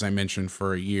did, as I mentioned,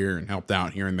 for a year and helped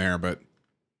out here and there, but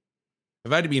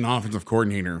if I had to be an offensive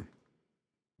coordinator,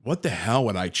 what the hell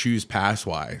would I choose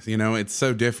pass-wise? It's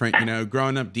so different,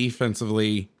 growing up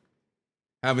defensively,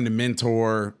 having a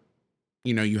mentor,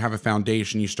 you have a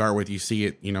foundation you start with, you see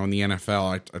it, in the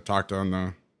NFL. I talked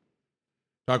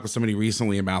with somebody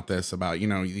recently about this, about,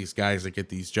 these guys that get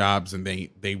these jobs and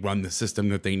they run the system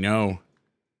that they know.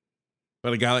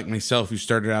 But a guy like myself who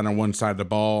started out on one side of the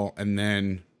ball and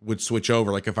then would switch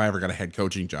over, like if I ever got a head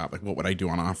coaching job, like what would I do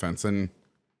on offense? And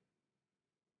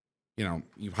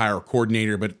you hire a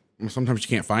coordinator, but sometimes you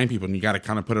can't find people, and you got to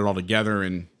kind of put it all together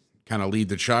and kind of lead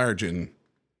the charge. And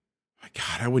my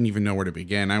God, I wouldn't even know where to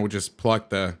begin. I would just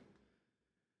I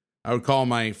would call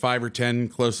my 5 or 10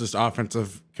 closest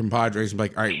offensive compadres and be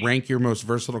like, all right, rank your most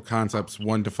versatile concepts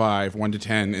 1 to 5, 1 to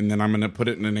 10. And then I'm going to put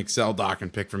it in an Excel doc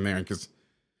and pick from there. Cause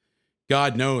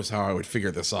God knows how I would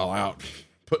figure this all out,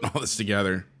 putting all this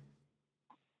together.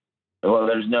 Well,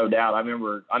 there's no doubt. I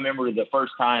remember the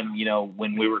first time,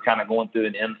 when we were kind of going through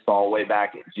an install way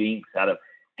back at Jinx out of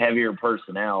heavier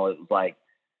personnel, it was like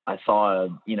I saw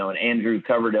an Andrew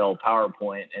Coverdale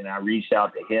PowerPoint, and I reached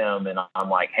out to him and I'm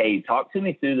like, hey, talk to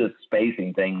me through this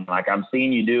spacing thing. Like, I'm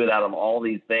seeing you do it out of all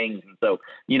these things. And so,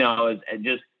 it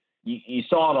just, you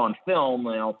saw it on film,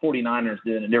 49ers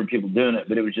doing it, different people doing it,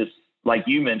 but it was just, like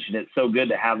you mentioned, it's so good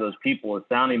to have those people as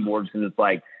sounding boards, because it's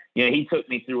like, he took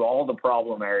me through all the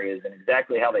problem areas and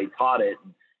exactly how they taught it.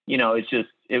 And,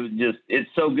 it's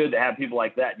so good to have people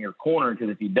like that in your corner, because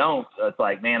if you don't, it's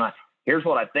like, man, here's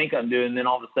what I think I'm doing. And then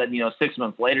all of a sudden, 6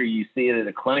 months later, you see it at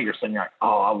a clinic or something. You're like,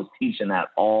 oh, I was teaching that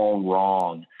all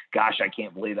wrong. Gosh, I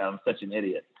can't believe that. I'm such an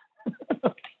idiot.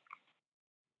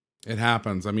 It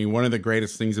happens. I mean, one of the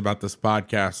greatest things about this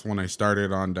podcast when I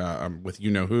started on with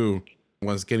who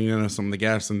was getting to know some of the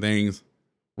guests and things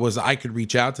was I could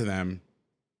reach out to them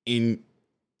in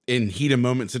heat of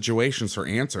moment situations for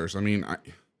answers. I mean,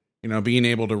 being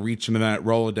able to reach into that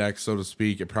Rolodex, so to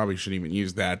speak, it probably shouldn't even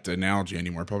use that analogy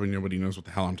anymore. Probably nobody knows what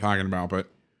the hell I'm talking about, but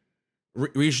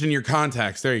reaching in your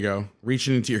contacts, there you go.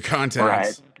 Reaching into your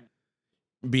contacts,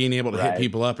 right. Being able to hit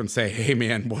people up and say, hey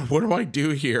man, what do I do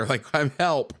here? Like, I'm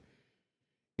help.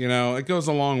 It goes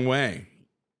a long way.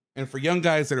 And for young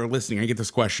guys that are listening, I get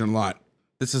this question a lot.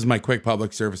 This is my quick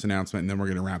public service announcement, and then we're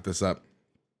going to wrap this up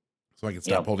so I can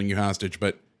stop holding you hostage.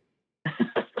 But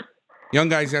young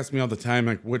guys ask me all the time,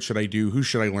 like, what should I do? Who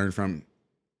should I learn from?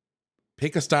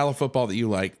 Pick a style of football that you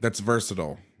like that's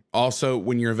versatile. Also,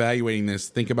 when you're evaluating this,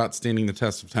 think about standing the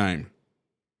test of time.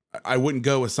 I wouldn't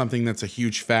go with something that's a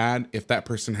huge fad if that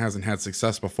person hasn't had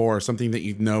success before, or something that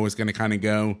you know is going to kind of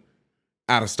go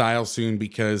out of style soon,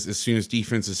 because as soon as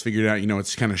defense is figured out,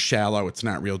 it's kind of shallow. It's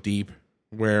not real deep,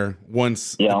 where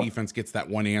once the defense gets that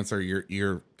one answer,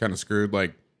 you're kind of screwed.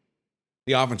 Like,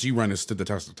 the offense you run has stood the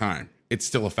test of time. It's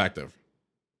still effective.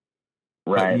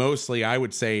 Right. But mostly I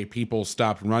would say people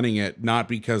stopped running it, not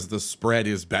because the spread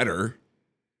is better,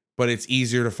 but it's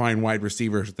easier to find wide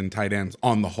receivers than tight ends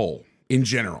on the whole, in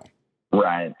general.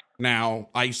 Right. Now,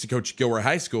 I used to coach Gilroy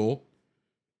High School.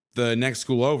 The next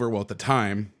school over, at the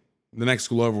time, the next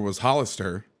school over was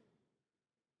Hollister.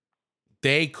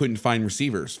 They couldn't find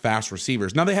receivers, fast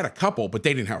receivers. Now, they had a couple, but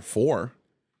they didn't have four.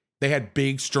 They had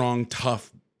big, strong,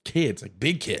 tough kids, like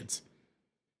big kids.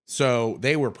 So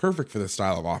they were perfect for this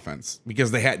style of offense,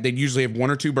 because they'd usually have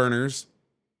one or two burners.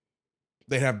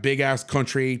 They'd have big ass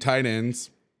country tight ends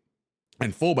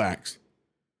and fullbacks.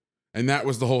 And that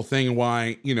was the whole thing.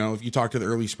 Why, if you talk to the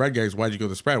early spread guys, why'd you go to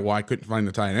the spread? Well, I couldn't find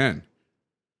the tight end.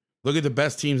 Look at the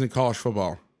best teams in college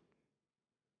football.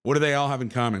 What do they all have in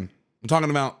common? I'm talking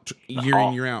about year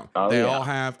in, year out. They all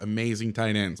have amazing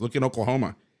tight ends. Look at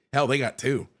Oklahoma. Hell, they got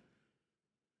two.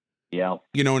 Yeah.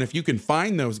 And if you can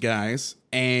find those guys,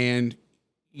 and,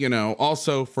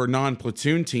 also for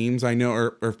non-platoon teams, I know,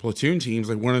 or platoon teams,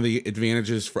 like, one of the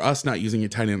advantages for us not using a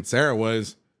tight end Sarah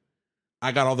was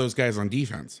I got all those guys on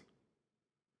defense.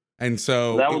 And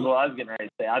so that was what I was getting ready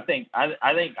to say. I think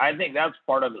that's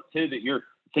part of it too, that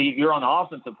you're on the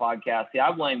offensive podcast. See,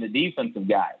 I blame the defensive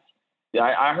guys.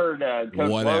 I heard Coach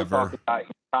Lowe talk about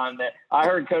your time there. I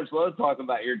heard Coach Lowe talk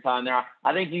about your time there.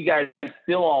 I think you guys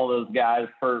steal all those guys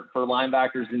for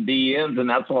linebackers and DNs, and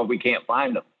that's why we can't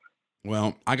find them.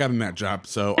 Well, I got him that job,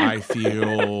 so I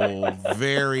feel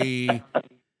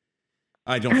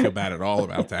I don't feel bad at all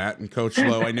about that. And Coach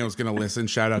Lowe, I know, is going to listen.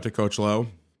 Shout out to Coach Lowe.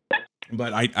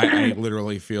 But I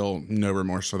literally feel no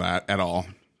remorse for that at all.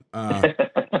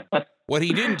 What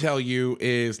he didn't tell you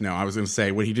is,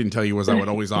 what he didn't tell you was I would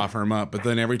always offer him up. But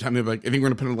then every time they'd be like, I think we're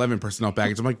going to put 11 personnel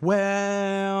package. I'm like,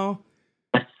 well,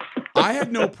 I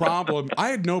had no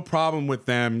problem with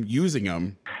them using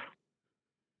them.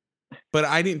 But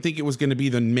I didn't think it was going to be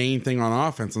the main thing on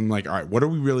offense. I'm like, all right, what are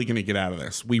we really going to get out of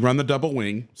this? We run the double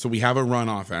wing, so we have a run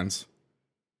offense.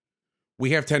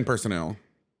 We have 10 personnel.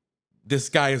 This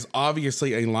guy is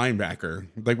obviously a linebacker.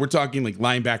 Like, we're talking like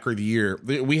linebacker of the year.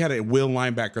 We had a Will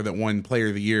linebacker that won player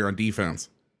of the year on defense.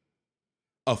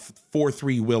 A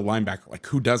 4-3 Will linebacker. Like,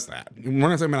 who does that? We're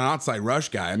not talking about an outside rush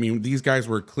guy. I mean, these guys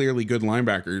were clearly good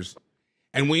linebackers.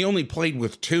 And we only played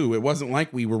with two. It wasn't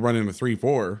like we were running a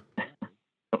 3-4.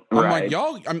 I'm like,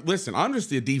 y'all, listen, I'm just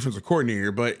the defensive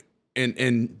coordinator, but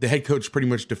and the head coach pretty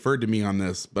much deferred to me on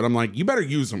this. But I'm like, you better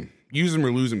use them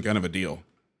or lose them, kind of a deal.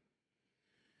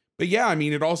 But yeah, I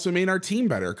mean, it also made our team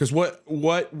better, because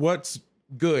what's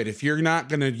good if you're not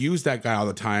going to use that guy all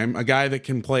the time? A guy that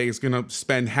can play is going to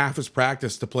spend half his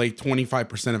practice to play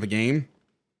 25% of a game.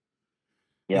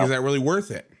 Yeah. Is that really worth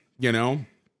it?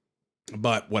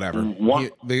 But whatever.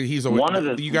 He's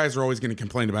always. You guys are always going to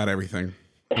complain about everything.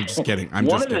 I'm just kidding.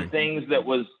 One of the things that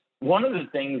was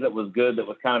good, that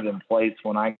was kind of in place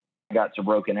when I got to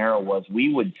Broken Arrow, was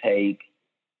we would take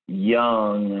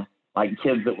young, like,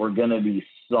 kids that were going to be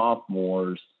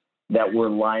sophomores, that were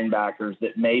linebackers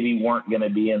that maybe weren't going to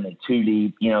be in the 2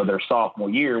 deep, their sophomore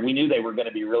year. We knew they were going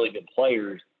to be really good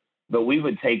players, but we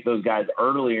would take those guys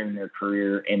earlier in their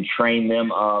career and train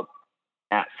them up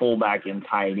at fullback and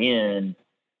tight end.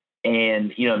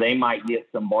 And, they might get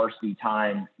some varsity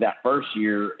time that first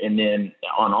year, and then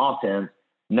on offense,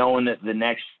 knowing that the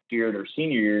next year, their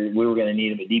senior year, we were going to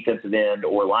need them at defensive end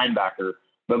or linebacker.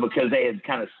 But because they had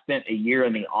kind of spent a year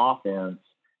in the offense,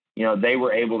 they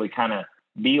were able to kind of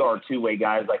be our two-way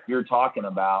guys like you're talking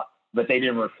about, but they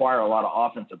didn't require a lot of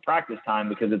offensive practice time,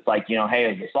 because it's like, hey,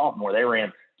 as a sophomore, they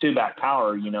ran two-back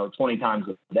power, 20 times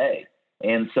a day.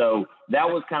 And so that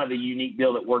was kind of a unique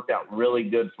deal that worked out really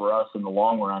good for us in the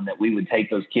long run, that we would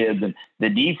take those kids, and the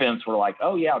defense were like,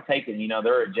 oh yeah, I'll take it.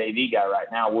 They're a JV guy right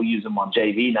now. We'll use them on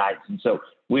JV nights. And so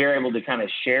we were able to kind of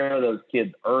share those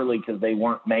kids early, because they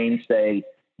weren't mainstay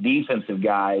defensive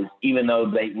guys, even though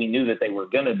we knew that they were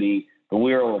going to be, but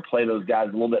we were able to play those guys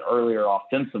a little bit earlier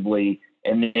offensively.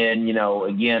 And then,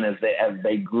 again, as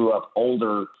they grew up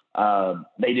older,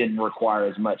 they didn't require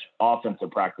as much offensive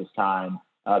practice time.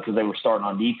 because they were starting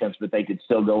on defense, but they could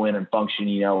still go in and function,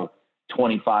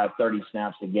 25, 30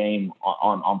 snaps a game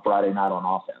on Friday night on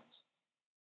offense.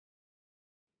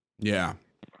 Yeah.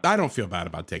 I don't feel bad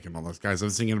about taking all those guys. I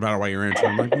was thinking about it while you're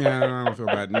answering. I'm like, I don't feel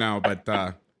bad. No,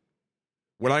 but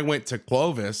when I went to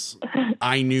Clovis,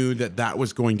 I knew that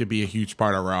was going to be a huge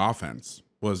part of our offense,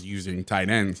 was using tight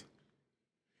ends.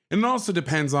 And it also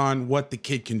depends on what the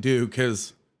kid can do,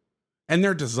 and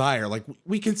their desire. Like,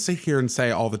 we can sit here and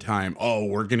say all the time,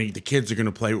 oh, the kids are going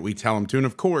to play what we tell them to. And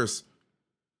of course,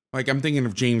 like, I'm thinking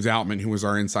of James Altman, who was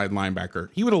our inside linebacker.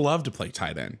 He would have loved to play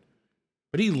tight end,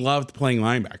 but he loved playing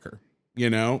linebacker.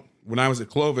 When I was at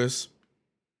Clovis,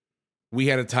 we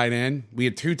had a tight end. We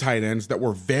had 2 tight ends that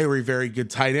were very, very good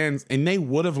tight ends, and they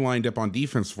would have lined up on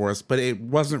defense for us, but it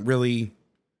wasn't really,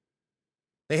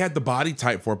 they had the body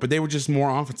type for it, but they were just more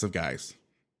offensive guys.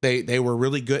 They were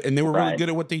really good, and they were really good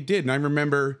at what they did. And I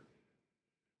remember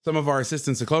some of our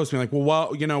assistants at Clovis being like,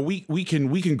 well, we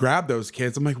can grab those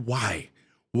kids. I'm like, why?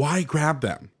 Why grab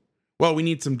them? Well, we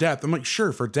need some depth. I'm like,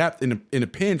 sure, for depth in a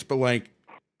pinch, but like,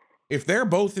 if they're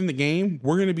both in the game,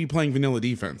 we're going to be playing vanilla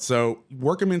defense. So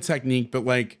work them in technique, but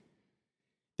like,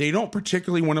 they don't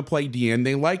particularly want to play DN.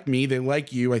 They like me. They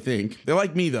like you, I think. They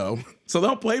like me, though. So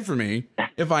they'll play for me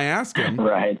if I ask them.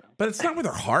 Right. But it's not where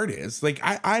their heart is. Like,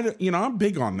 I'm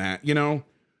big on that.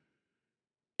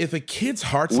 If a kid's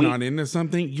heart's not into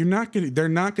something, they're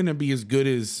not going to be as good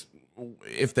as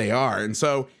if they are. And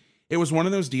so it was one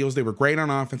of those deals. They were great on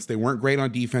offense. They weren't great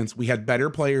on defense. We had better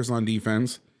players on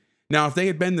defense. Now, if they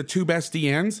had been the 2 best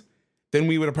DNs, then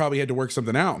we would have probably had to work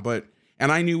something out.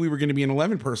 And I knew we were going to be in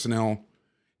 11 personnel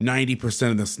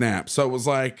 90% of the snaps. So it was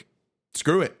like,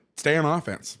 screw it. Stay on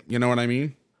offense. You know what I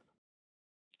mean?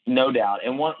 No doubt.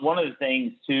 And one of the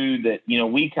things, too, that,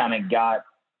 we kind of got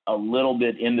a little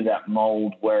bit into that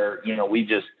mold where, we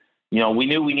just, we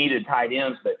knew we needed tight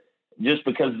ends, but just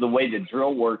because of the way the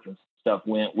drill work and stuff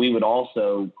went, we would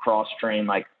also cross-train,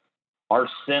 like, our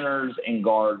centers and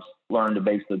guards learned to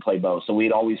basically play both. So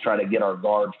we'd always try to get our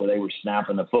guards where they were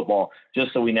snapping the football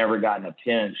just so we never got in a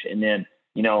pinch. And then,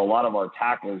 a lot of our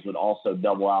tacklers would also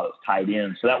double out as tight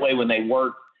ends. So that way when they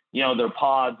work, their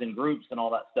pods and groups and all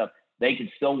that stuff, they could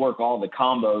still work all the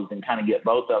combos and kind of get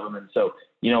both of them. And so,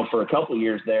 for a couple of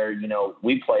years there,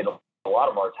 we played a lot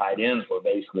of our tight ends were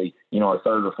basically, our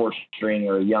 3rd or 4th string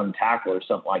or a young tackler or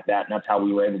something like that. And that's how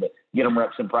we were able to get them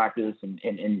reps in practice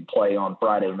and play on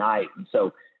Friday night. And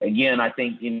so, again, I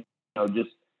think,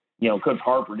 Coach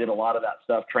Harper did a lot of that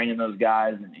stuff, training those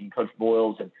guys and Coach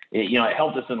Boyles. And, it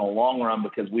helped us in the long run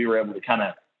because we were able to kind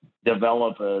of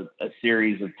develop a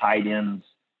series of tight ends,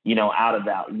 out of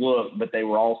that look, but they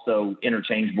were also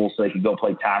interchangeable so they could go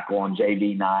play tackle on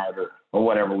JV night or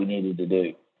whatever we needed to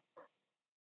do.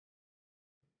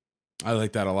 I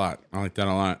like that a lot. All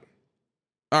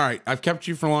right. I've kept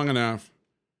you for long enough.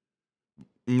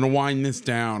 I'm going to wind this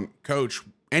down. Coach,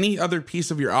 any other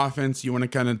piece of your offense you want to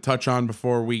kind of touch on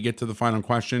before we get to the final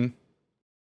question?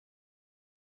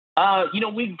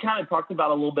 We kind of talked about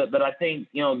it a little bit, but I think,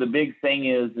 the big thing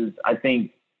is I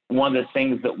think one of the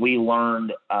things that we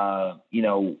learned,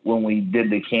 when we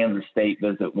did the Kansas State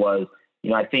visit was,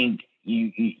 I think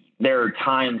there are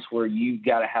times where you've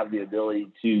got to have the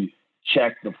ability to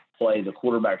check the play. The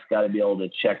quarterback's got to be able to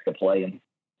check the play. And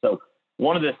so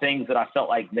one of the things that I felt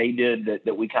like they did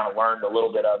that we kind of learned a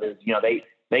little bit of is,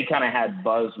 they kind of had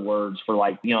buzzwords for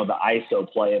like, the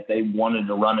ISO play. If they wanted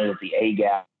to run it at the A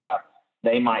gap,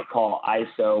 they might call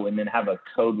ISO and then have a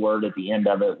code word at the end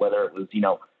of it, whether it was,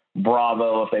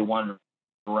 Bravo, if they wanted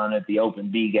to run at the open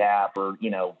B gap, or,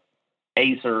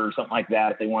 Acer or something like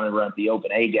that, if they wanted to run at the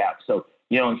open A gap. So,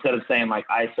 instead of saying like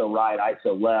ISO right,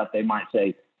 ISO left, they might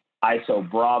say ISO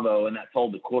Bravo. And that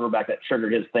told the quarterback, that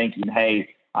triggered his thinking, hey,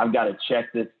 I've got to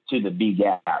check this to the B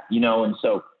gap, and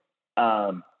so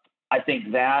I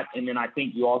think that, and then I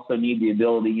think you also need the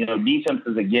ability,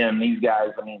 defenses, again, these guys,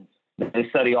 they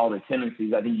study all the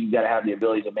tendencies. I think you've got to have the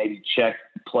ability to maybe check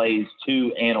plays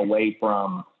to and away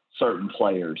from certain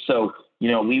players. So,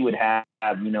 we would have,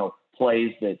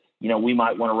 plays that, we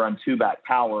might want to run 2-back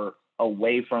power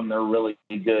away from their really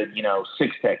good,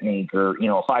 6 technique or,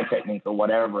 5 technique or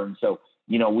whatever. And so,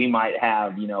 we might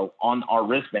have, on our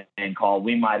wristband call,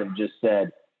 we might have just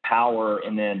said power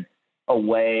and then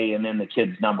away and then the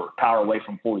kid's number, power away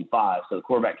from 45. So the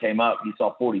quarterback came up, he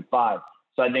saw 45.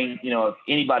 So I think, if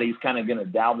anybody's kind of going to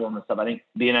dabble in this stuff, I think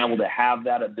being able to have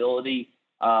that ability,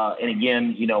 and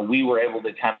again, we were able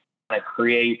to kind of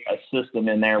create a system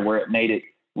in there where it made it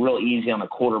real easy on the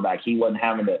quarterback. He wasn't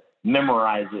having to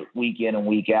memorize it week in and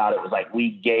week out. It was like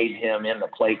we gave him in the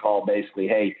play call basically,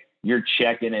 hey, you're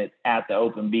checking it at the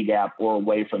open B gap or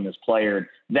away from this player.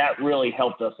 That really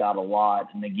helped us out a lot.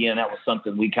 And again, that was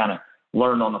something we kind of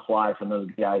learned on the fly from those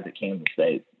guys at Kansas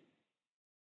State.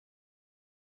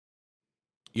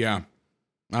 Yeah,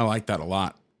 I like that a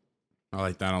lot.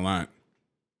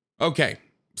 Okay,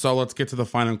 so let's get to the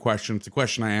final question. It's a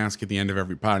question I ask at the end of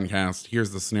every podcast.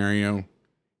 Here's the scenario.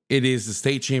 It is the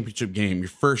state championship game. Your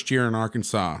first year in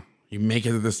Arkansas. You make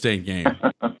it to the state game.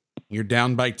 You're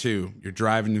down by 2. You're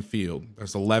driving the field.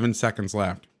 There's 11 seconds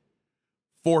left.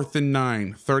 4th and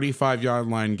 9, 35-yard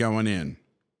line going in.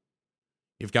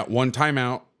 You've got 1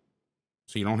 timeout,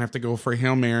 so you don't have to go for a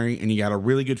Hail Mary, and you got a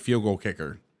really good field goal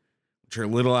kicker. But you're a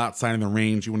little outside of the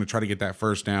range. You want to try to get that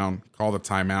first down, call the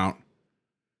timeout,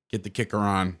 get the kicker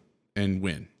on, and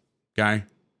win. Okay?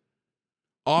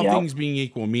 All things being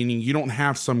equal, meaning you don't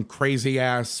have some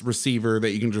crazy-ass receiver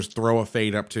that you can just throw a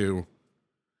fade up to,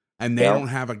 and they don't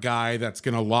have a guy that's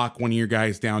going to lock one of your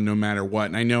guys down no matter what.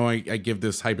 And I know I give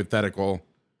this hypothetical.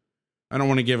 I don't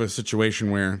want to give a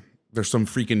situation where there's some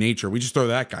freak in nature. We just throw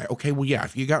that guy. Okay, well, yeah,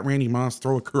 if you got Randy Moss,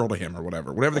 throw a curl to him or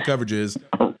whatever the coverage is.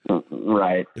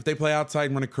 Right. If they play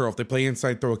outside, run a curl. If they play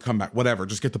inside, throw a comeback, whatever.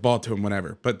 Just get the ball to him,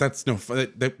 whatever. But that's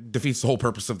that defeats the whole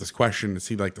purpose of this question, to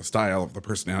see like the style of the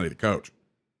personality of the coach.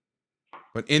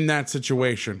 But in that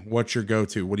situation, what's your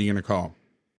go-to? What are you going to call?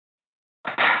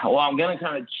 Well, I'm going to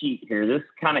kind of cheat here. This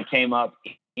kind of came up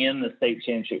in the state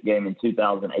championship game in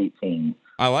 2018.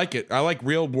 I like it. I like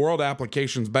real world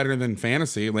applications better than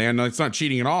fantasy land. It's not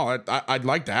cheating at all. I'd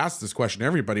like to ask this question to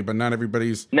everybody, but not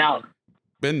everybody's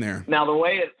been there. Now the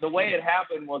way it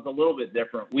happened was a little bit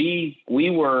different. We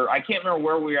were, I can't remember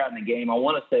where we were at in the game. I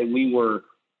want to say we were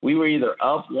either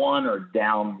up 1 or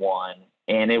down 1,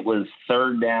 and it was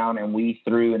 3rd down, and we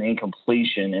threw an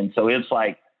incompletion, and so it's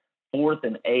like 4th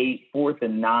and 8, 4th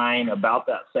and 9, about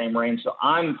that same range. So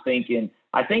I'm thinking,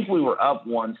 I think we were up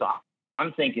 1, so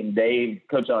I'm thinking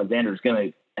Coach Alexander is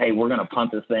going to, hey, we're going to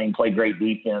punt this thing, play great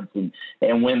defense,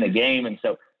 and win the game. And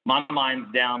so my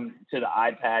mind's down to the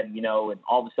iPad, and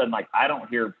all of a sudden, like, I don't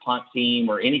hear punt team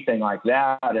or anything like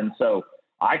that. And so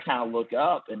I kind of look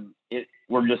up, and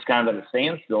we're just kind of at a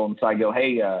standstill. And so I go,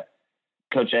 hey,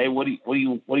 Coach A, what do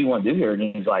you want to do here? And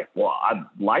he's like, well, I'd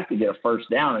like to get a first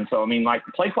down. And so, I mean, like,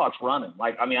 the play clock's running.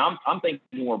 Like, I mean, I'm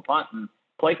thinking we're punting,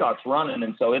 play clock's running.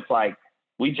 And so it's like,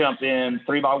 we jump in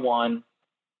 3-by-1,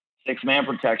 6-man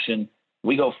protection.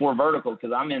 We go 4 vertical,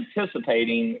 because I'm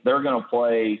anticipating they're going to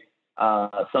play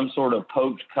some sort of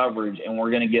poach coverage, and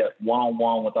we're going to get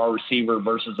one-on-one with our receiver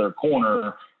versus their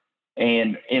corner.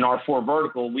 And in our 4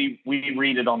 vertical, we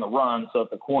read it on the run. So if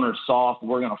the corner's soft,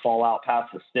 we're going to fall out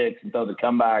past the sticks and throw the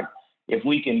comeback. If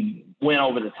we can win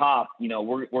over the top,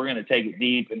 we're going to take it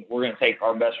deep, and we're going to take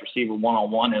our best receiver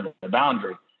one-on-one into the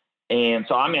boundary. And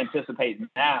so I'm anticipating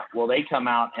that. Well, they come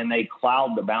out and they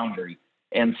cloud the boundary.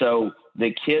 And so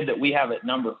the kid that we have at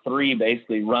number 3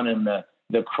 basically running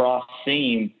the cross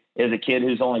seam is a kid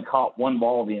who's only caught 1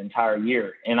 ball the entire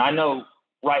year. And I know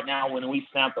right now when we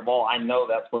snap the ball, I know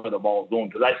that's where the ball is going,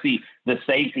 because I see the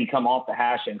safety come off the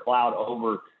hash and cloud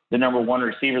over the number 1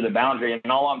 receiver, the boundary.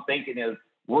 And all I'm thinking is,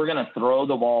 we're going to throw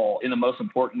the ball in the most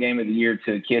important game of the year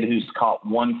to a kid who's caught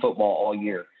 1 football all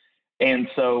year. And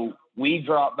so we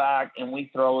drop back and we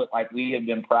throw it like we had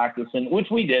been practicing, which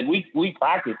we did. We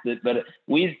practiced it, but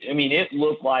it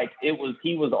looked like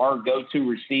he was our go-to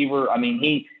receiver. I mean,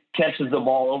 he catches the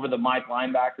ball over the Mike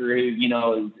linebacker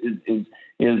who,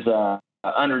 is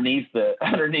underneath the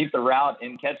route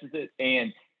and catches it.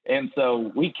 And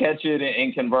so we catch it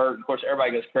and convert. Of course,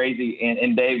 everybody goes crazy.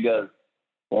 And Dave goes,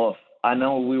 well, if I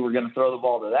know we were going to throw the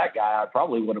ball to that guy, I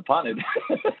probably would have punted.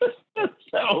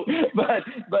 So,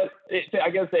 I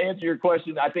guess to answer your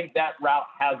question, I think that route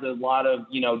has a lot of,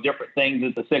 different things.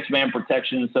 It's a 6-man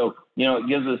protection. So, it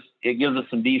gives us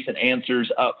some decent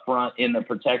answers up front in the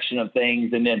protection of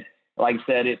things. And then, like I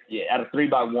said, at a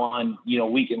 3-by-1,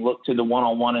 we can look to the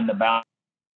one-on-one in the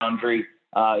boundary.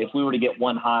 If we were to get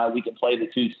 1 high, we can play the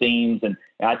 2 seams. And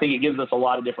I think it gives us a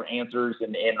lot of different answers.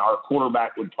 And our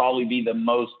quarterback would probably be the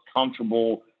most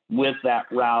comfortable with that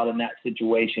route in that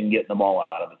situation, getting the ball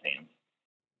out of his hands.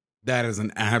 That is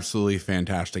an absolutely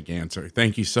fantastic answer.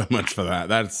 Thank you so much for that.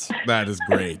 That is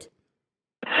great.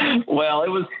 Well, it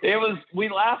was, we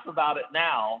laugh about it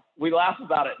now,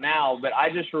 but I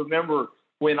just remember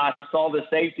when I saw the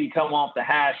safety come off the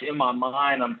hash, in my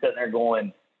mind, I'm sitting there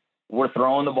going, we're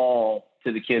throwing the ball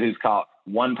to the kid who's caught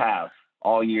 1 pass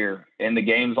all year, and the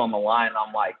game's on the line.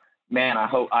 I'm like, man, I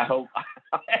hope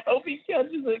he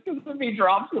catches it, because if he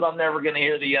drops it, I'm never going to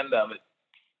hear the end of it.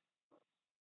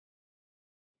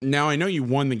 Now, I know you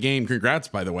won the game. Congrats,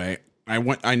 by the way.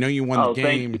 I know you won the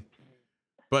game.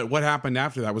 But what happened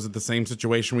after that? Was it the same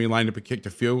situation where you lined up and kicked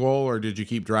a field goal, or did you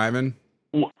keep driving?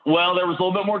 Well, there was a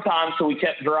little bit more time, so we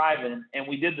kept driving, and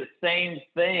we did the same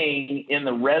thing in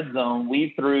the red zone.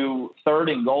 We threw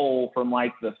 3rd and goal from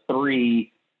like the 3.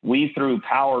 We threw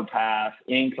power pass,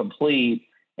 incomplete.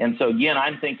 And so, again,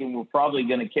 I'm thinking we're probably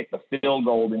going to kick the field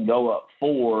goal and go up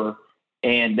 4.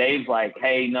 And Dave's like,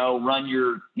 hey, no, run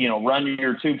your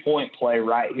 2-point play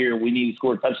right here. We need to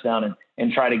score a touchdown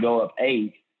and try to go up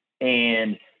 8.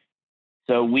 And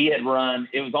so we had run,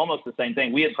 it was almost the same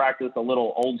thing. We had practiced a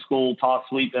little old school toss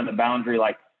sweep in the boundary,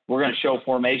 like we're going to show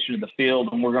formation of the field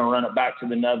and we're going to run it back to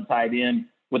the nub tight end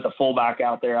with the fullback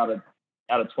out there out of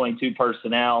 22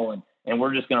 personnel. And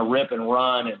we're just going to rip and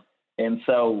run. And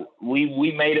so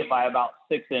we made it by about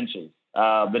 6 inches.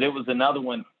 But it was another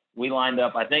one we lined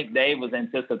up. I think Dave was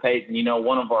anticipating,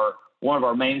 one of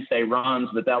our mainstay runs,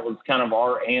 but that was kind of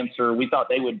our answer. We thought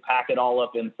they would pack it all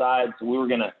up inside. So we were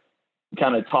going to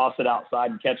kind of toss it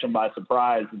outside and catch them by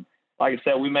surprise. And like I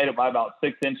said, we made it by about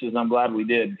 6 inches, and I'm glad we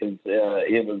did because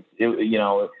it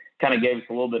kind of gave us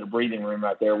a little bit of breathing room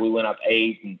right there. We went up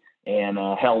 8 and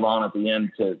held on at the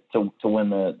end to win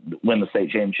the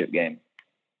state championship game.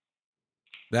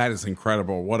 That is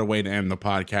incredible. What a way to end the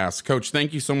podcast. Coach,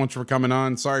 thank you so much for coming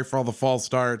on. Sorry for all the false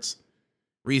starts,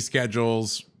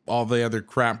 reschedules, all the other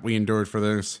crap we endured for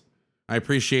this. I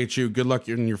appreciate you. Good luck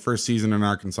in your first season in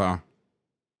Arkansas.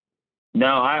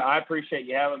 No, I appreciate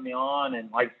you having me on. And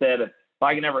like I said, if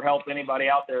I can ever help anybody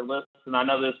out there listen, I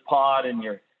know this pod and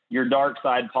your dark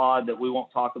side pod that we won't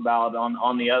talk about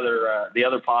on the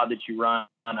other pod that you run.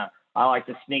 I like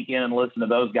to sneak in and listen to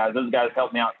those guys. Those guys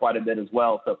help me out quite a bit as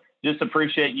well. So just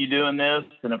appreciate you doing this.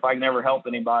 And if I can ever help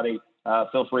anybody,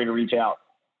 feel free to reach out.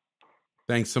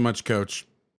 Thanks so much, Coach.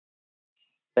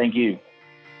 Thank you.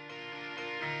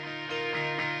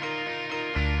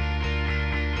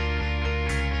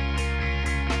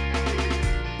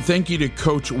 Thank you to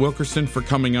Coach Wilkinson for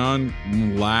coming on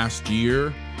last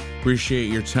year. Appreciate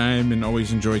your time and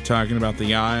always enjoy talking about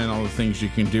the eye and all the things you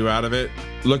can do out of it.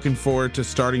 Looking forward to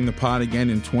starting the pod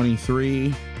again in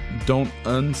 23. Don't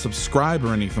unsubscribe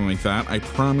or anything like that. I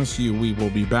promise you we will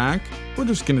be back. We're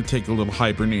just going to take a little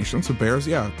hibernation. So Bears,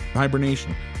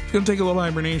 hibernation. It's going to take a little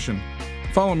hibernation.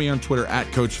 Follow me on Twitter at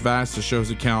Coach Vass, the show's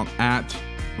account at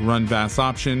Run Vass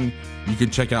Option. You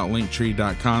can check out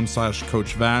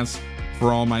linktree.com/Coach Vass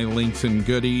for all my links and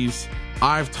goodies.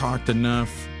 I've talked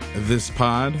enough this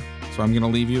pod, so I'm going to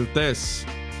leave you with this.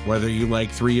 Whether you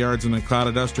like 3 yards in a cloud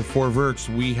of dust or 4 verts,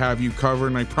 we have you covered,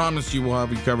 and I promise you we'll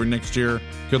have you covered next year.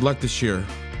 Good luck this year.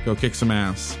 Go kick some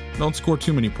ass. Don't score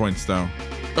too many points, though.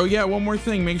 Oh, yeah, one more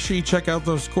thing. Make sure you check out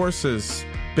those courses.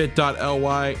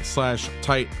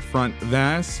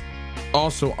 bit.ly/tightfrontvass.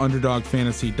 Also,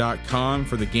 underdogfantasy.com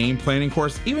for the game planning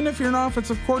course. Even if you're an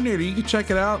offensive coordinator, you can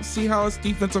check it out, see how us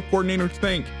defensive coordinators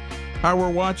think, how we're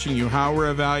watching you, how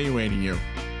we're evaluating you.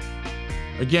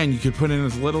 Again, you could put in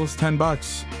as little as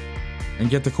 $10 and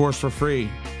get the course for free.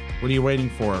 What are you waiting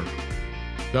for?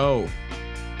 Go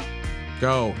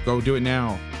do it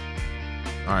now.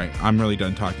 All right, I'm really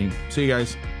done talking. See you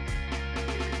guys.